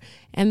together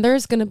and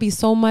there's going to be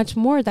so much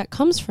more that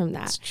comes from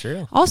that. That's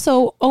true.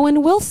 Also,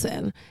 Owen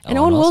Wilson. And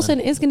Owen Wilson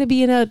is going to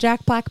be in a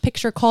Jack Black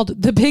picture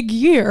called The Big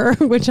Year,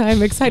 which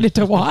I'm excited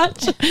to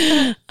watch.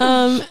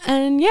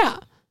 And yeah.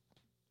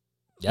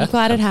 I'm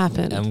glad it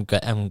happened.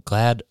 I'm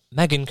glad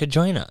Megan could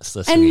join us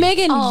this and week.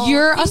 Megan,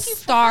 you're a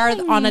star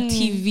on a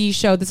TV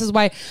show. This is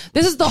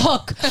the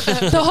hook.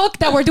 The hook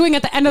that we're doing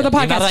at the end of the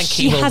podcast.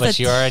 You're not on cable, but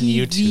you're on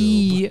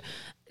YouTube.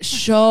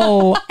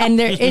 Show. and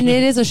it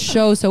is a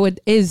show, so it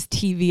is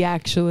TV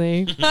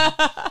actually.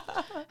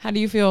 How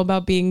do you feel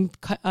about being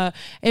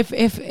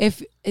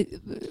if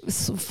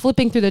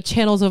flipping through the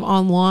channels of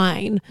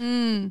online,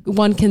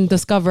 one can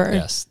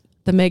discover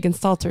the Megan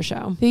Stalter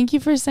Show. Thank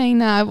you for saying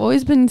that. I've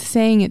always been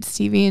saying it's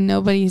TV and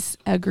nobody's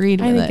agreed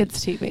with it. I think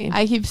it's TV.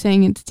 I keep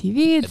saying it's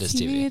TV. It's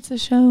TV. It's a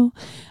show.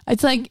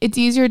 It's like, it's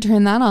easier to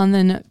turn that on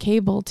than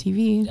cable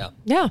TV.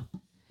 Yeah.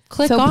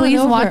 Click so on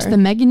please over. watch the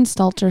Megan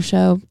Stalter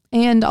Show.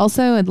 And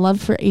also I'd love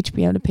for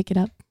HBO to pick it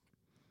up.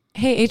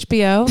 Hey,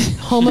 HBO,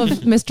 home of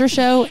Mr.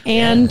 Show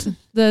and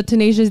the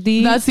Tenacious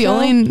D. That's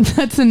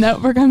the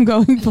network I'm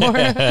going for.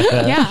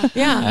 Yeah.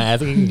 I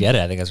think you can get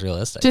it. I think it's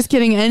realistic. Just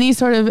kidding. Any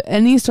sort of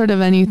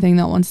anything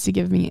that wants to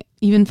give me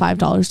even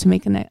 $5 to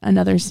make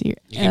another series.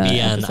 You can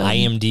be on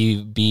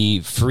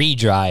iMDb free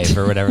drive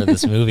or whatever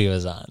this movie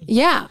was on.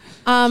 Yeah.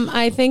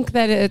 I think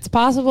that it's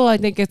possible. I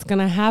think it's going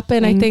to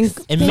happen. I think.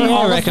 And may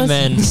I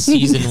recommend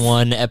season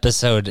 1,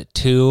 episode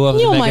 2 of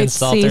the Megan Stalter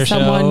Show? You might see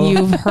someone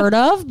you've heard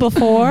of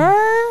before.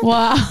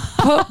 Wow.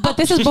 But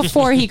this is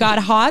before he got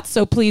hot,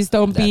 so please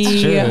don't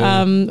be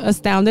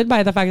astounded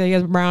by the fact that he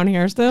has brown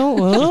hair still.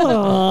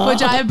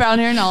 Which I have brown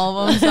hair in all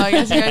of them, so I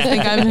guess you guys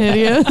think I'm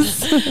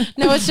hideous.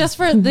 No, it's just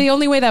for the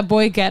only way that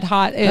boy get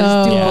hot is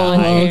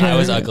I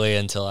was ugly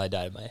until I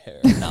dyed my hair.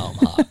 Now I'm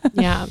hot.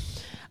 Yeah.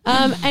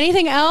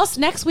 Anything else?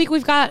 Next week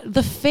we've got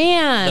the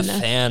fan. The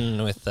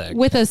fan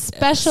with a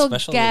special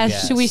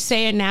guest. Should we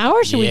say it now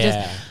or should we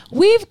just?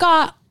 We've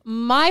got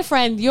my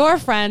friend, your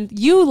friend.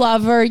 You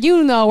love her.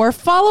 You know her.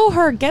 Follow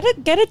her. Get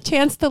a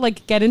chance to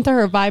like get into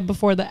her vibe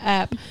before the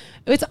ep.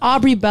 It's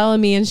Aubrey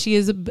Bellamy, and she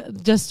is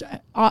just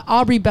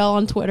Aubrey Bell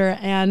on Twitter,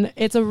 and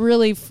it's a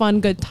really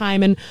fun, good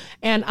time.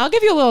 And I'll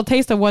give you a little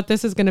taste of what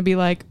this is going to be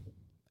like.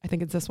 I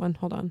think it's this one.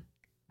 Hold on.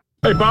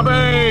 Hey,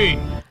 Bobby!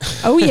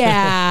 Oh,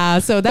 yeah.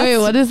 So that's... Wait,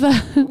 what is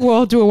that?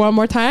 We'll do it one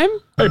more time.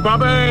 Hey,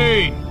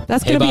 Bobby!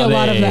 That's going to be a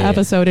lot of the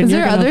episode. And is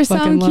there other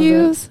sound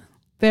cues?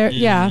 There,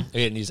 yeah. We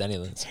didn't use any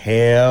of those.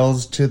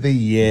 Hails to the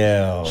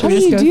yell. How do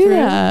you do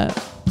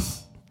that?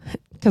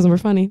 Because we're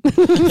funny.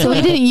 So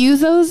we didn't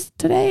use those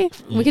today?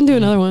 We can do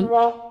another one.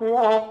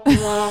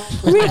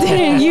 We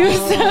didn't use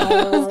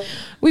those.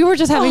 We were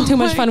just having too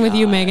much fun with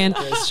you, Megan.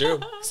 That's true.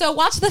 So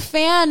watch The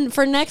Fan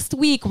for next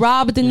week.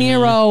 Rob De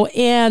Niro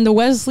and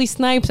Wesley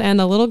Snipes and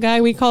the little guy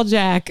we call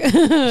Jack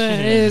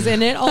is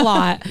in it a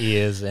lot. He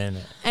is in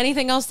it.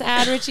 Anything else to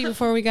add, Richie,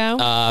 before we go?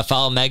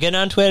 Follow Megan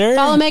on Twitter.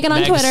 Follow Megan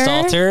on Twitter.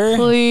 Stalter.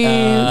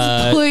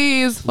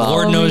 Please follow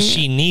Lord knows me.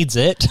 she needs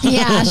it.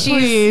 Yeah,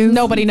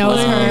 nobody knows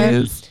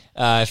her.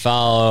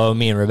 Follow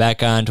me and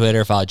Rebecca on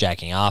Twitter. Follow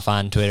Jacking Off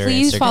on Twitter.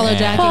 Please Instagram. follow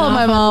Jacking Follow Off.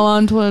 my mom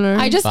on Twitter.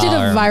 I just did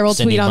a viral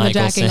Cindy tweet on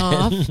Michelson.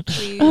 the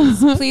Jacking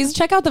Off. Please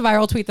check out the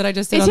viral tweet that I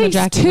just did on the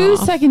Jacking It Off.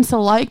 takes 2 seconds to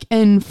like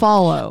and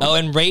follow. Oh,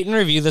 and rate and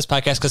review this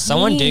podcast because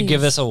someone did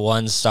give us a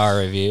 1-star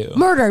review.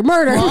 Murder.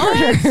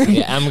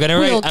 Yeah, I'm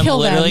literally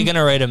them.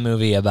 gonna write a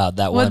movie about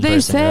that What'd one they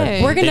person.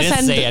 say? We're gonna They didn't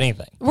send say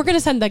anything. We're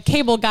gonna send the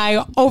cable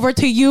guy over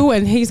to you,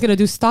 and he's gonna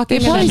do stalking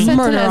They and probably then sent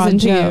it murder as a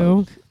onto you.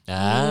 joke.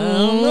 I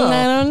don't know.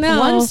 I don't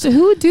know.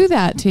 Who would do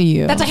that to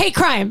you? That's a hate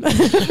crime.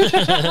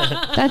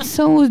 That's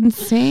so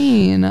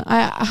insane.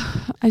 I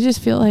just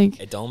feel like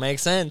It don't make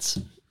sense,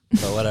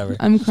 but whatever.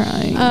 I'm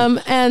crying.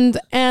 And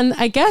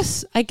I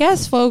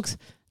guess folks,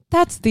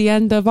 that's the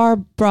end of our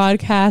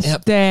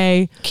broadcast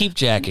day. Keep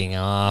jacking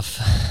off.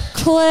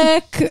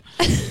 Click.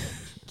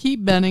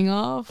 Keep bending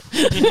off.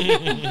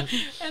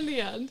 And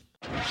the end.